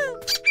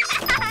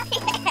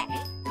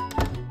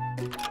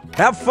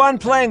 Have fun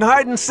playing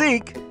hide and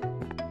seek.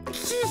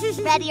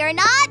 Ready or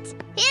not,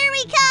 here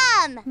we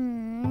come!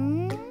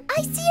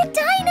 I see a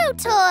dino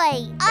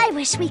toy! I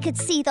wish we could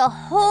see the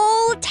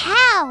whole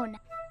town.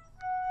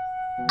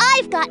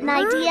 I've got an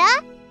idea.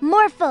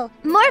 Morphle,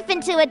 morph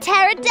into a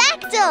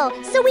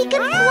pterodactyl so we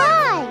can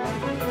fly.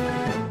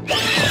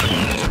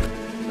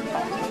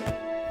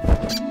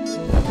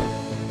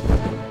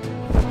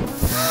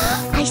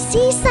 I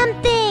see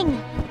something.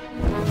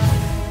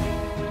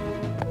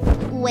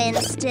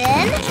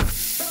 Winston?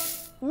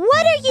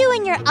 What are you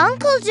and your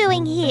uncle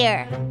doing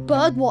here?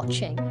 Bird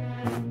watching.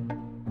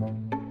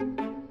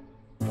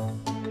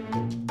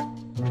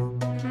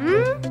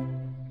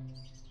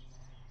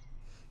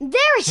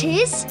 There it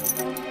is!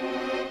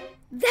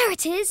 There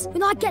it is!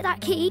 When I get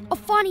that key, I'll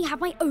finally have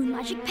my own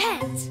magic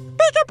pet.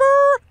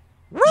 Peekaboo!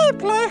 We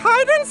play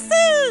hide and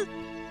seek!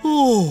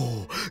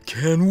 Oh,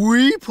 can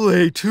we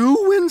play too,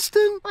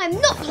 Winston? I'm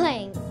not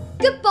playing.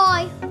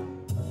 Goodbye.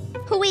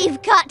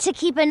 We've got to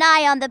keep an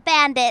eye on the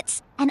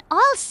bandits and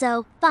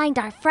also find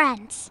our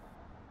friends.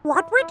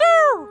 What we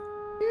do?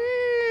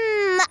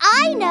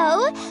 I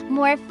know!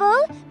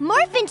 Morphle,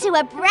 morph into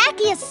a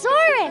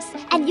brachiosaurus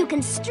and you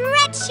can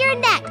stretch your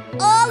neck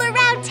all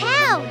around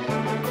town.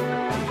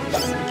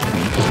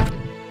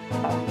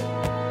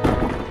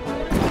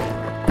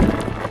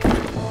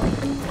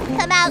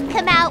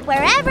 Come out,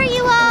 wherever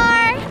you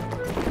are.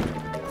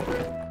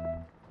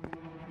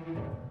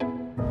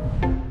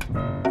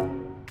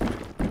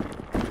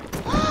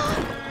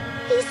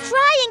 He's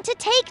trying to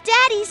take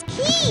Daddy's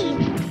key.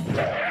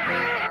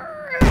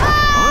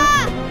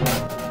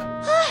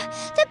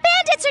 The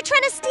bandits are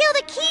trying to steal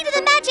the key to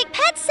the Magic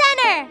Pet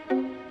Center.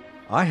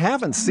 I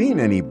haven't seen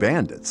any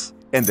bandits,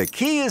 and the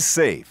key is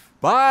safe.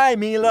 Bye,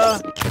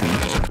 Mila.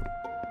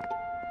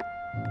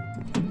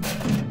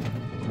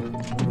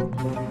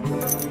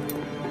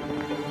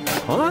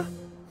 Huh?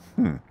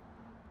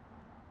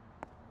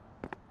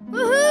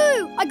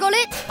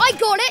 I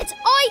got it!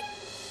 I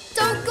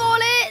don't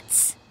got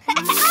it!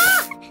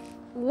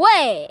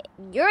 Wait,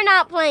 you're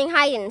not playing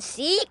hide and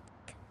seek?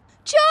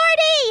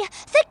 Jordy!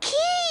 The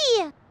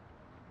key!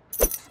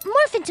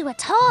 Morph into a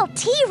tall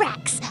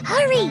T-Rex.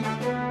 Hurry!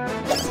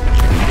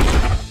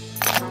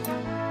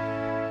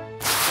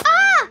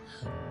 Ah!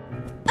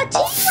 A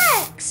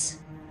T-Rex!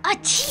 A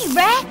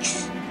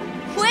T-Rex?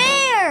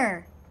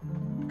 Where?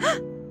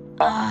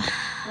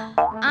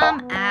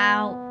 I'm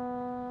out.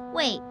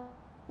 Wait,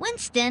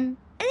 Winston,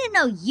 I didn't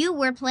know you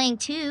were playing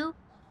too.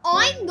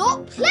 I'm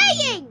not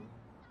playing!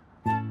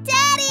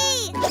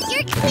 Daddy!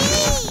 Your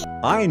key!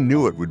 I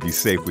knew it would be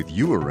safe with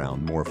you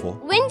around, Morphle.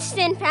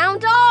 Winston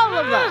found all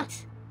of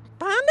us.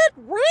 Bandit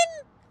win?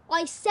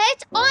 I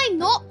said I'm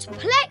not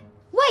playing.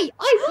 Wait,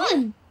 I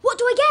won! What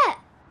do I get?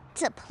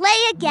 To play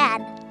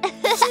again.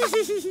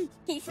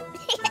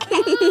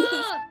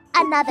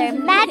 Another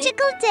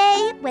magical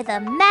day with a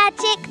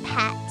magic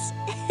pet.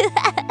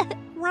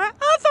 Where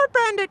other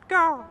bandit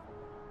go?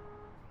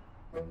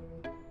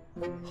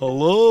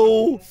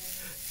 Hello?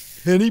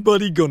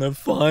 Anybody gonna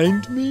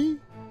find me?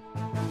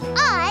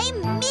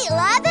 I'm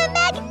Mila the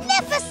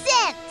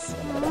Magnificent!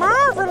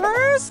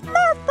 Marvelous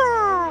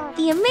Morphle!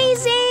 The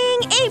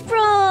amazing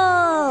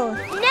April!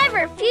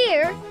 Never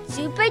fear,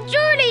 Super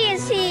Jordy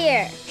is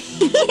here.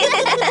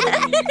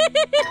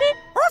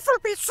 Morphle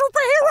be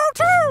superhero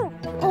too!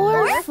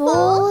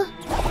 Morphle?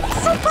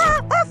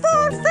 Super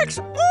Morphle fix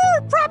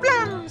all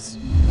problems!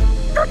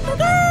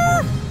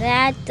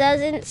 That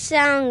doesn't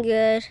sound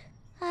good.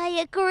 I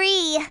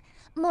agree.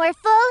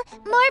 Morphle,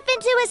 morph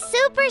into a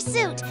super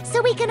suit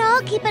so we can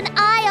all keep an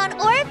eye on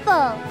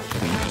Orphle.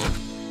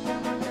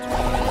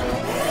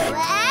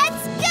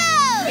 Let's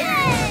go!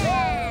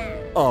 Yeah!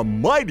 A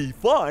mighty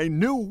fine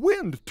new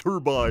wind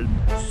turbine.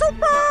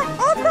 Super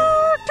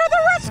Orphle to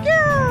the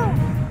rescue!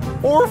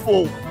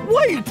 Orphle,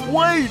 wait!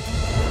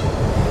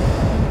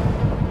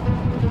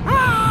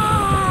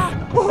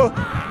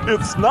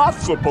 It's not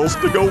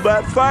supposed to go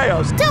that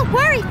fast. Don't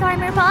worry,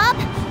 Farmer Bob.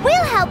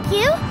 We'll help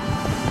you.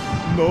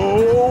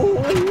 No!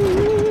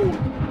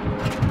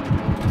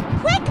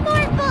 Quick,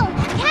 Morphle!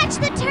 Catch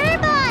the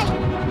turbine!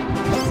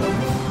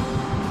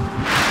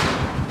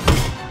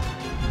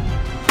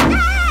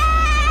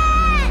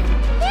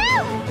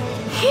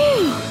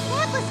 Phew!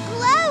 That was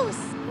close!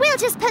 We'll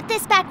just put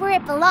this back where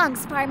it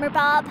belongs, Farmer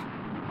Bob.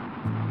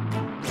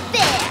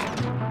 There!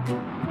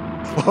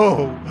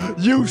 Oh,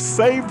 you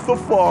saved the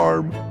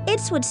farm.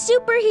 It's what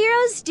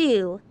superheroes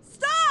do.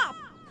 Stop!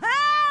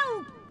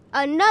 Help!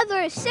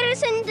 Another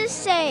citizen to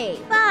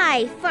save.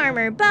 Bye,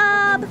 Farmer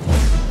Bob.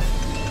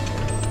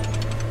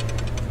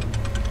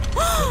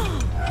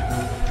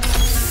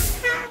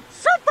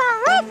 Super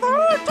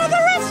Morphle to the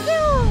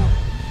rescue!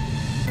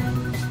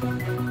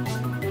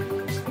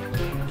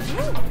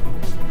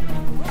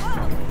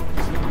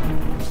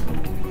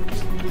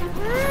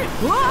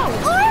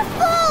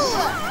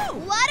 Orphle!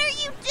 What are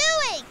you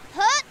doing?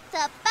 Put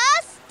the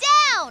bus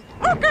down!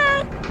 Okay!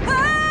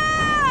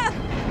 Ah!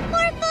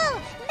 Morphle,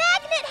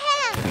 magnet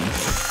hand!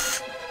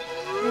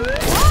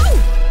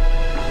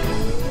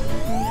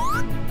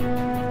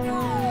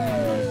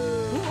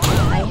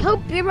 I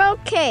hope you're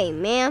okay,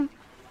 ma'am.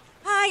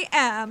 I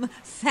am.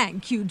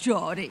 Thank you,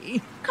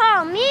 Jordy.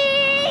 Call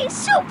me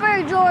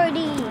Super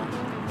Jordy.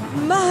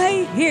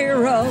 My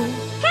hero.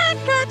 Can't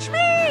catch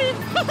me!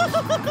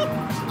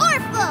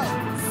 Orphle,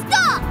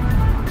 stop!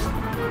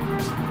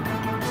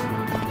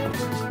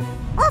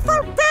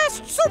 Orphle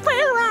best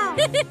superhero!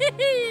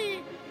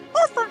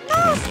 Orphle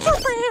no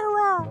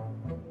superhero!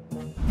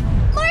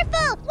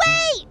 Morphle,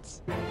 wait!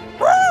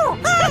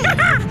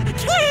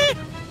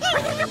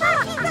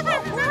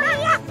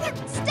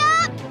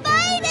 Stop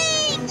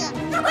fighting!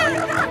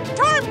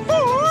 Time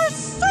for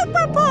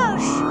super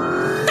push!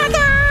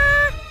 Ta-da!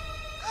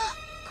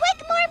 Quick,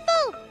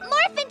 Morphle!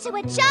 Morph into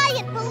a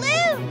giant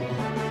balloon!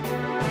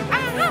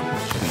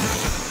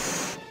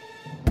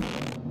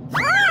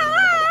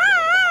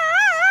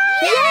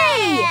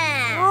 Yay!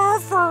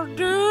 Orphle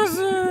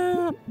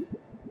dizzy!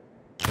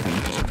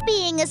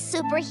 Being a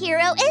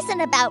superhero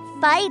isn't about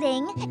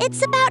fighting.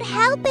 It's about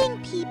helping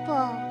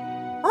people.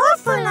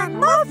 Orphle and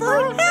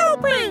Morphle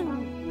helping!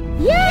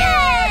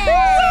 Yay!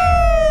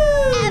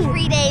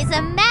 Every day's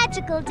a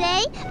magical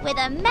day with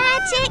a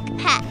magic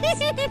pet.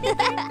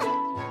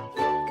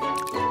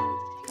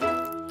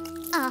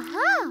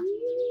 Uh-huh.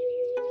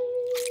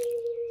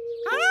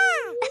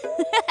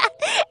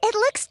 It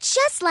looks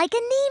just like a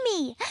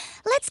Nemi.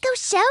 Let's go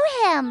show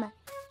him.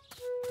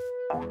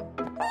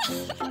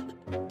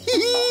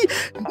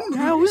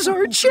 Now's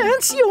our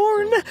chance,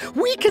 Yorn.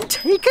 We can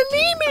take a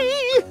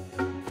Nemi.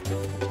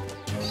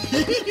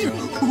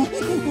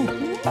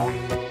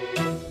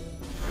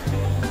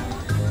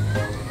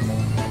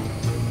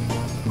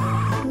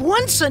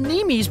 Once a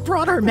Nemi's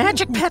brought our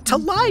magic pet to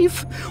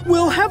life,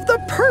 we'll have the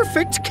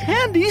perfect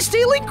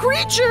candy-stealing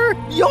creature.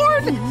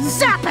 Yorn,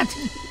 zap it.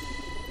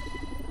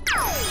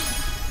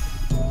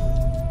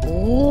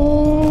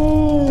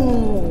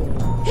 Oh,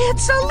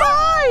 it's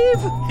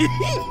alive!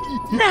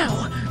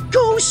 Now,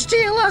 go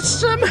steal us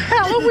some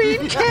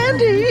Halloween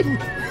candy!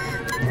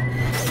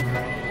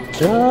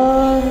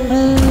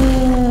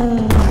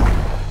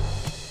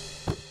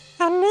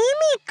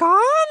 Mimi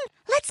gone?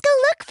 Let's go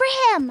look for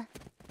him.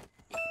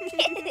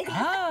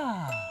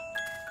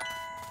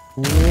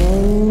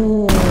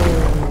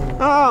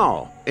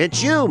 Oh,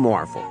 it's you,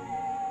 Morphle.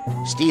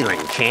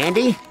 Stealing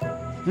candy?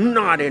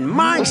 Not in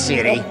my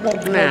city.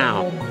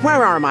 Now,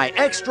 where are my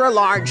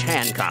extra-large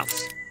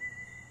handcuffs?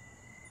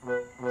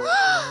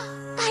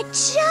 A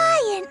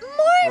giant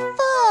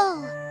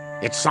Morphle!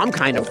 It's some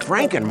kind of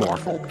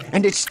Franken-Morphle,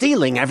 and it's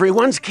stealing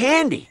everyone's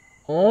candy.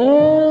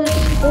 Morphle!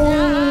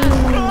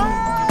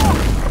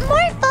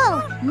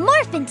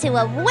 Morph into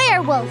a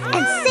werewolf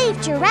and save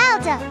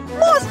Geralda!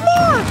 Morph,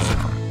 morph!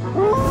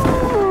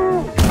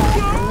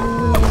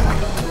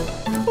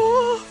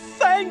 Oh,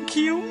 thank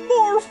you,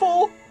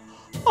 Morphle.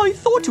 I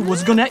thought it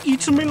was gonna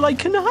eat me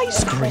like an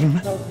ice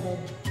cream.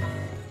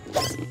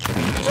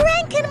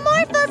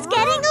 Franken-Morphle's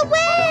getting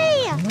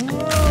away!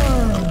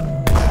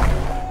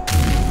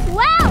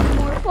 Wow,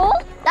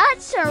 Morphle,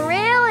 that's a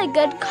really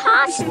good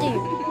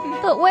costume.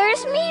 But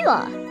where's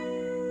Mila?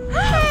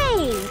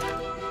 Hey!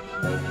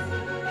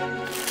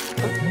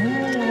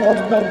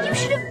 You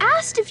should have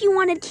asked if you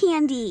wanted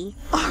candy.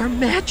 Our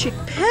magic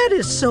pet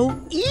is so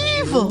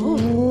evil.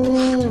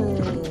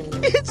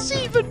 It's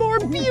even more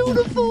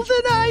beautiful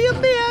than I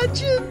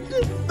imagined.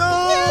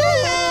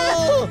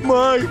 No!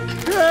 My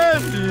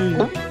candy!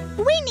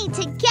 We need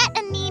to get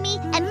Animi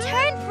and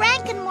turn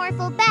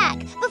Franken-Morphle back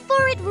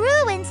before it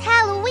ruins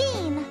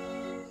Halloween.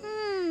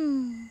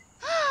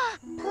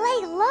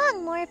 Play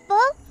along,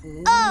 Morphle.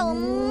 Oh,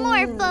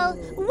 Morphle,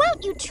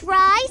 won't you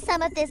try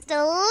some of this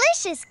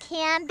delicious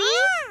candy?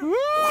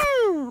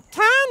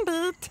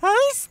 Candy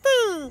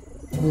tasty.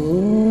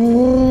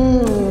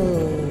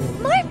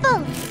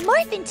 Morphle,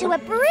 morph into a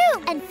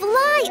broom and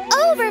fly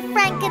over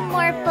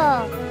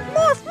Franken-Morphle.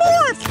 Morph,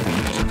 morph!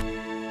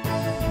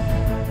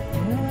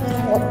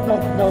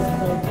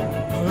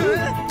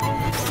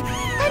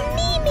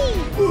 Animi,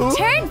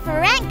 turn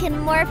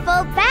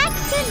Franken-Morphle back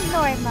to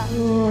normal.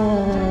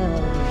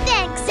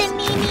 Thanks,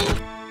 Animi.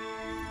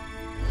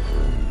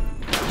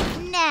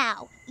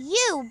 Now,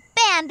 you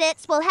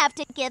bandits will have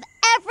to give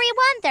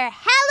everyone their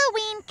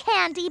Halloween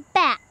candy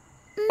back.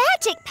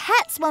 Magic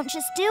pets won't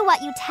just do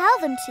what you tell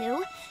them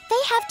to.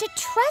 They have to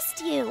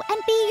trust you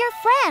and be your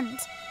friend.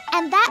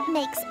 And that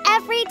makes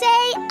every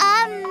day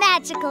a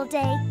magical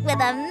day with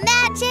a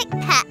magic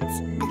pet.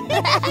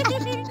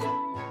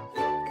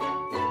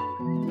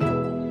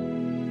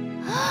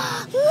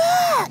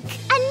 Look!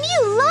 A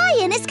new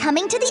lion is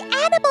coming to the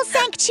animal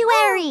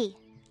sanctuary.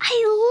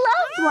 I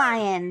love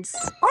lions.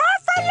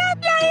 Orphan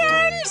love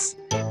lions!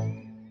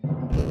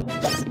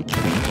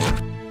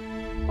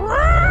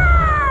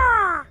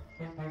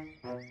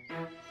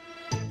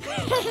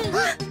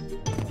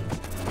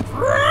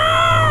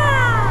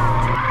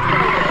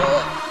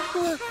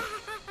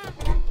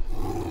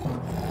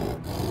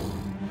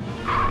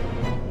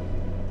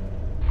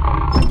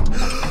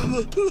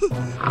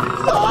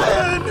 Lion!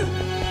 Lion!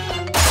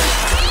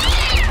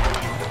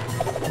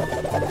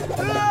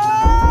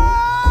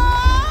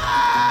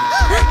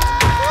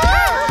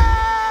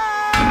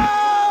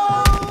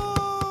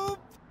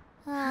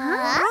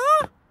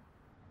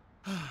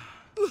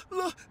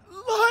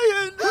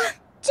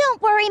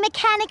 Don't worry,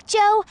 Mechanic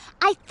Joe.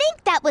 I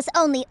think that was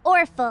only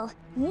Orphle.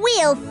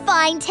 We'll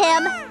find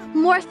him.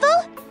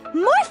 Morphle,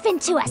 morph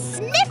into a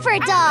sniffer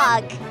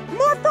dog.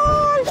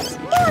 Morphle!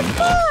 Morph,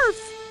 morph!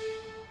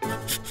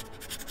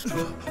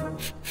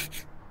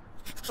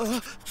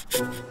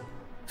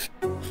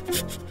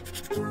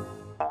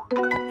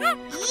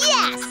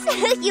 Yes!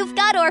 You've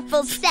got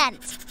Orphle's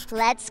scent.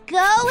 Let's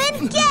go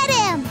and get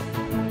him!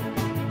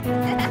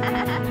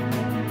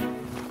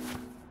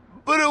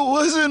 But it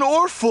wasn't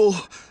Orphle.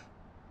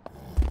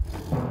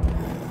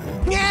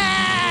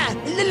 Yeah!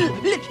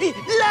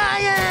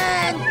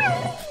 Lion!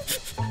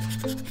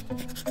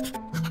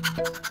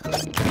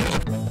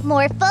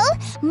 Morphle,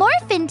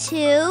 morph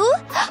into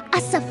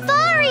a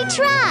safari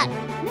truck.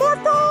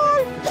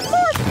 Morphle!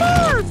 Morph,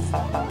 morph!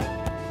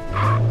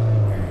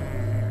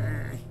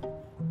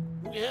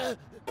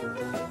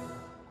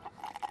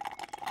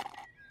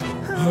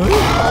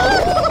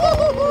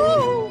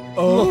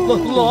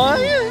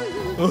 Lion?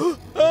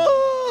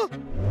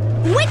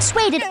 Which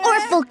way did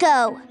Orphle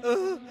go?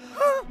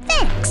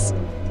 Thanks.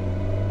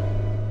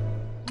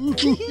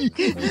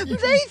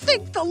 They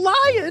think the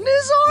lion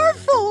is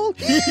Orphle.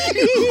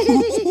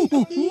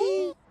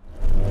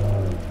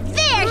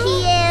 There he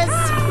is.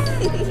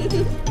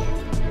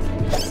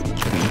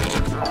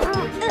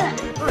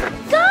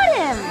 Got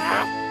him!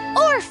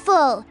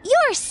 Orphle,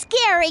 you're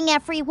scaring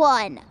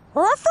everyone.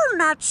 Orphle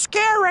not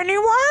scare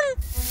anyone?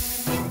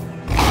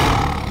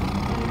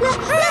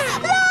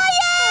 Lion!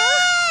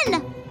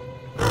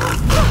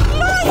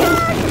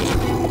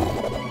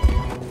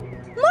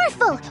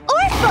 Morphle,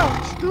 Orphle,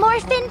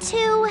 morph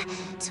into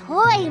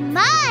toy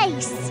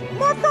mice.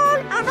 Morphle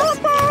and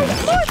Orphle,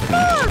 morph,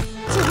 morph!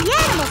 To the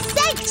animal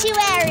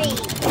sanctuary.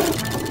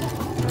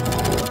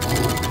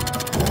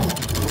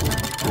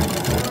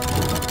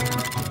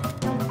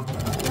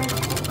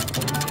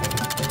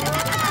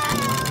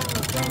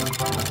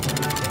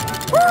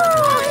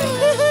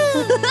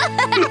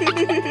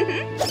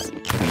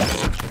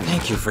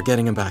 Thank you for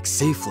getting him back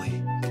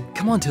safely.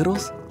 Come on,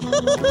 Toodles.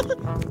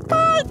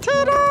 Bye,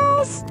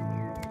 Toodles!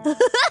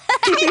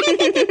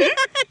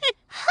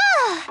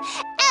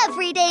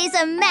 Every day's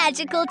a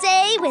magical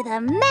day with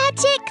a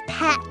magic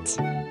pet.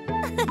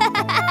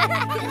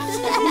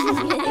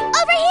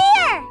 Over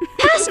here!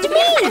 Past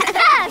me!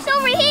 Pass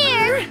over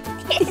here!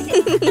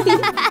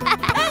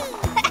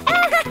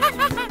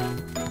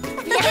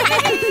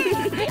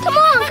 Come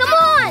on, come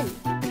on!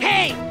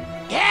 Hey!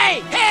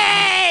 Hey!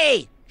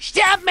 Hey!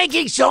 Stop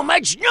making so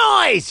much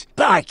noise!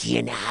 Barky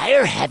and I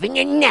are having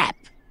a nap.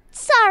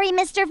 Sorry,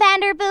 Mr.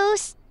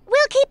 Vanderboos.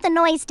 We'll keep the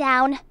noise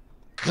down.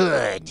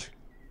 Good.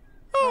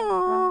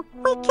 Oh,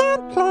 we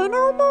can't play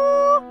no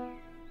more.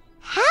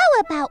 How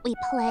about we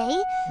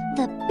play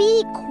the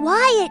Be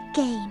Quiet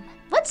game?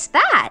 What's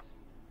that?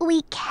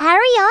 We carry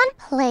on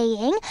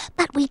playing,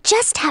 but we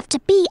just have to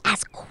be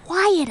as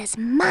quiet as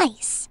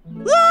mice.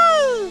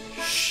 Yay!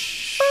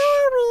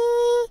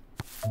 Sorry.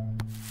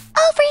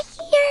 Over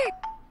here.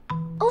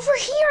 Over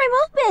here, I'm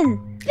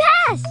open.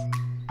 Pass!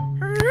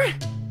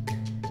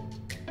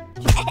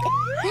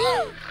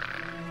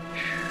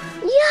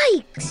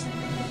 Yikes!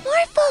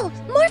 Morphle,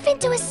 morph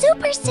into a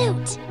super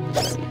suit.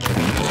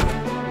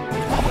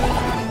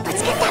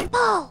 Let's get that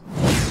ball.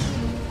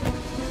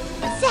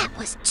 That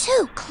was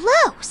too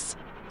close.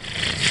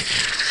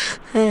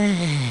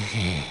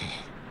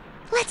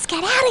 Let's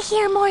get out of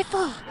here,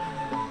 Morphle.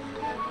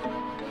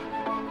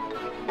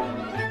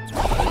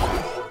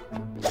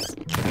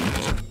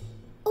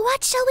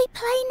 What shall we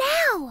play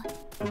now?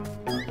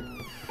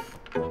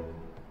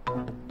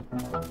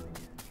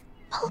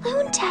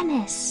 Balloon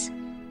tennis.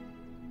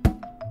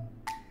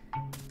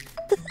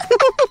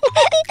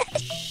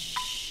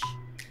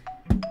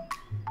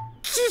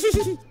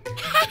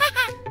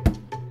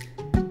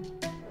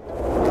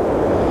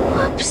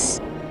 Whoops.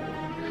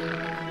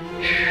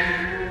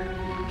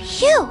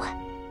 Phew.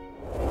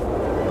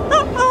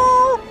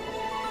 Uh-oh.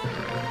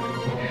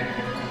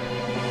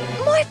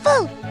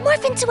 Morphle,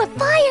 morph into a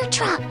fire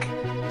truck.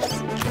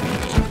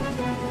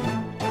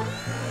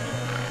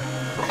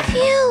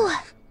 Phew.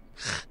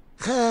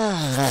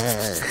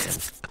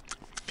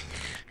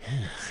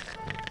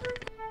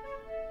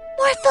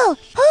 Morphle,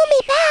 pull me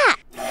back.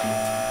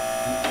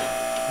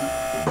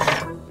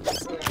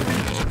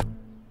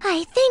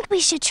 I think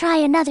we should try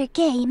another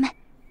game.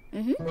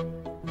 Morphle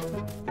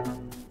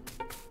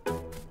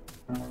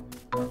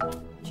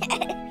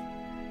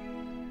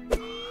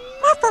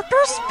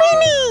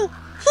spinny.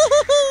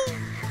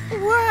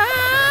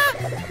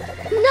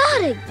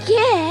 Not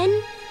again!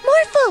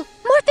 Morphle,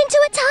 morph into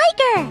a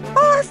tiger.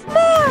 Morph,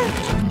 morph.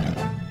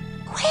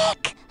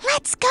 Quick,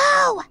 let's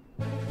go.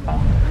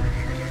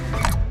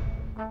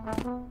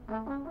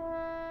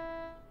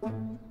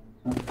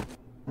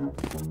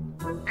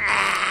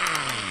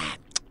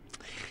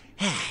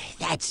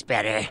 That's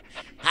better.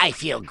 I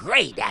feel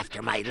great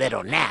after my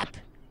little nap.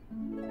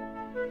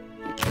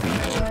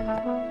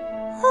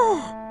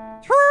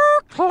 Too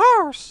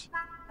close.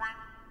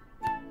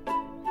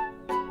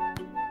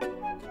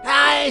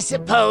 I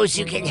suppose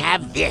you can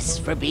have this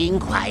for being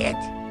quiet.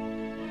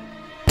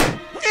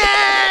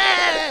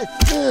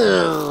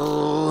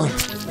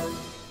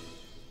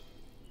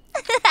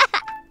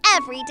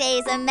 Every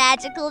day's a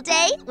magical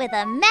day with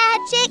a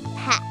magic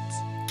pet.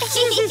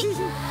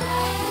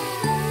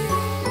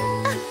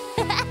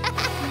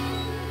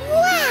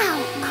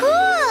 Wow,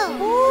 cool!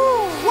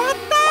 Ooh,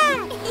 what's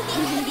that?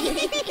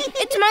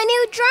 It's my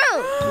new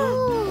drone!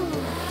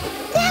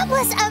 That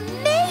was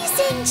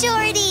amazing,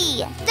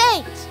 Jordy!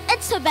 Thanks!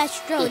 It's the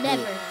best drone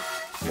ever.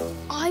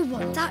 I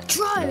want that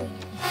drone.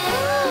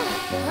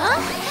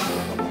 Huh?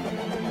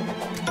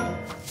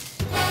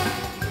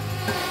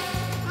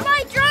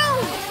 My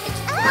drone!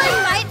 It's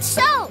flying by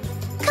itself!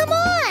 Come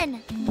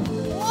on!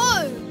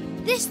 Whoa!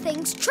 This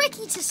thing's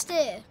tricky to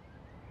steer.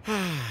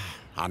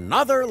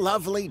 Another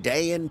lovely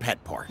day in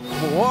Petport.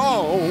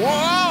 Whoa,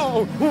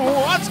 whoa!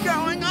 What's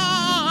going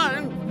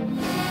on?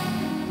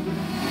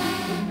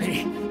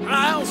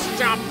 I'll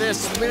stop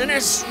this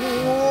menace.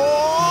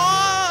 Whoa!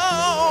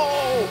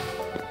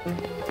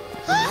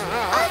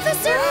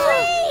 Officer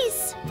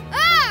Freeze!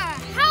 Ah!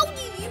 How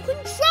do you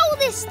control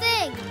this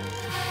thing?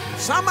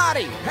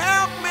 Somebody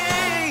help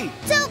me!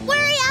 Don't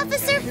worry,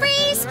 Officer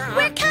Freeze!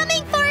 We're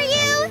coming for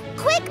you!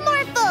 Quick,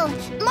 Morphle!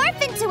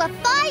 Morph into a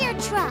fire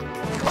truck!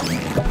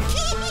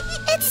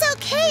 It's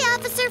okay,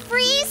 Officer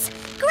Freeze!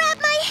 Grab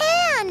my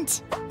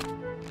hand!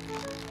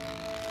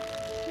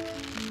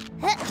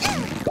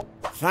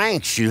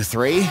 Thanks, you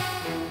three.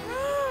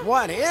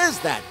 What is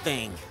that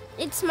thing?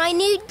 It's my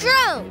new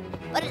drone,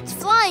 but it's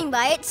flying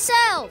by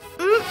itself.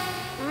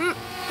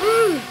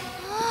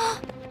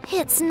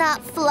 It's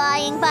not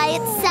flying by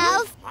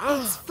itself.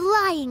 It's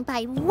flying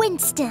by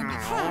Winston.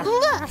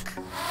 Look!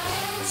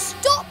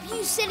 Stop,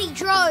 you silly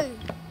drone!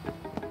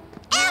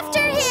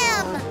 After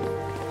him!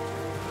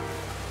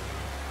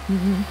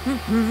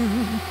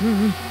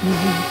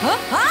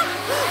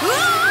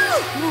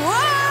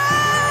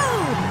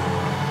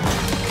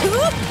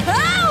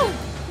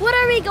 What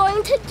are we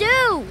going to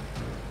do?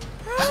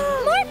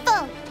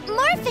 Morphle!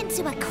 Morph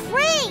into a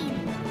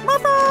crane!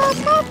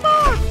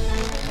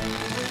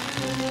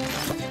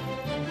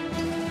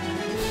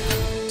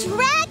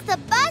 Drag the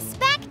bus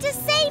back to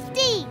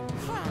safety.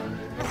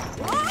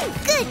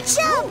 Good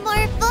job,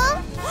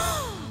 Morphle.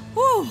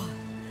 Whew.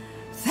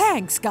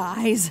 Thanks,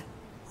 guys.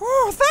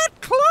 Oh,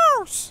 that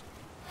close!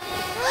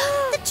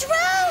 The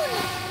drone!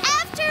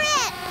 After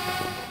it!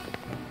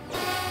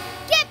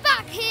 Get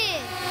back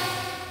here!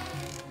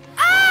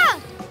 Ah!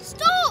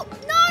 Stop!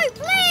 No,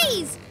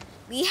 please!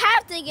 We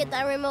have to get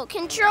that remote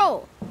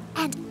control.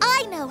 And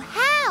I know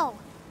how!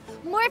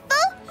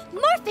 Morphle,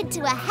 morph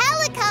into a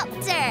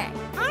helicopter!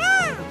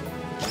 Ah!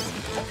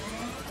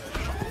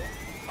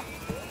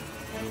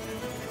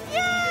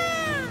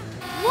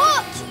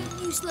 What,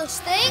 you useless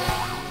thing?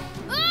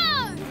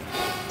 Oh!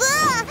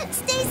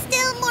 Stay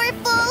still,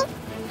 Morphle!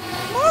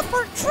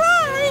 Morphle,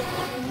 try!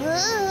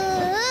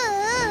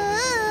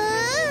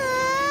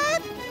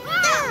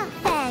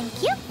 Thank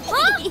you.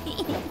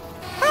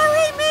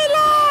 Hurry,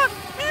 Mila!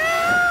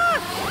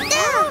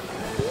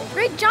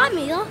 Great job,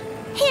 Mila.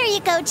 Here you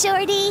go,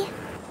 Jordy.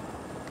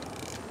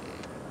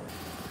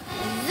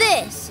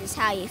 This is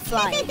how you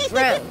fly a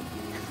drone.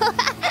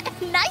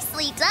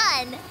 Nicely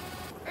done.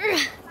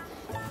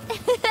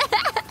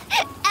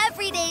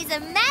 Every day's a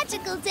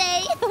magical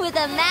day with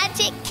a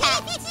magic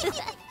cat.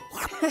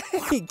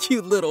 Hey,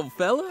 cute little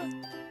fella.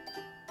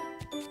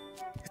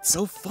 It's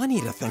so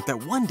funny to think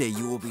that one day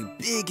you will be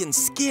big and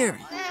scary.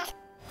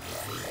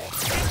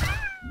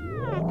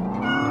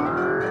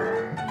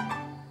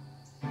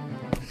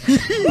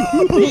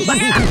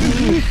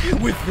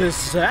 With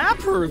this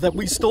zapper that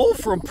we stole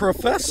from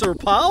Professor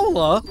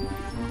Paula,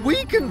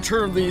 we can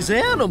turn these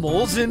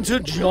animals into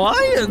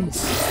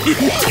giants.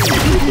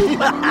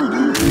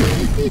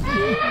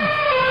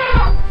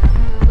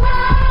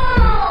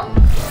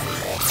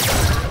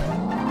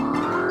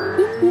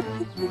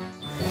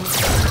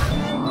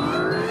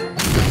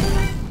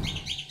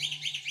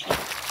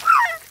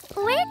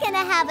 We're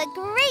gonna have a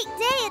great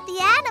day at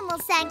the animal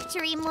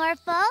sanctuary,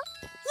 Morphle.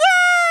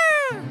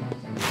 Yeah!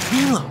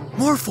 Mila,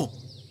 Morphle,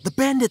 the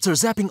bandits are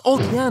zapping all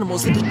the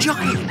animals into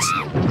giants.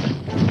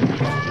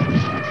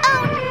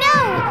 Oh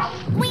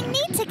no! We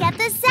need to get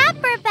the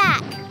zapper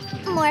back.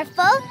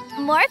 Morphle,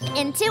 morph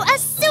into a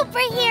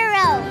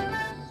superhero.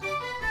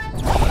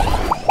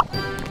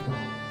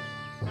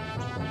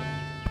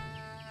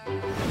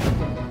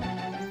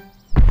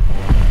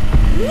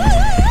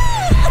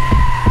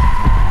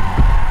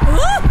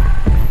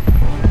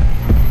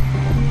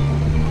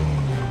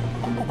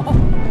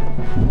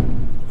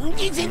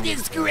 Isn't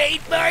this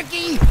great,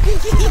 Marky?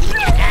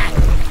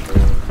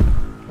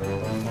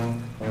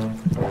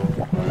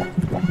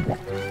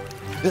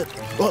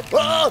 Oh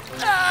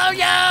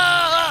no!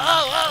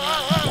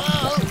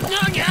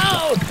 No,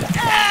 no!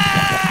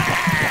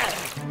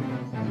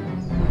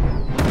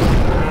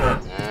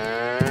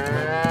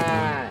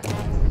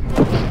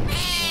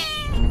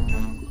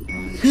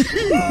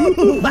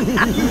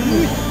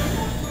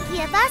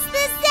 Give us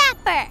the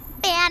zapper,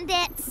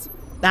 bandits.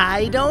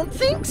 I don't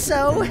think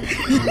so.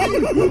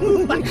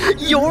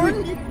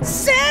 Yorn,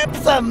 zap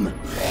them!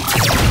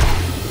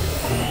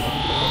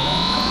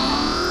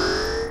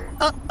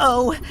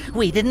 Uh-oh,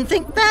 we didn't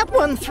think that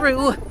one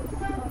through.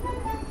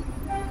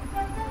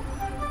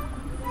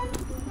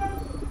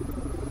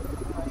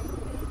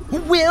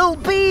 We'll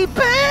be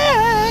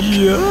back!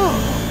 Yeah!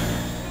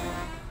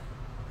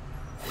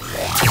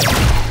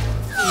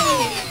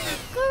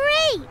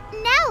 Great!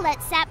 Now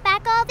let's zap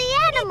back all the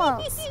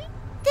animals.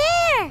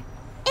 There!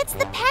 It's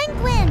the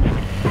penguin!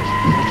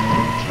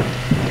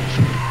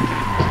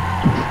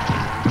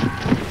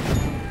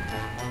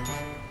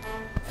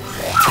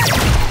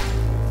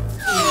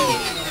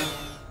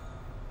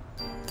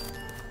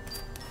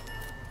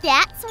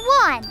 That's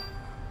one.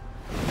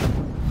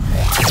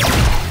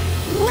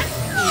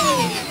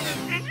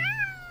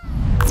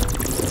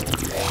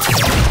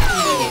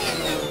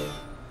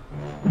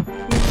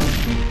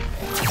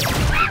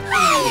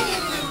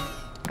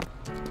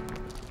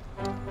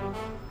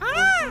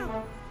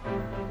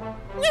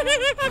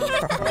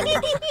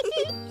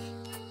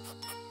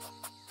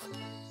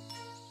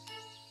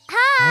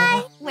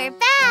 Hi, we're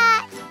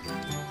back.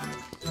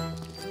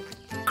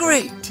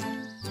 Great!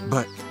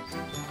 But...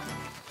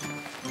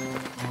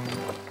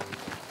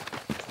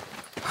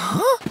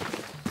 Huh?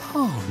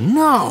 Oh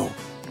no!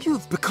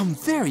 You've become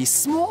very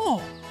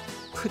small.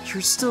 But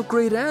you're still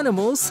great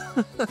animals.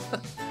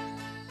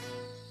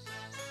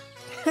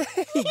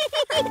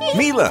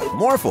 Mila,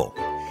 Morphle,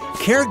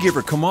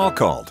 caregiver Kamal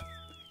called.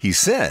 He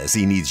says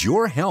he needs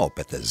your help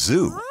at the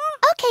zoo.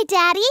 Okay,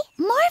 Daddy.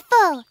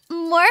 Morphle,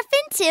 morph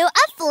into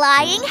a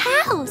flying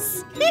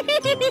house.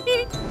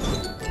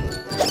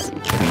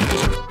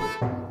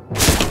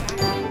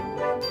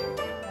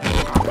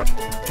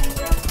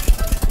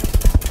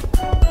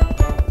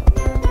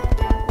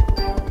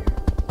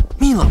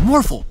 Mila,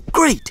 Morphle,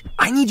 great!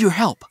 I need your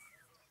help.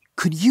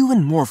 Could you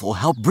and Morphle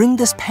help bring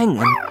this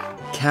penguin,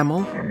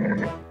 camel,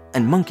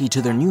 and monkey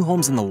to their new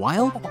homes in the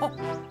wild?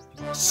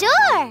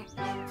 Sure.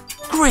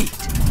 Great!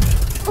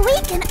 We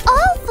can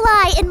all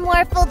fly in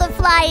Morphle the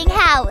Flying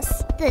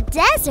House. The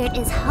desert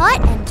is hot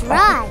and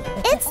dry.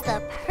 It's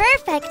the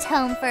perfect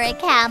home for a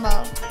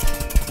camel.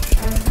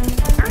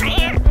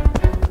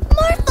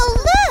 Morphle,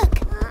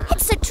 look!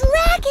 It's a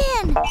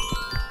dragon!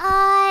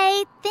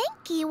 I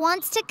think he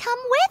wants to come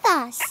with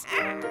us.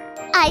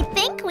 I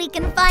think we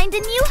can find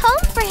a new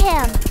home for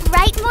him.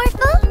 Right,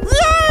 Morphle?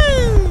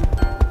 Yay!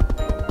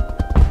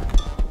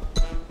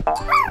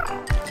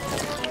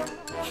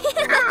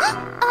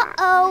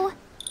 Uh-oh.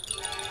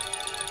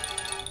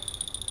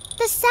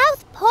 The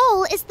South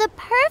Pole is the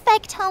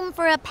perfect home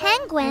for a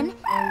penguin,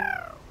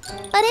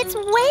 but it's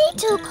way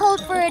too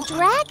cold for a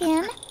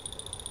dragon.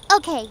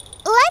 Okay,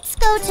 let's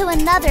go to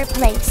another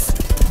place.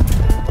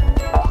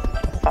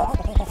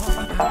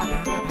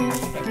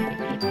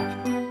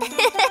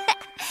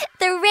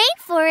 The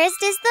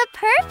rainforest is the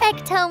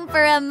perfect home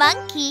for a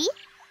monkey.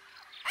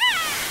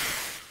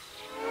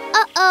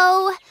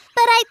 Uh-oh,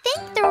 but I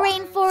think the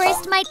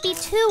rainforest might be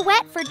too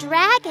wet for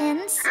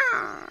dragons.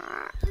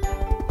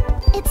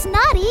 It's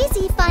not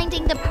easy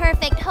finding the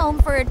perfect home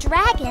for a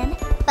dragon,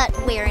 but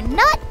we're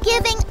not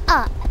giving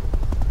up.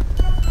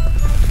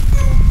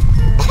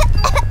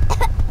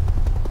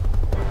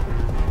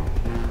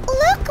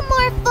 Look,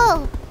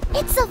 Morphle!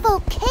 It's a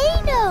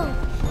volcano!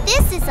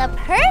 This is a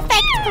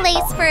perfect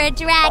place for a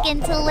dragon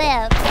to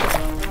live.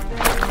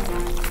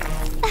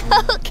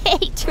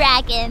 Okay,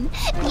 dragon.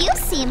 You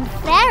seem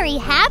very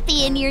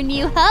happy in your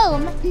new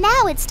home.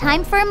 Now it's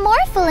time for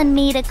Morphle and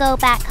me to go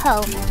back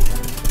home.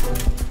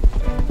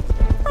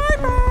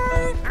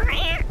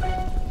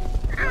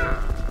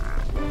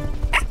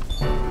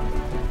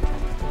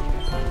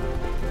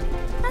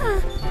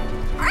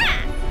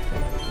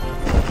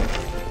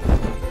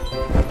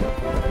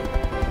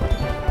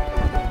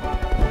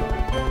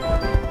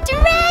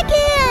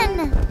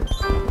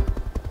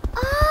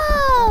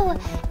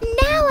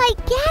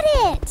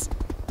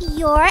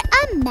 You're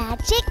a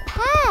magic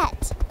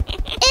pet.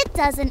 It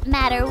doesn't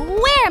matter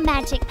where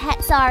magic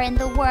pets are in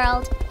the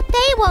world.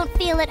 They won't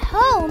feel at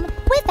home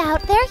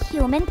without their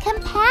human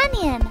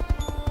companion.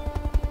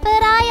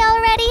 But I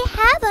already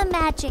have a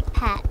magic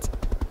pet,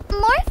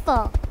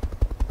 Morphle.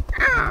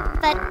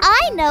 But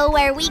I know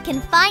where we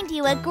can find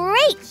you a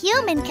great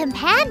human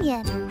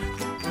companion.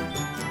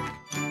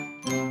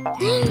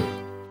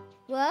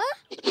 What?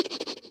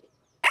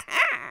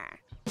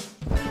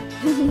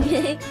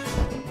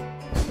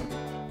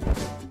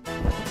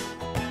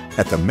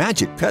 At the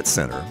Magic Pet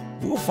Center,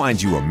 we'll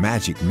find you a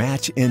magic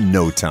match in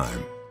no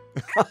time.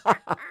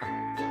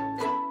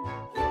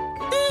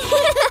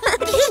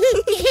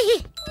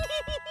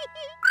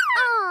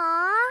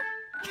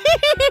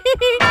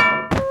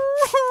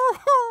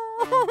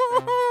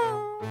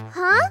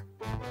 Huh?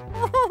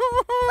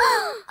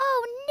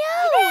 Oh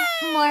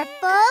no!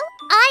 Morphle,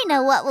 I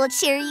know what will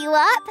cheer you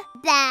up.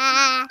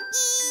 Bah!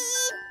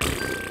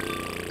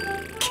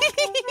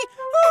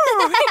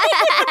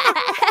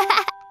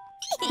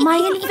 My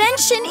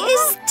invention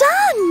is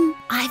done!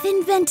 I've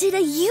invented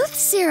a youth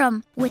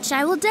serum, which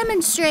I will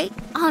demonstrate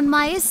on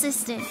my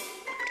assistant.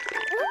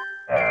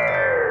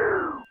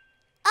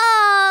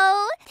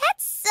 Oh,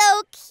 that's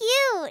so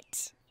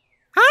cute!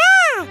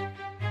 I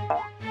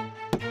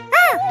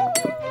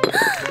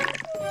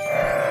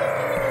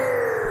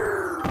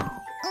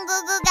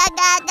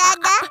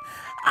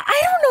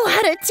don't know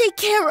how to take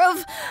care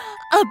of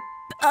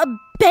a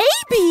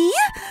baby!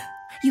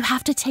 You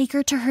have to take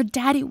her to her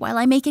daddy while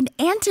I make an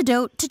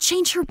antidote to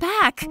change her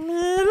back.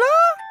 Mila?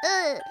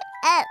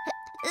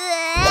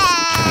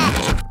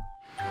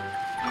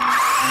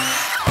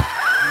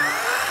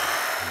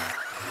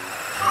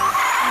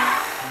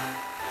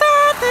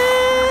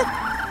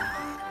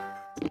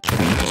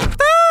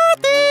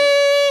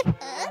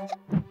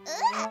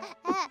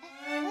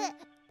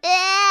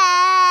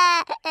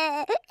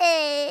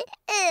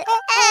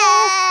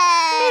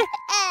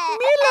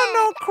 Mila,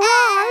 no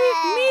cry.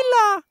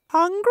 Mila,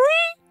 hungry?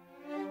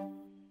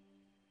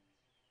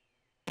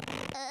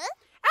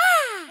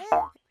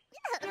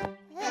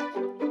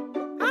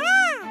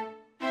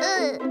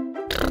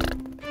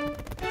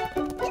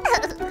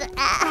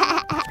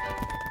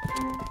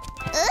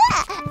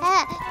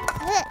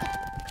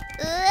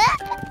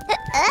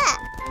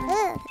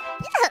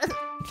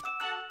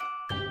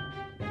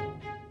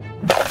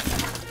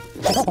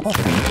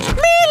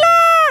 Mila!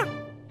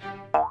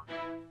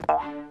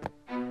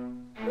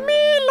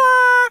 Mila,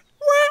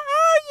 where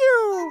are you?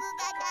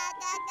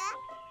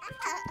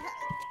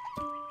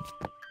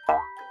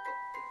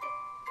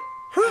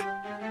 Huh?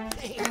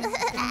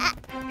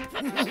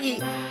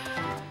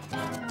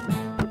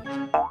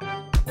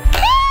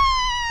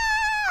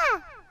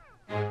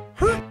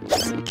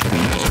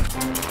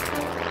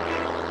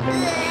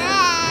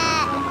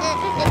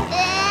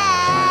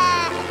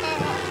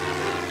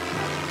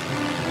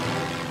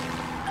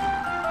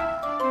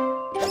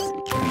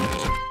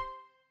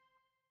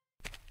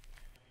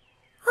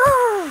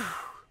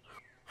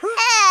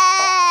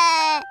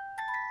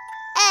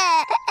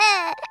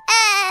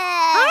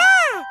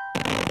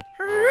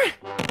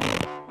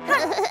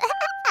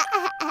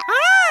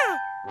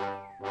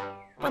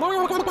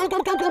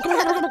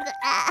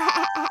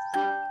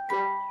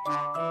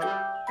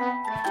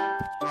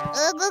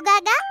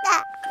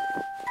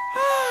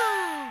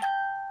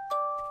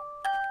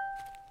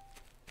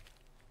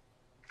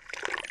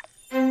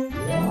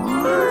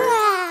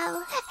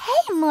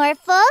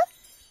 Morphle.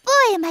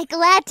 Boy, am I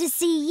glad to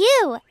see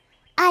you.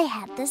 I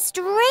had the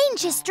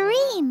strangest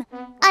dream.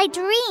 I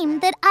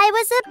dreamed that I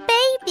was a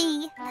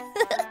baby.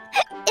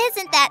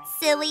 Isn't that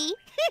silly?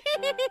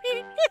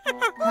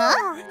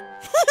 Huh?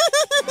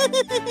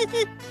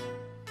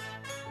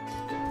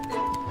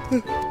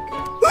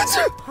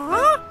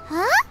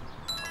 Huh?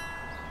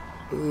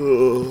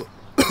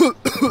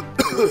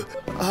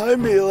 Hi,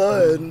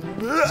 Mila and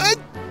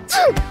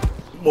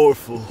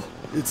Morphle.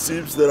 It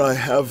seems that I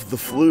have the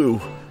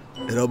flu,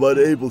 and I'm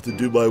unable to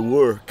do my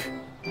work.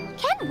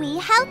 Can we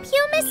help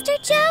you, Mr.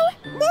 Joe?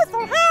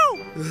 Morphle, help!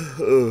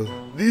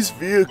 These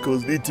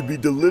vehicles need to be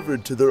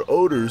delivered to their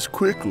owners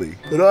quickly,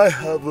 and I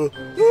have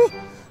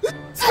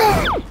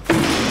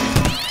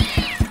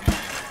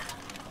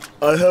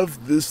I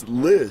have this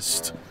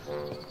list.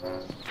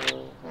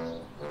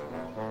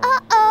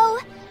 Uh-oh!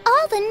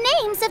 All the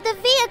names of the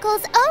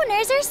vehicle's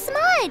owners are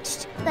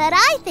smudged. But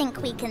I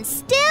think we can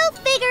still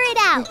figure it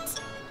out.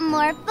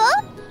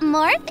 Morphle,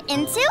 morph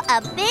into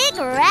a big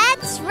red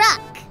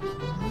truck.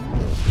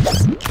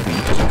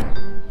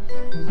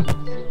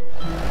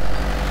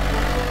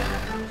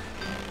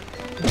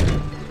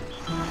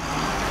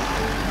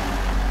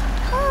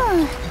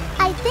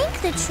 I think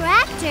the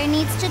tractor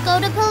needs to go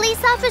to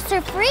Police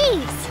Officer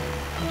Freeze.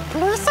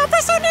 Police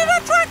officer need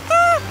a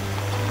tractor?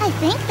 I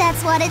think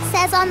that's what it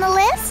says on the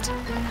list.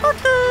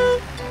 Okay.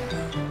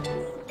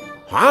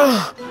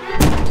 Huh?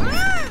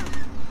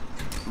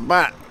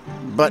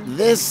 But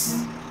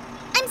this...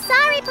 I'm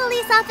sorry,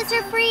 Police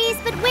Officer Freeze,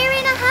 but we're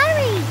in a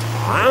hurry.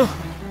 Huh?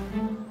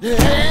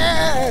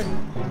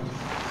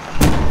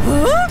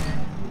 Huh?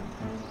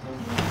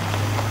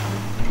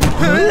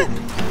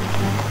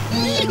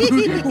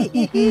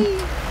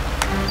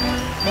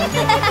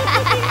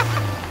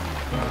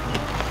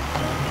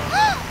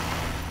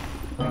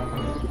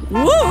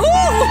 Whoa!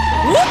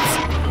 Whoops!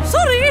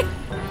 Sorry!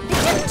 I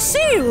didn't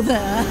see you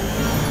there.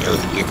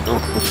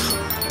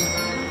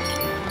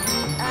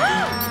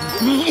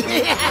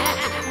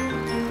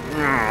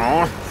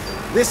 Oh,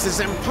 this is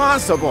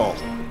impossible.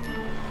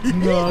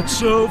 Not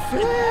so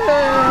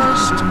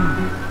fast.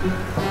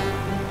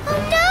 Oh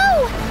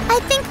no! I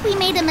think we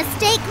made a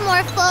mistake,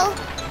 Morphle.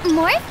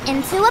 Morph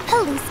into a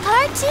police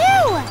car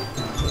too.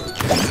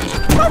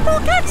 Morphle,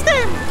 catch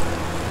them!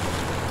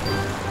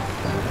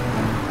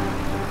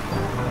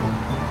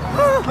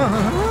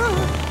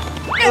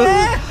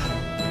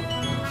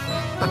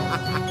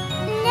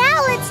 Now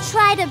let's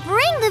try to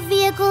bring the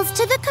vehicles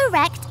to the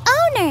correct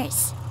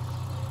owners.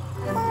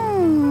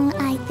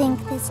 I think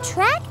this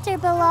tractor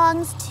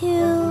belongs to...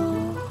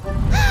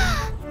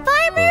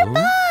 Farmer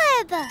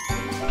Bob!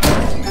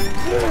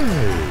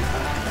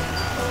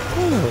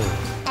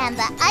 And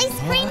the ice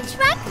cream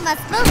truck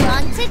must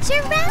belong to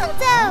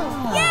Geraldo!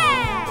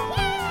 Yeah!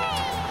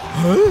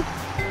 Huh?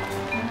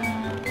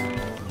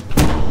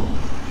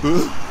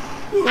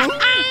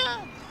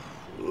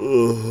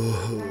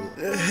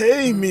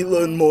 Hey,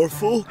 Mila and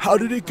Morphle, how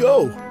did it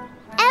go?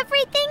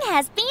 Everything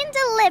has been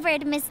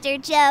delivered, Mr.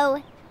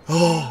 Joe.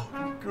 Oh,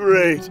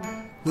 great.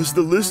 Was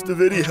the list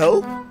of any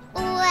help?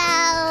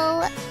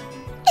 Well...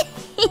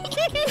 Yay!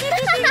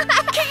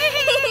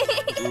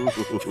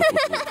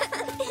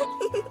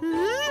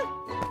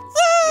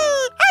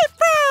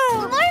 April!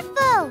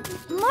 Morphle!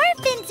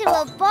 Morph into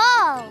a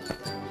ball!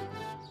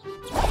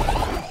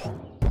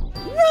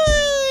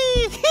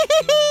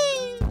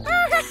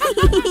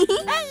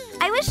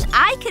 I wish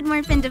I could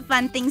morph into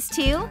fun things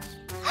too.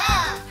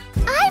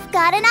 I've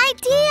got an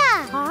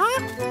idea! Huh?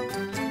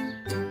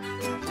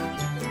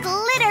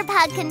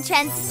 Glitterpug can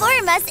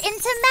transform us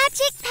into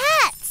magic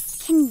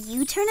pets! Can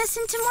you turn us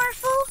into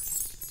Morphle?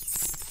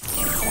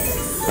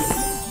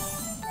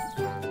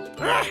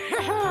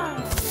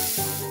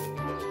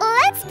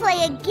 Let's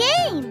play a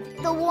game!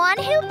 The one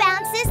who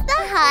bounces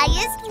the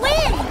highest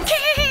wins!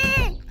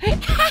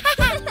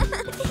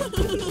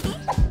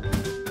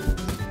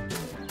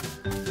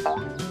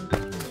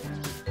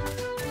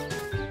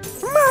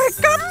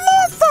 Make a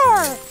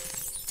Morphle!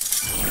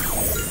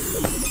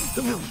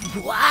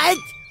 What?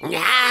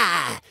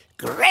 Ah,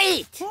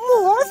 great!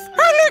 Morph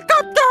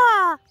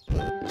helicopter!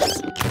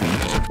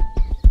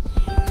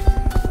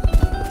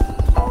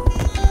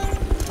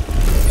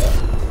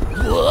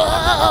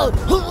 Whoa!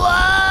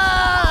 Whoa!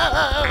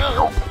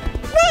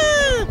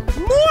 Whee!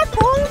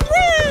 Morphle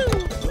wing!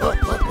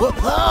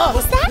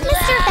 Is that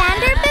Mr.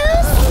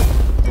 Vanderboost?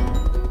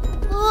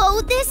 Oh,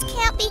 this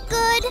can't be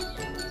good.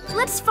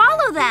 Let's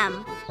follow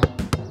them.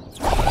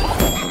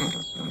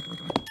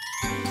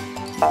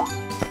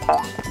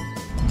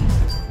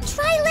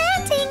 Try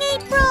landing,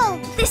 April!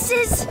 This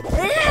is...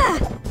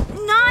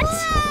 not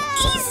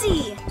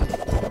easy.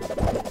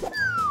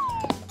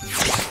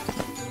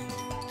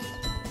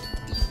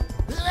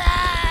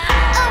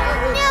 Oh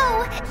no!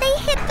 They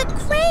hit the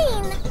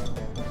crane!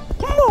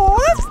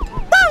 Morph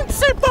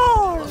bouncy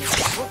ball!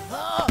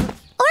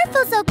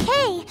 Orphal's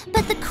okay,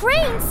 but the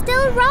crane's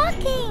still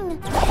rocking.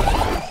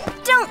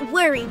 Don't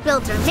worry,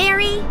 Builder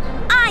Mary.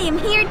 I am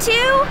here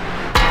to...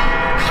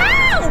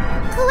 help!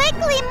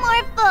 Quickly,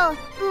 Morphle!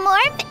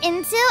 Morph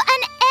into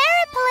an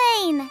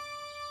airplane!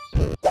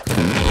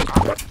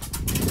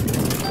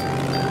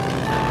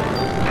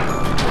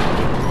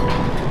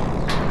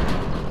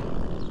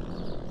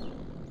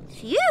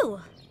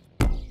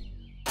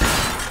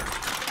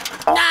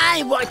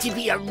 to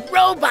be a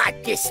robot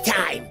this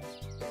time.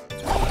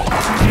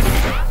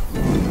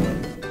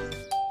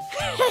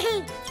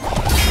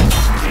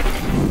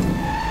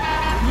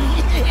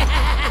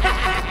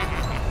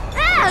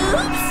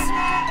 Oops!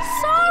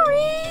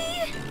 Sorry!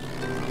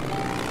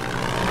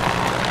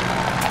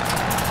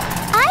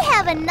 I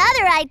have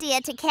another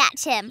idea to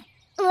catch him.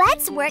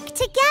 Let's work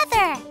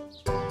together.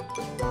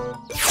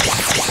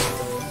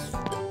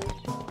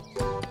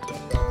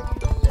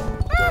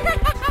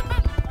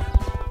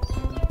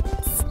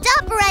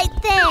 Stop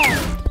right there!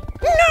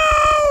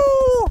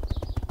 No!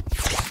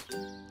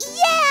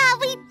 Yeah,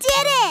 we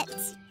did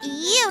it!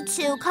 You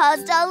two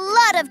caused a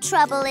lot of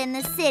trouble in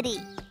the city.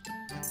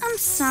 I'm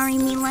sorry,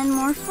 Mila and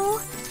Morphle.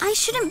 I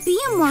shouldn't be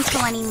a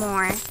Morphle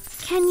anymore.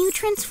 Can you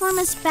transform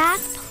us back,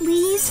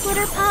 please,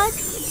 Glitterpug?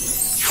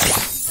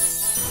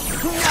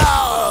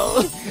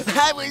 No!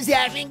 I was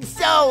having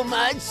so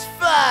much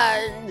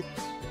fun!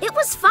 It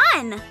was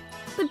fun,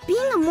 but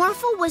being a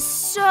Morphle was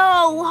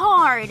so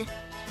hard.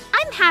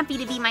 I'm happy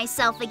to be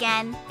myself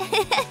again.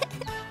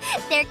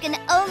 There can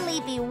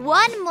only be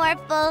one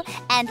Morphle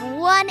and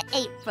one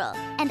April,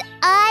 and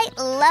I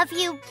love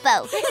you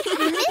both.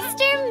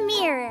 Mr.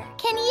 Mirror,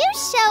 can you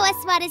show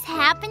us what is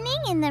happening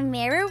in the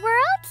mirror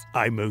world?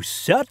 I most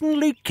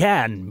certainly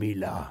can,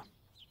 Mila.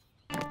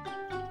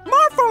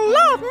 Morphle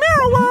love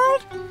Mirror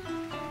World!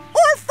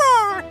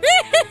 Orphle!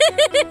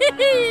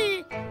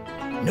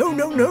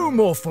 No,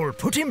 Morphle.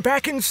 Put him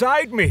back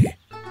inside me.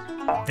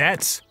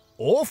 That's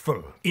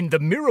awful. In the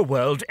mirror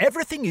world,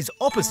 everything is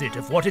opposite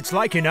of what it's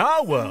like in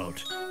our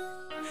world.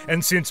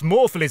 And since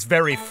Morphle is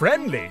very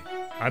friendly,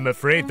 I'm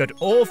afraid that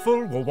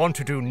Awful will want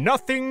to do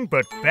nothing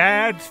but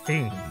bad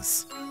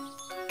things.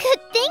 Good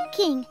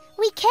thinking.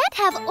 We can't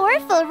have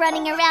Orphle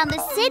running around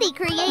the city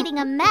creating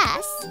a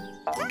mess.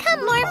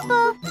 Come,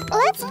 Morphle.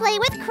 Let's play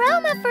with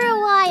Chroma for a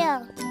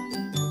while.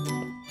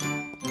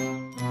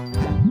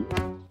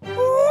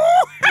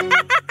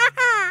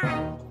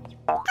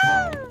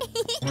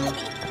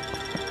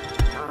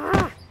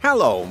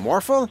 Hello,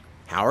 Morphle.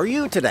 How are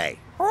you today?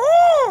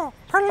 Oh,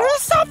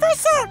 police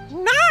officer,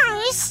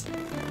 nice!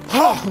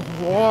 Oh,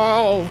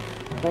 whoa!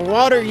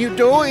 What are you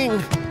doing?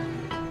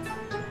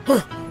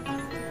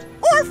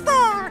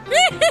 Orphle!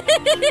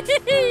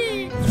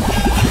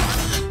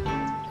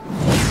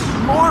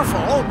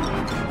 Morphle,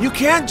 you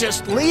can't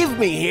just leave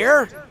me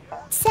here.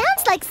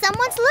 Sounds like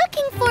someone's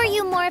looking for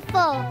you,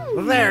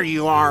 Morphle. There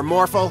you are,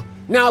 Morphle.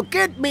 Now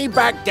get me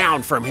back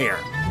down from here.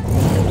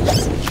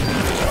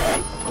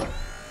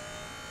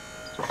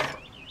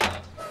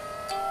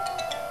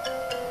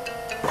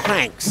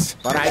 Thanks,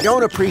 but I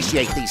don't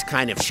appreciate these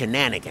kind of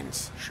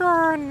shenanigans.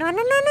 Sure, no.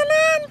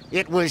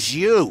 It was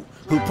you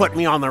who put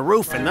me on the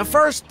roof in the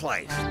first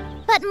place.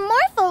 But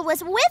Morphle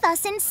was with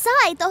us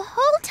inside the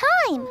whole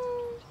time.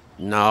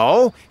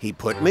 No, he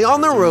put me on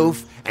the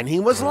roof and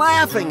he was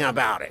laughing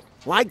about it.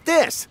 Like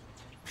this.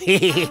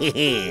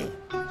 Oh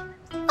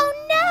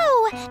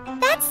no!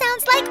 That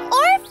sounds like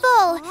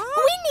Orphle!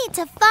 We need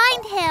to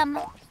find him.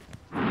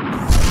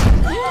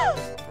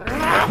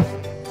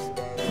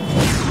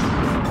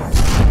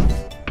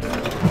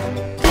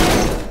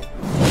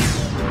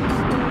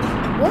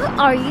 What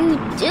are you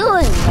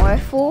doing,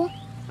 Morphle?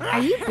 Are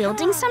you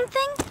building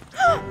something?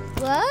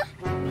 What?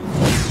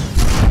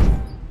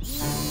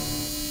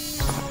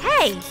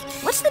 Hey,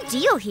 what's the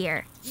deal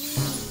here?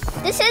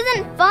 This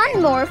isn't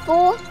fun,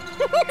 Morphle.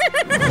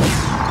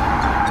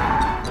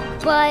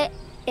 But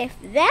if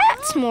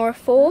that's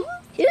Morphle,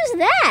 who's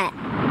that?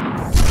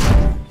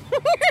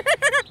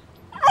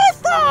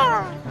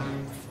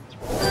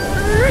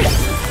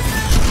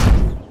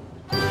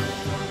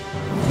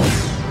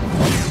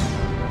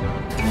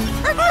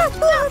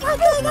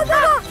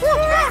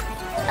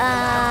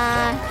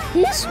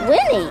 Who's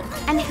Winnie?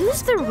 And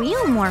who's the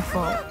real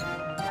Morphle?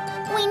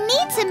 We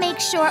need to make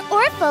sure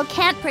Orphle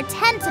can't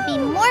pretend to be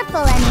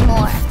Morphle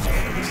anymore.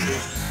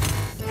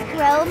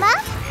 Chroma,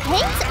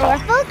 paint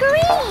Orphle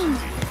green.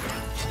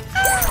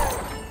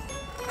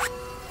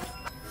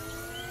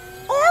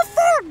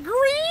 Orphle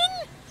green?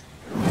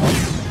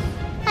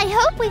 I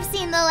hope we've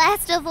seen the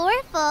last of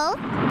Orphle.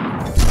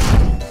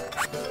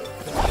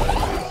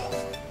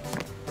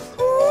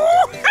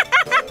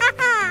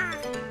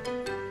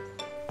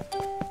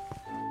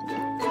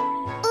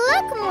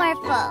 Look,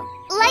 Morphle,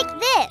 like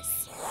this.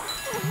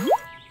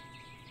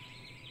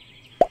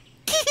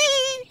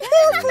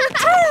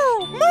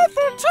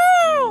 Morphle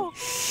too!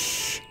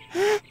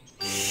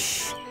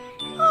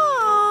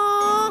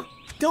 Aww.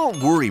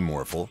 Don't worry,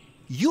 Morphle.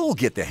 You'll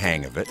get the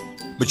hang of it,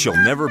 but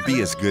you'll never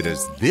be as good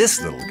as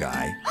this little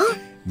guy.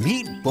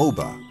 Meet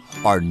Boba,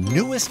 our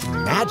newest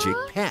magic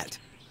pet.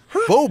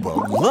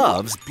 Boba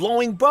loves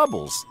blowing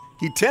bubbles.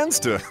 He tends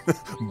to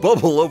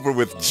bubble over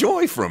with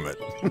joy from it.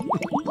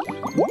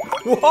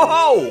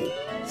 Whoa!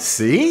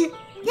 See?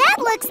 That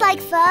looks like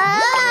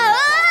fun.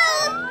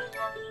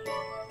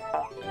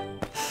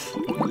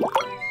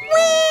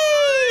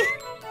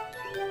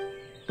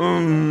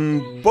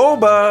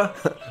 Boba,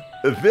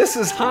 this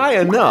is high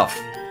enough.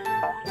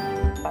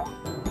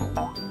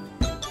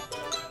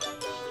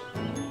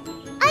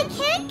 I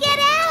can't get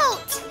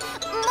out.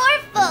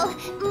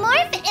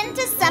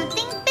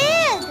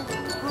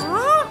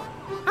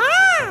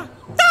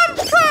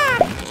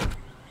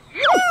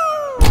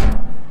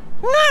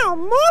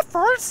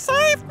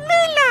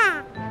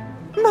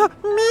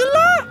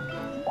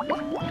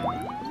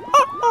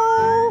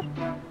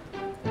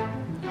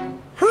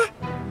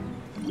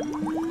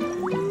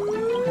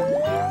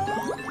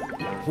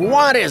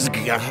 What is...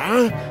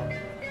 Help!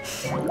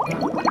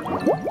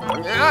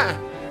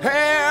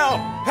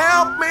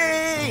 Help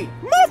me!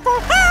 Morphle,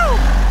 help!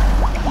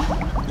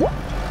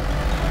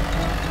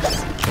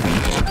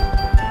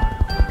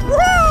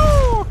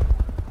 Whoa!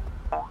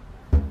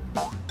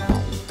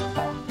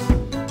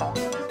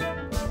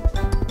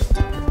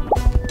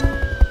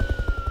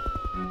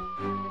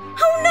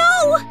 Oh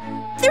no!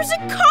 There's a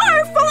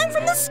car falling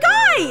from the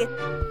sky!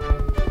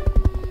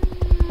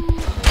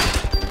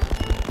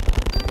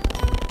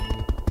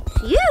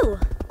 Phew!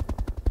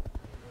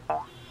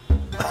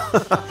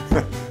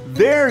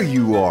 There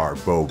you are,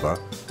 Boba.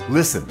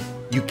 Listen,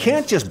 you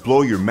can't just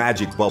blow your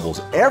magic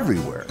bubbles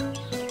everywhere.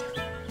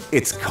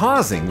 It's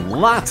causing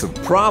lots of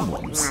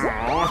problems.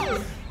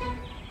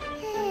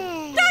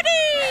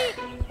 Daddy!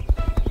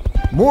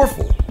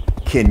 Morphle,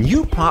 can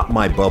you pop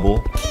my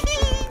bubble?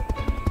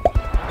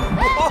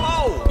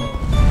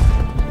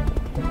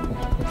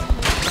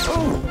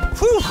 Oh,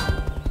 whew.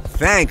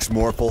 Thanks,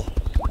 Morphle.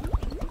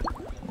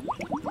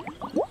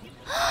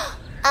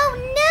 Oh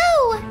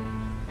no!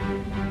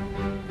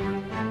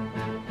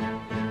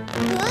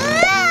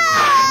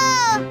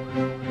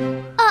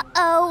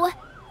 Uh-oh.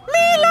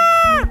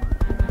 Mila!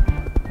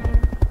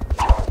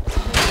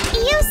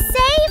 You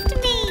saved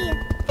me!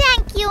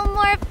 Thank you,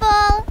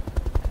 Morphle!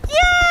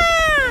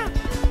 Yeah!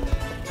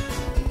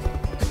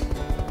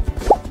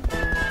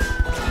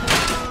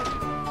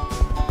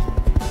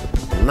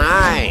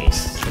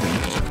 Nice.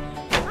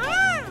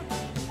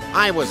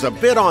 I was a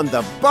bit on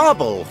the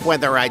bubble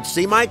whether I'd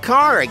see my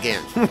car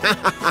again.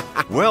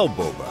 Well,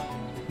 Boba,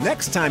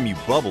 next time you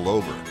bubble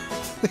over,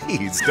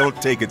 please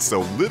don't take it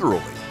so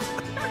literally.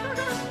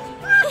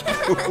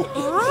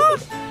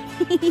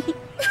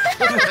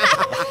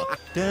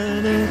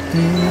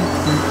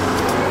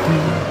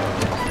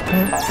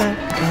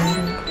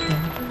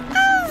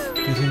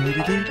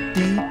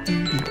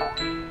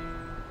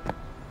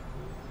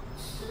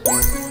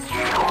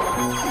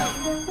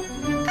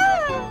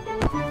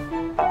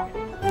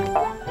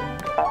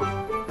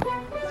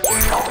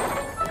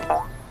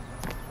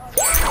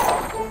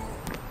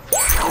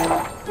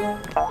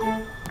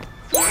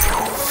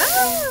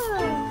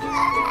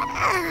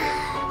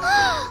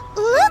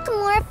 Look,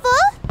 Morphle!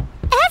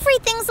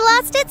 Everything's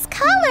lost its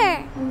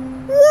color!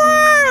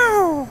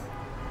 Wow!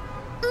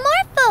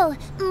 Morphle,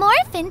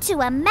 morph into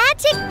a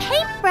magic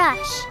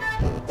paintbrush!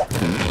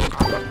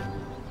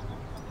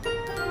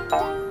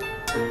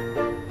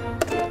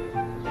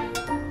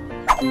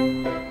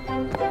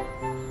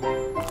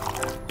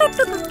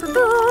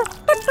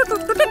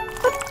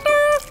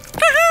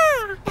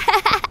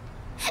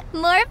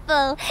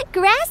 Morphle,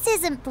 grass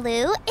isn't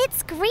blue,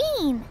 it's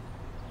green.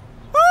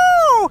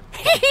 Oh!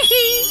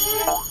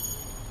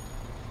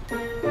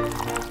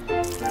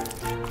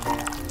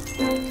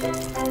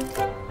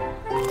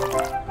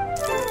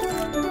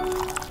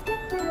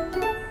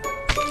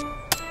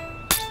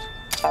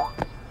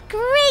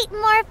 Great,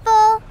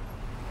 Morphle!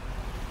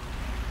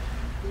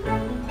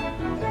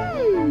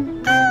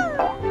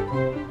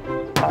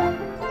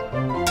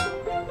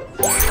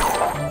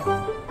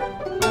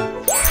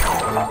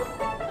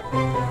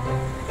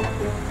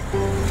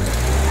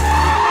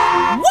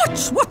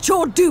 Watch what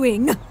you're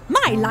doing!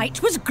 My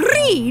light was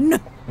green!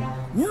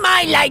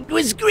 My light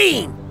was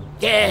green.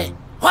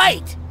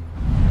 White.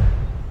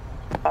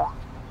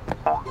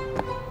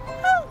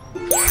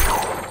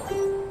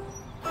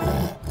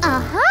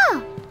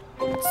 Uh-huh.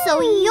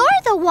 So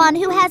you're the one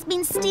who has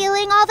been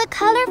stealing all the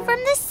color from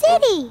the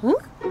city.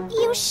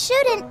 You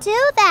shouldn't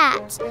do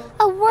that.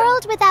 A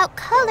world without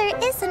color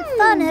isn't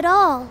fun at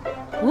all.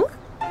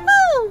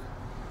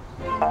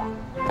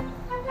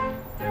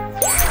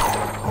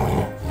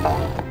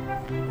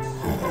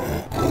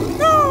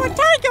 Oh,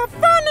 Tiger,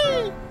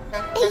 funny!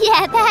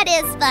 Yeah, that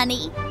is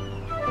funny.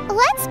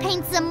 Let's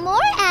paint some more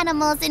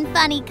animals in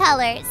funny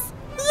colors.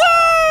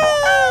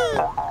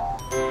 Yay!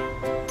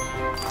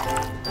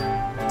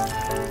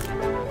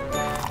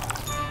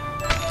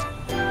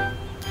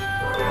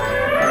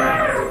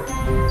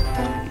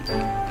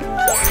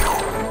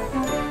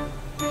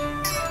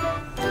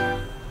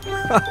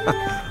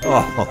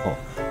 Oh,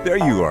 there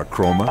you are,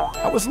 Chroma.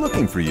 I was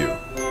looking for you.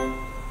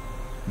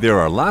 There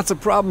are lots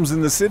of problems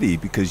in the city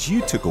because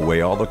you took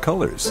away all the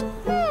colors.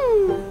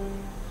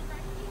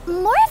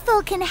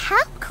 Morphle can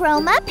help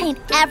Chroma paint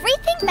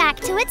everything back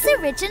to its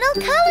original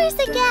colors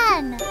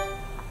again.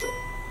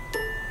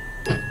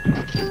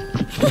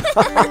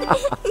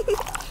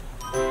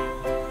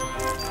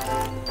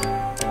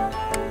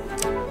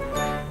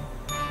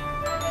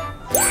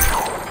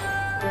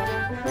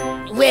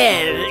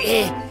 Well,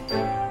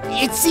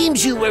 it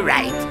seems you were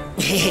right.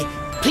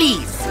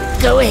 Please,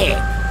 go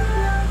ahead.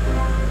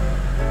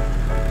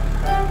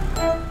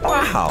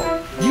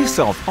 Wow, you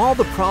solved all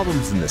the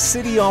problems in the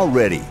city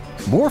already.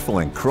 Morphle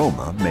and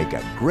Chroma make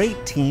a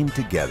great team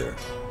together.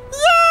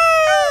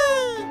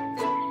 Yay!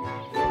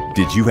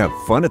 Did you have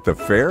fun at the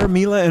fair,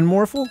 Mila and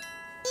Morphle?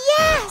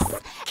 Yes!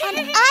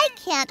 And I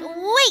can't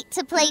wait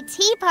to play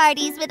tea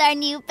parties with our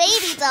new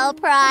baby doll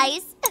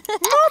prize.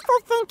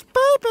 Morphle thinks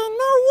baby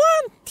no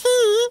want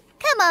tea.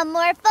 Come on,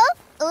 Morphle.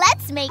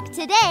 let's make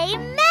today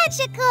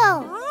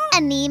magical.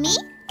 Animi,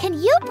 can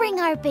you bring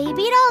our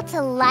baby doll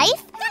to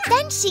life?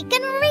 Then she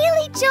can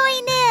really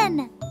join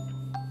in.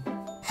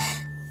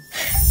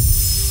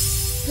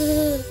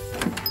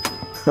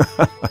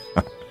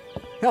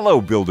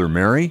 Hello, Builder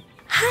Mary.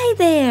 Hi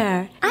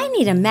there. I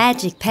need a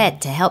magic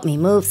pet to help me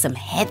move some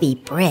heavy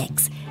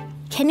bricks.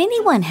 Can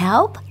anyone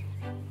help?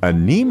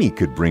 Animi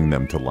could bring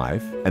them to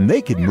life, and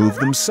they could move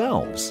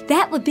themselves.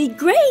 That would be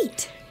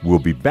great. We'll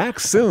be back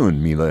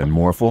soon, Mila and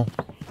Morphle.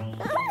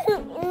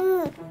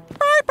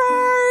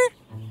 Bye-bye.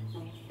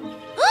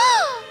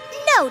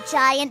 No,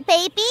 giant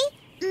baby.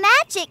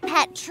 Magic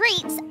pet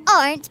treats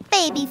aren't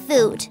baby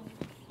food.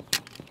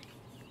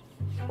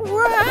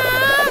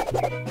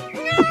 Morph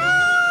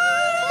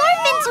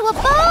into a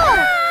ball!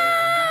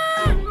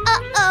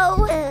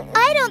 Uh-oh.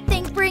 I don't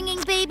think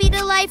bringing baby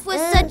to life was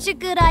such a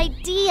good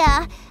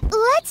idea.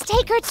 Let's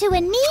take her to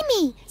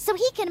Animi so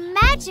he can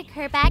magic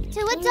her back to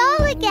a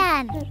doll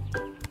again.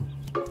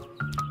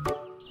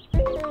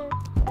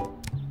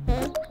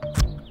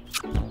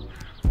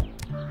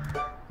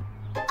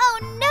 Oh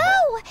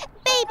no!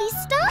 Baby,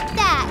 stop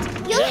that!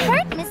 You'll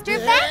hurt Mr.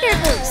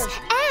 Vanderboos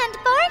and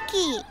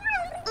Barky.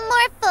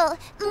 Morphle,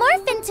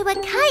 morph into a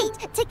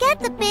kite to get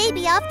the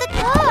baby off the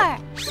car.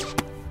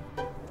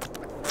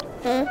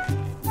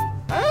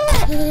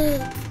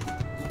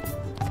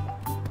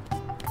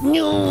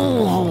 No.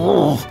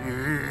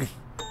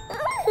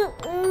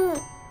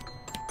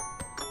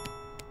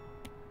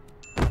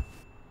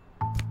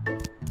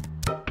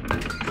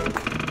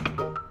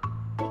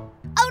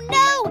 Oh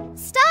no!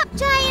 Stop,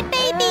 giant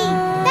baby!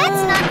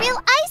 That's not real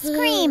ice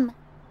cream!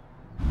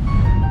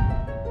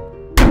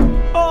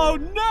 Oh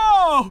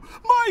no!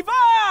 My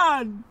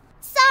van!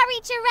 Sorry,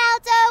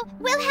 Geraldo.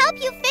 We'll help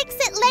you fix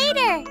it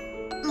later.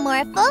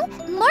 Morphle,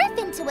 morph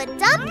into a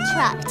dump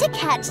truck to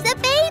catch the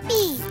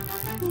baby.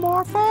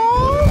 Morphle,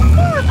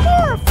 morph,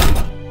 morph.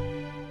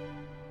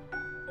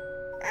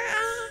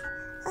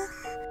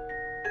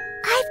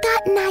 I've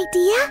got an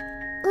idea.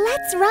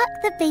 Let's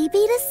rock the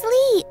baby to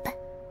sleep.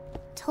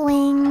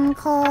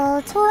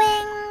 Twinkle,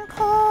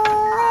 twinkle,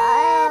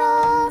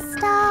 little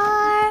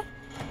star,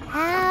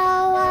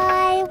 how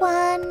I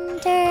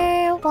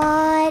wonder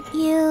what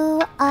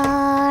you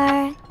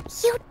are.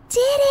 You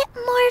did it,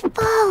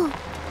 Morphle.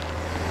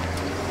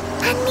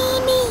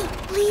 Animi,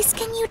 please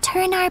can you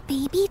turn our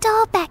baby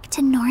doll back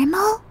to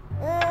normal?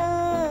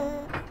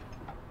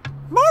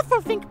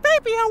 Morphle think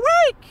baby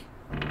awake.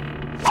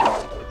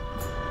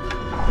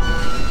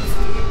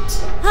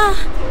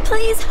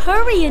 Please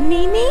hurry,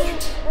 Animi.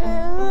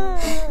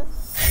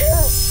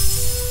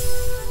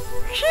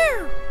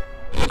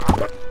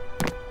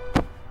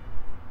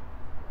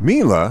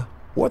 Mila,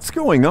 what's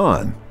going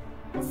on?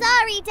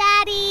 Sorry,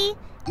 Daddy.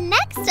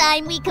 Next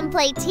time we can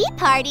play tea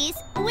parties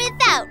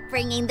without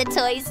bringing the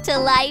toys to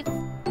life.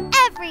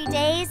 Every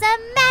day's a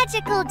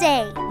magical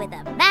day with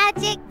a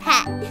magic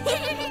pet.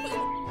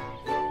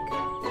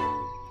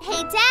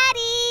 Hey,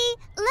 Daddy,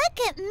 look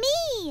at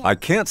me. I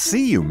can't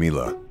see you,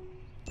 Mila.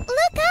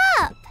 Look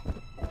up.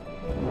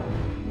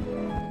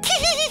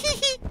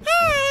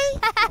 Hi.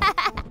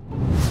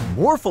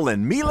 Morphle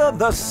and Mila,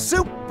 the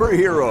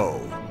superhero.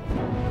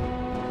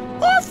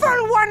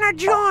 Morphle wanna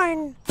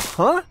join.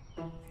 Huh?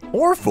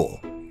 Morphle,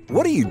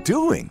 what are you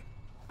doing?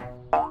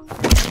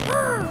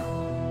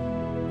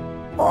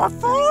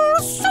 Morphle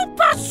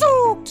super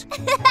suit.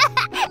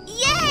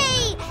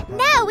 Yay!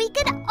 Now we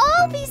can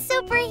all be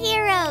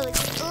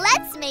superheroes.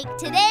 Let's make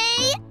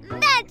today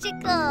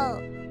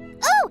magical.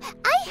 Oh,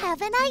 I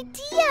have an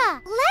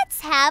idea. Let's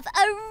have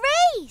a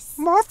race.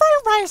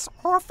 Morphle race,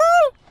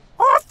 Morphle.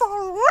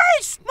 Morphle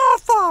race,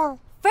 Morphle.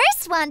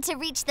 First one to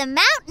reach the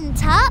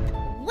mountaintop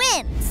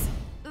wins.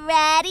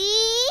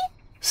 Ready?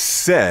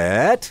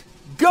 Set,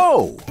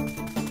 go!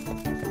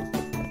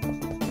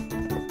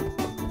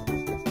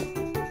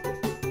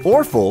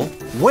 Morphle,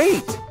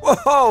 wait!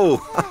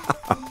 Whoa!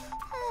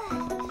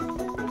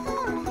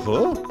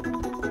 Huh?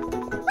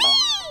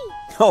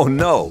 Oh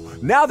no,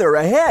 now they're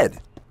ahead.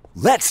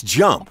 Let's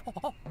jump.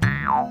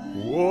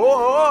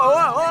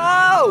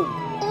 Whoa!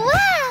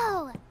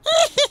 Wow!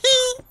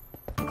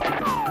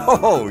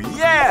 Oh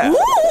yeah!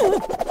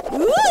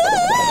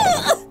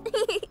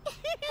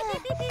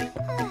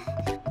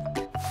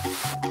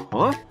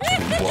 Huh?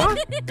 What?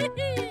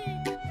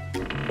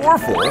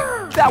 Morphle,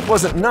 that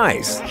wasn't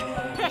nice.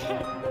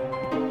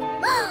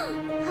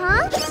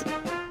 Huh?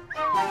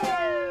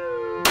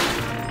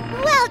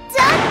 Well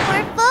done,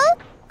 Morphle!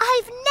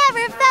 I've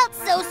never felt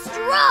so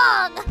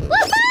strong!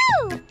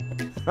 Woohoo!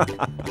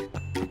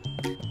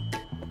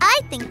 I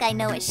think I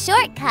know a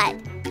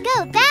shortcut.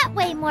 Go that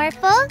way,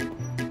 Morphle.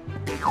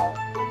 Woohoo!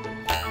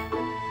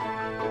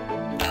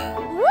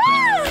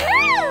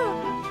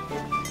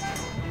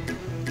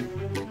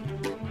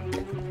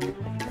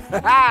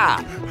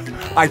 Ha!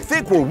 I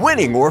think we're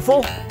winning,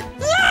 Morphle.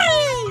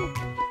 Yay!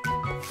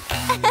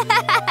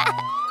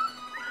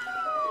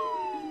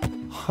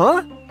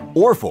 Huh?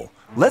 Morphle,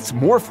 let's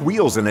morph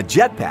wheels in a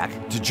jetpack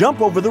to jump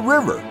over the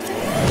river.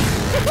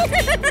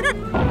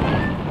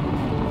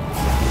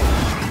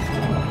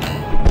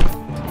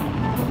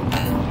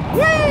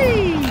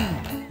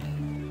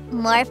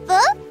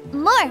 Morphle.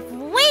 Morph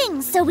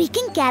wings so we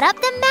can get up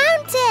the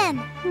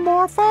mountain.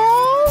 Morphle,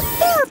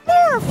 morph,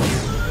 morph.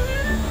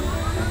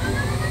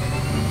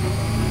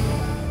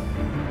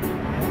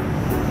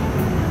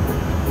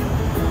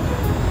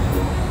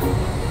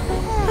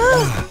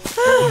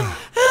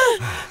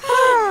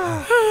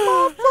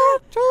 Morphle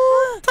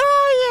too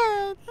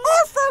tired.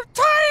 Morphle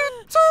tired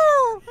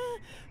too.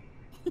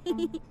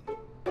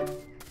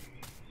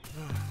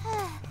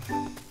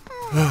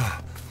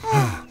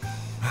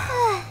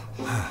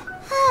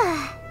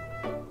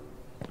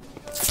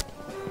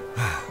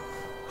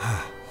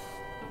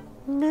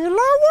 Mila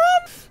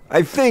won?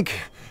 I think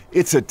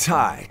it's a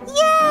tie.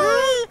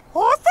 Yay!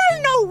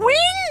 Morphle no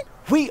win?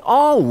 We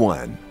all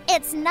won.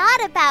 It's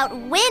not about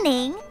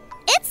winning.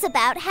 It's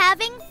about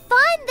having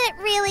fun that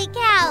really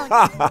counts.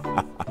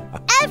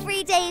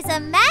 Every day's a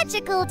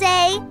magical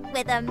day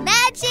with a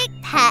magic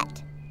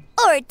pet.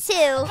 Or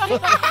two.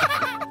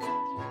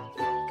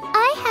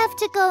 I have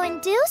to go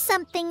and do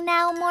something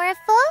now,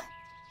 Morphle.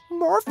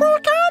 Morphle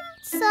come?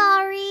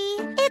 Sorry,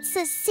 it's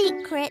a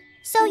secret,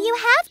 so you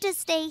have to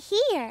stay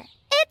here.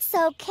 It's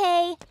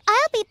okay.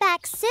 I'll be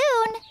back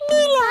soon.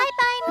 Mila!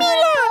 Bye-bye,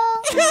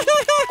 Morphle.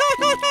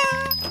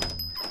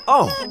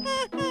 Oh.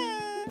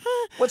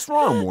 What's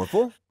wrong,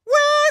 Morphle?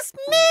 Where's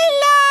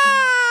Mila?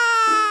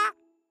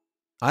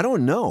 I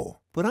don't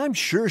know, but I'm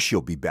sure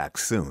she'll be back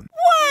soon.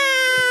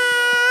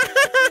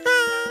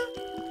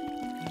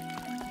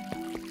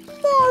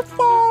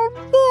 Morphle,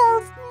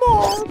 morph,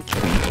 morph.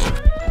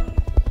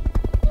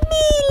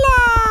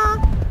 Mila!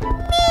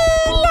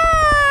 Mila!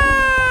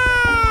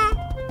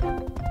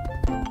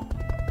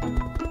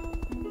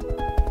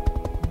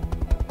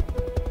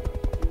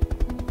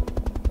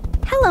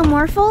 Hello,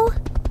 Morphle.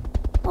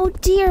 Oh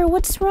dear,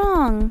 what's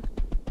wrong?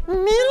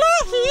 Mila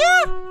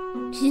here?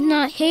 She's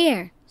not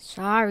here.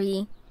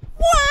 Sorry.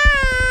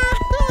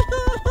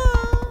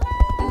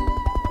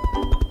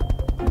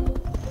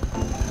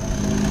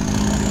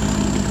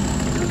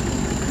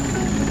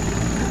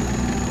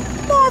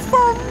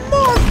 Morphle,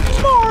 morph,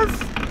 morph.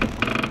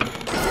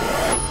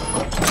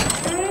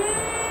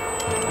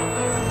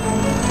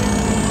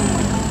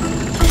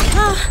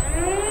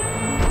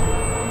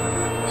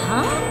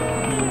 Huh?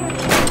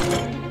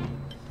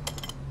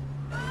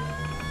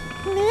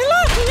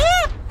 Mila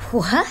here?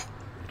 What?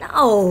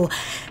 No,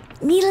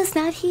 Mila's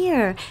not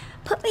here.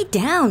 Put me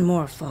down,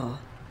 Morphle.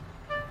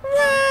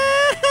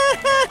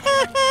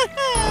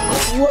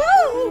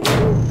 Whoa!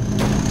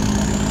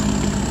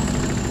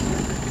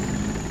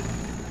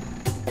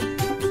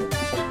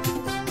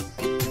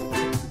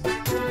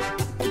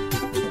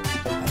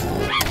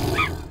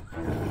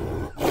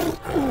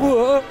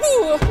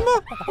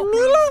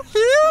 Mila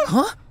here?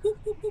 Huh?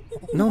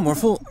 No,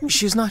 Morphle,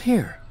 she's not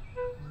here.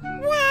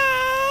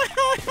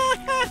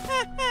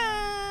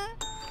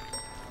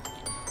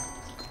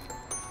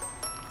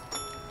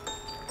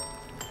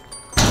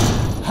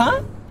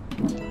 Huh?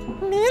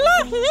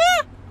 Mila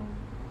here?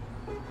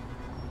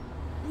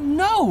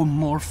 No,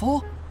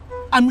 Morphle.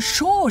 I'm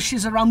sure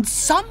she's around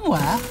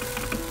somewhere.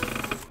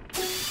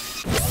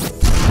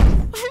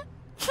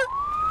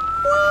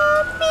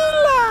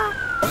 Mila!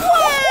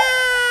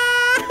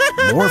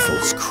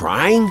 Morphle's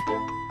crying?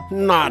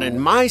 Not in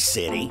my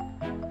city.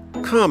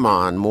 Come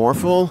on,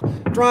 Morphle.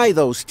 Dry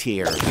those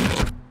tears.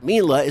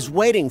 Mila is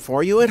waiting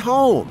for you at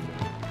home.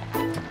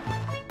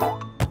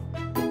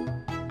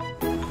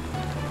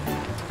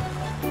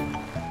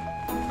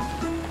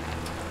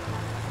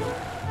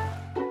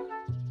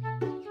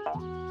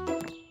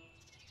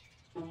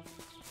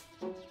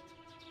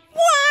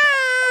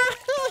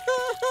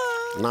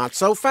 Not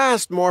so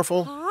fast,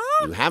 Morphle.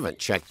 You haven't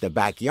checked the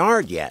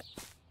backyard yet.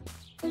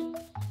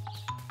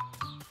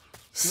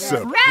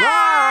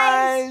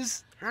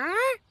 Surprise! Huh?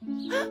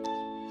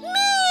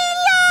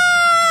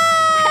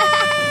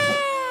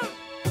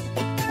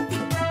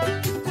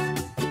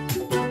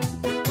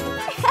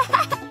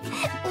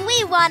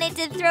 We wanted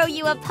to throw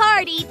you a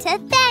party to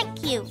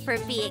thank you for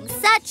being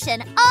such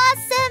an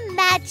awesome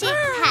magic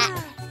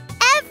pet.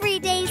 Every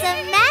day's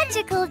a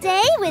magical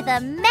day with a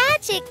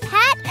magic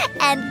pet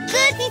and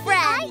good friends.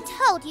 I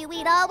told you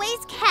we'd always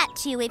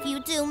catch you if you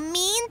do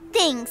mean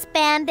things,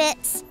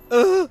 bandits.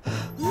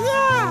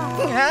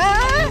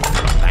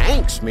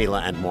 Thanks,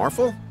 Mila and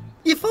Morphle.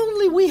 If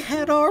only we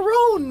had our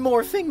own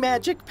morphing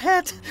magic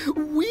pet,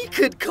 we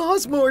could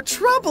cause more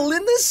trouble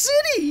in the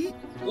city.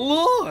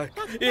 Look,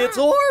 it's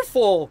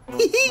Orphle.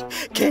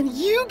 Can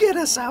you get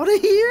us out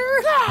of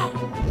here?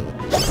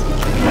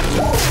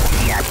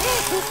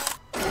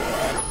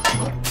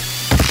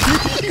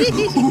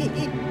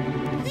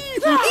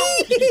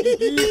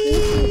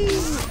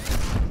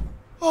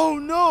 Oh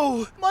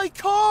no, my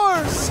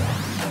cars!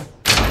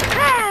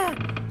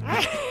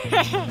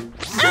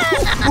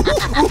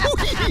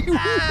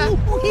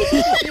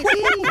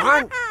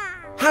 Ron,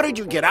 how did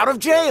you get out of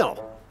jail?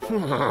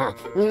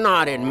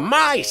 Not in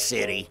my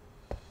city.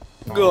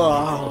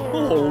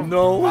 Oh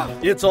no,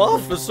 it's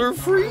Officer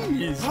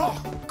Freeze.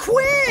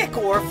 Quick,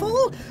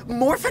 Orphle!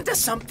 Morph into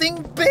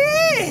something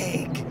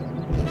big!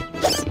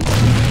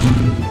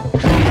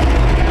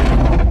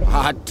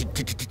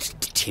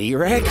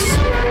 T-Rex?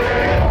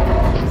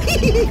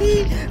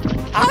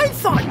 I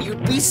thought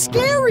you'd be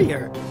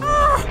scarier.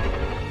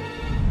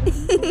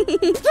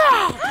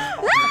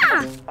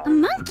 A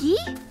monkey?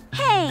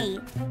 Hey,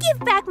 give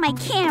back my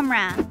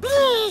camera.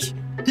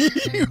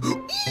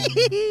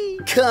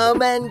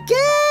 Come and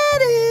get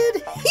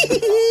it.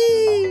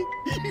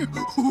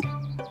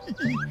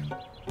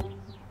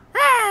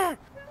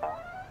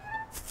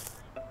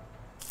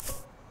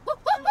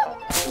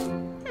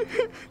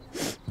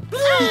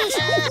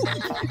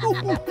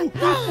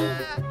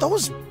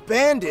 Those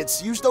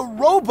bandits used a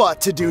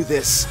robot to do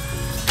this.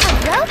 A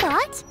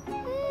robot?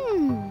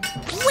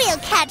 We'll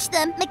catch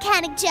them,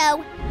 Mechanic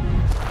Joe.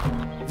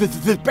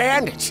 The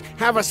bandits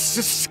have a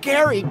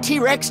scary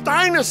T-Rex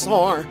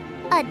dinosaur.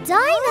 A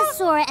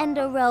dinosaur and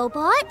a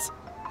robot?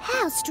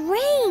 How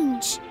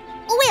strange.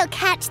 We'll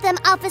catch them,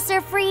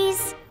 Officer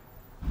Freeze.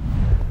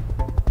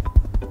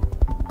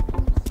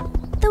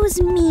 Those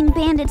mean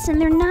bandits and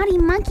their naughty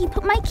monkey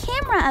put my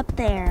camera up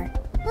there.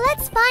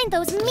 Let's find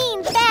those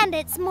mean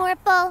bandits,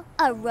 Morphle.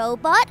 A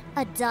robot,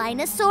 a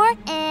dinosaur,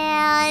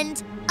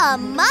 and a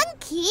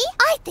monkey?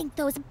 I think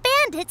those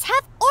bandits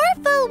have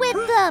Orphle with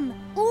them.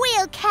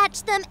 We'll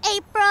catch them,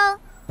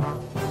 April.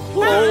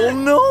 Oh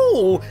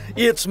no!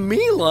 It's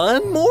Mila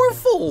and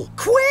Morphle!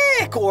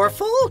 Quick,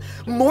 Orphle!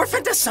 Morph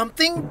into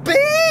something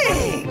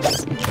big!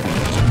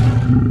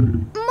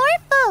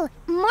 Morphle!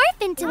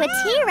 Morph into a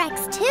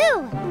T-Rex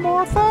too!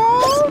 Morphle!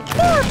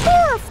 Morph,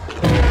 morph!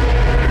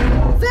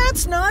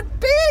 That's not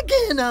big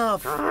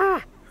enough! Huh?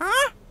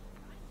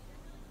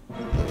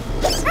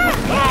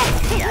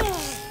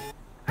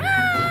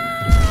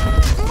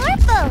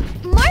 Morphle!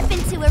 Morph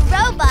into a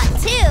robot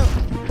too!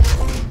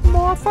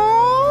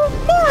 Morphle!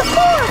 Morph,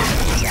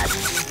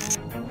 morph!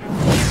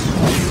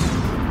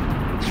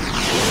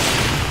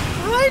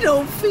 I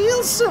don't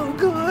feel so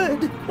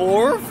good!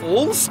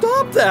 Orphle,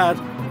 stop that!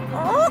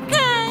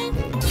 Okay.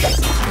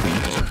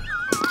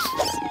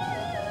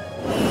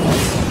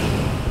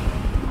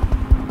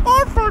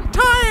 Awful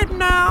tired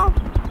now.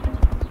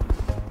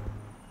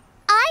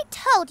 I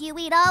told you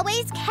we'd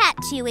always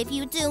catch you if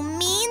you do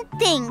mean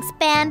things,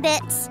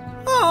 bandits.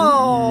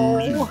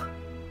 Oh!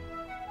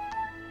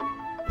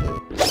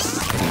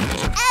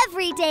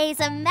 Every day's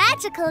a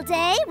magical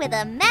day with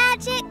a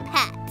magic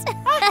pet.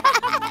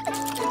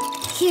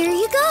 Here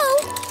you go.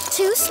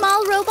 2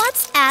 small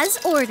robots as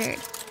ordered.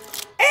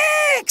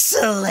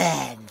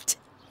 Excellent!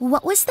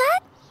 What was that?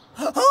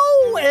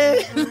 Oh,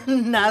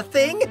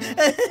 nothing.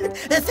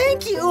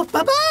 Thank you.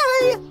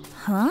 Bye-bye.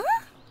 Huh?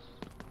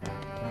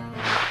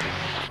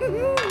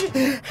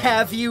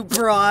 Have you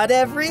brought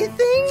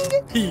everything?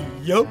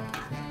 Yup.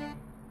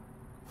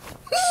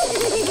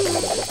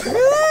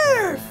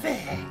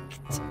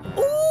 Perfect.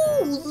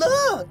 Ooh,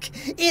 look.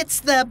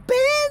 It's the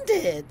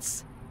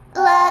bandits.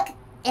 Look,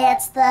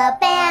 it's the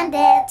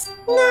bandits.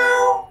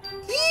 No.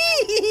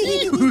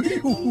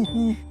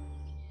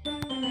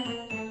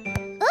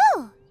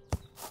 Ooh.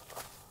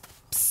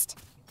 Psst.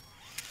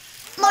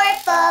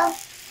 Morphle.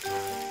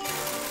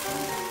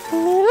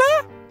 Mila?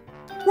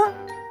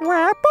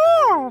 Where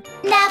ball?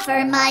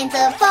 Never mind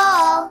the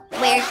ball.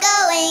 We're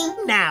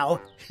going. Now,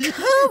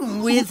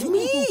 come with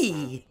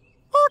me.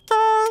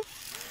 Okay.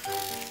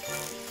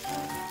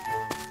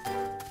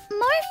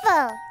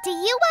 Morphle, do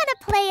you want to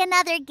play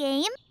another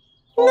game?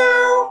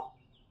 No.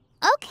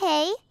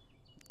 Okay.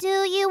 Do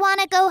you want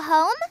to go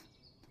home?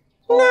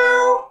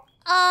 No.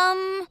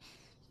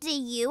 Do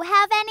you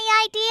have any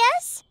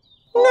ideas?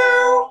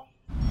 No.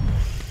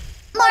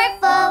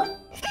 Morphle,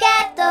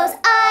 get those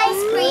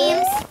ice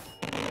creams.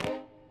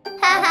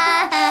 Ha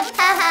ha ha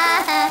ha ha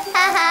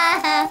ha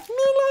ha.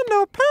 Mila no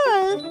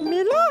pay,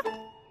 Mila.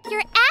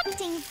 You're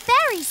acting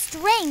very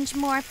strange,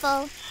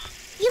 Morphle.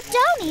 You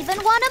don't even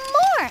want to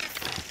morph.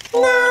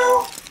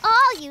 No.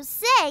 All you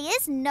say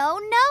is no,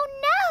 no,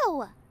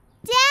 no.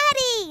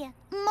 Daddy,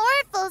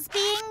 Morphle's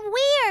being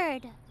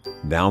weird.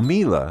 Now,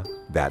 Mila,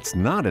 that's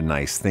not a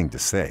nice thing to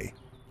say.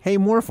 Hey,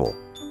 Morphle,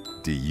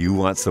 do you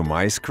want some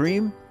ice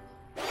cream?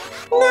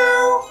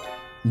 No.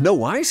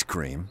 No ice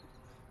cream?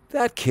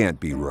 That can't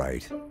be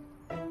right.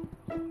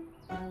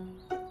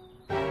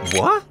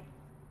 What?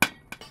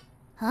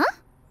 Huh?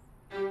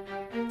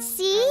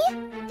 See?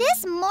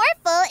 This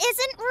Morphle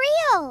isn't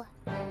real.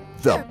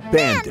 The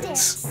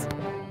bandits.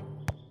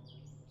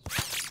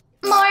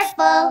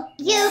 Morphle,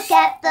 you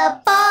get the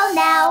ball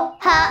now.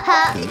 Ha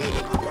ha.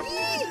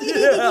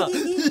 Yeah.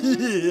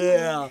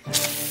 Yeah.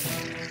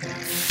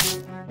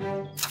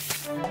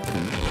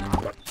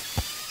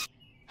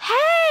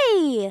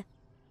 Hey!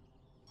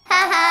 Ha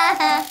ha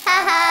ha ha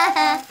ha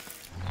ha.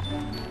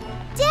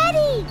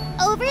 Daddy,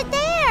 over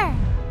there.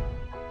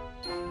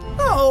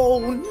 Oh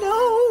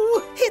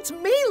no! It's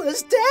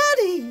Mila's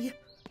daddy!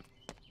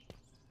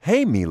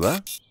 Hey,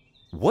 Mila,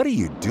 what are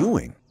you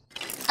doing?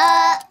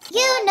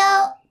 You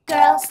know,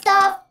 girl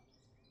stuff.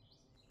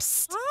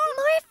 Psst,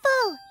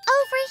 Morphle,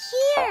 over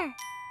here.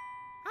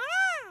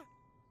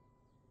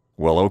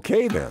 Well,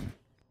 okay then.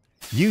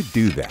 You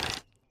do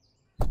that.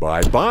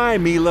 Bye-bye,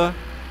 Mila.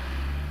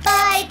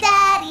 Bye,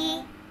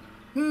 Daddy.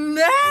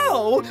 Now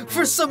now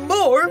for some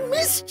more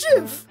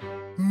mischief.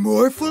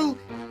 Morphle?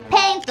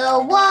 Paint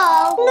the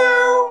wall.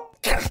 No.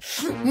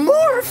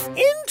 Morph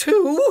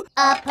into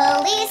a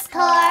police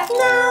car.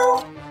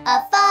 No.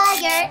 A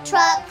fire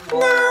truck.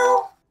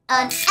 No.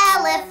 An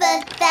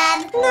elephant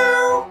then.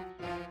 No.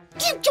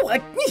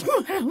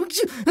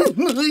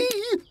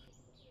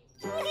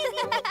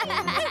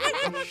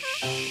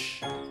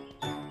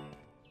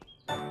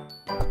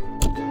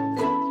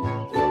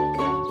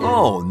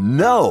 Oh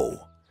no!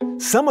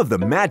 Some of the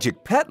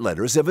magic pet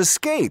letters have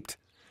escaped,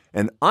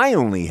 and I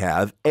only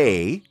have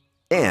A,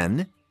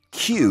 N,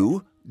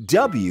 Q,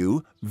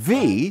 W,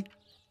 V,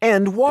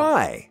 and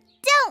Y.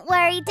 Don't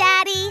worry,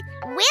 Daddy.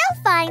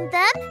 We'll find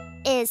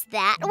them. Is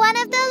that one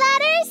of the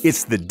letters?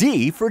 It's the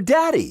D for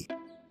Daddy.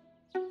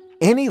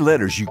 Any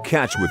letters you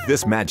catch with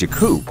this magic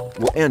hoop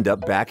will end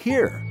up back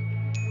here.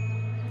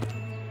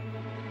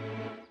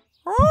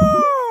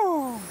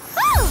 Oh!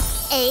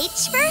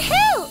 H for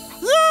hoop.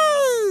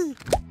 Yay!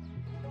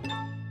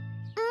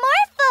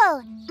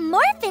 Morphle,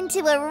 morph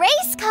into a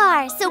race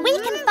car so we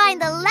can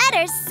find the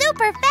letters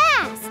super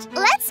fast.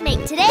 Let's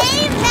make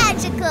today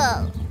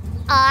magical.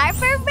 R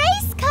for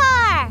race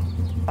car.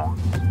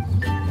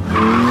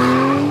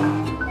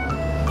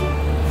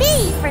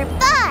 B for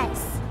bus.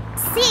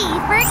 C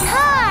for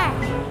car.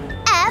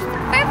 F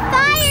for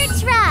fire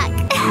truck.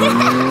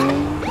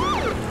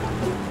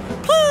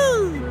 P.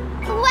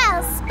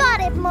 Well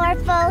spotted,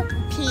 Morphle.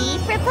 P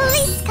for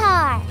police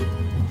car.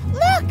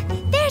 Look,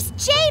 there's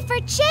J for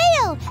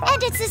jail,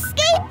 and it's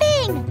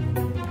escaping.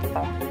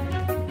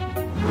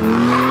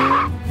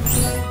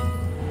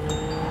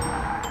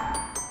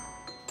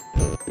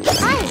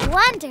 I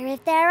wonder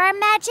if there are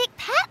magic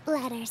pet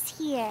letters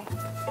here.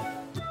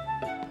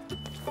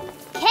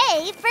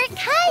 K for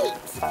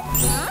kite.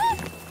 Huh?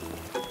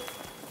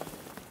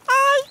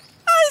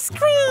 Ice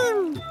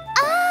cream.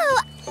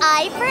 Oh,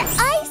 I for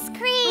ice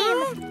cream.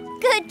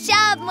 Good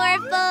job,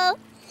 Morphle.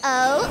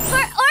 O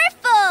for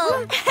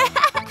Orphle.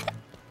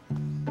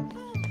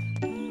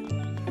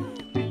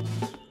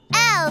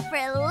 L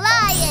for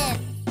lion.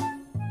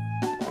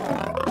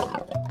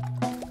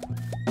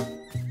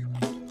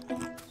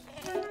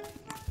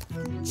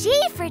 G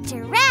for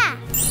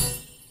giraffe.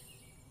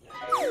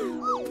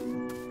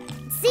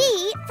 Z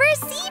for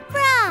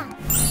zebra.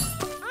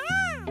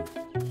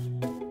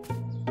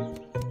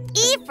 E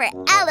for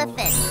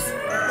elephant.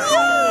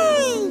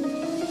 Yay!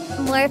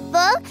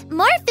 Morphle,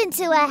 morph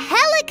into a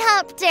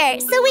helicopter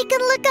so we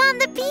can look on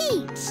the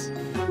beach.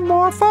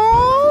 Morphle,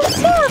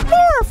 morph,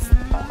 morph.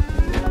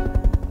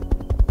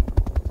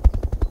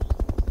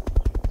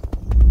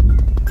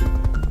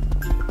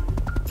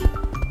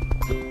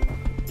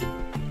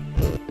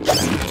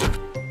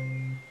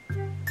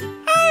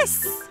 S.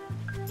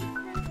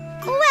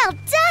 Well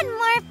done,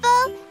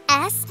 Morphle.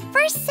 S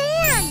for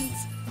sand.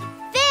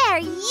 There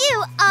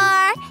you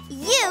are.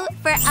 U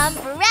for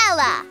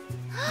umbrella.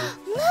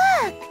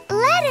 Look,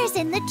 letters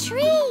in the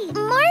tree.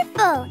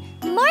 Morphle,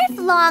 morph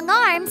long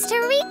arms to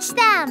reach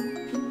them.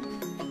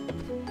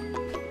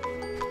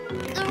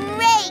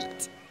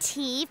 Great.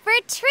 T for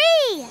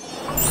tree.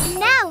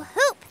 Now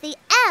hoop the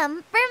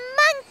M for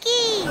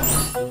monkey.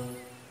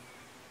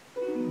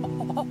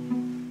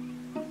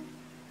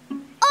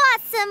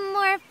 Awesome,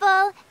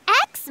 Morphle.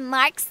 X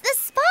marks the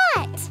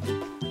spot.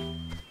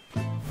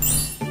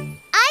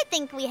 I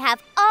think we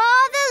have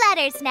all the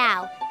letters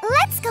now.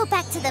 Let's go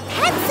back to the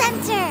pet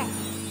center.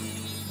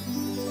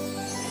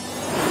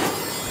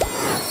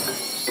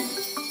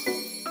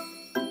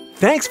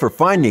 Thanks for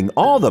finding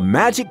all the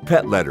magic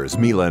pet letters,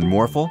 Mila and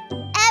Morphle.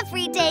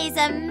 Every day's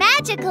a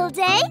magical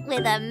day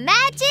with a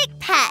magic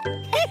pet.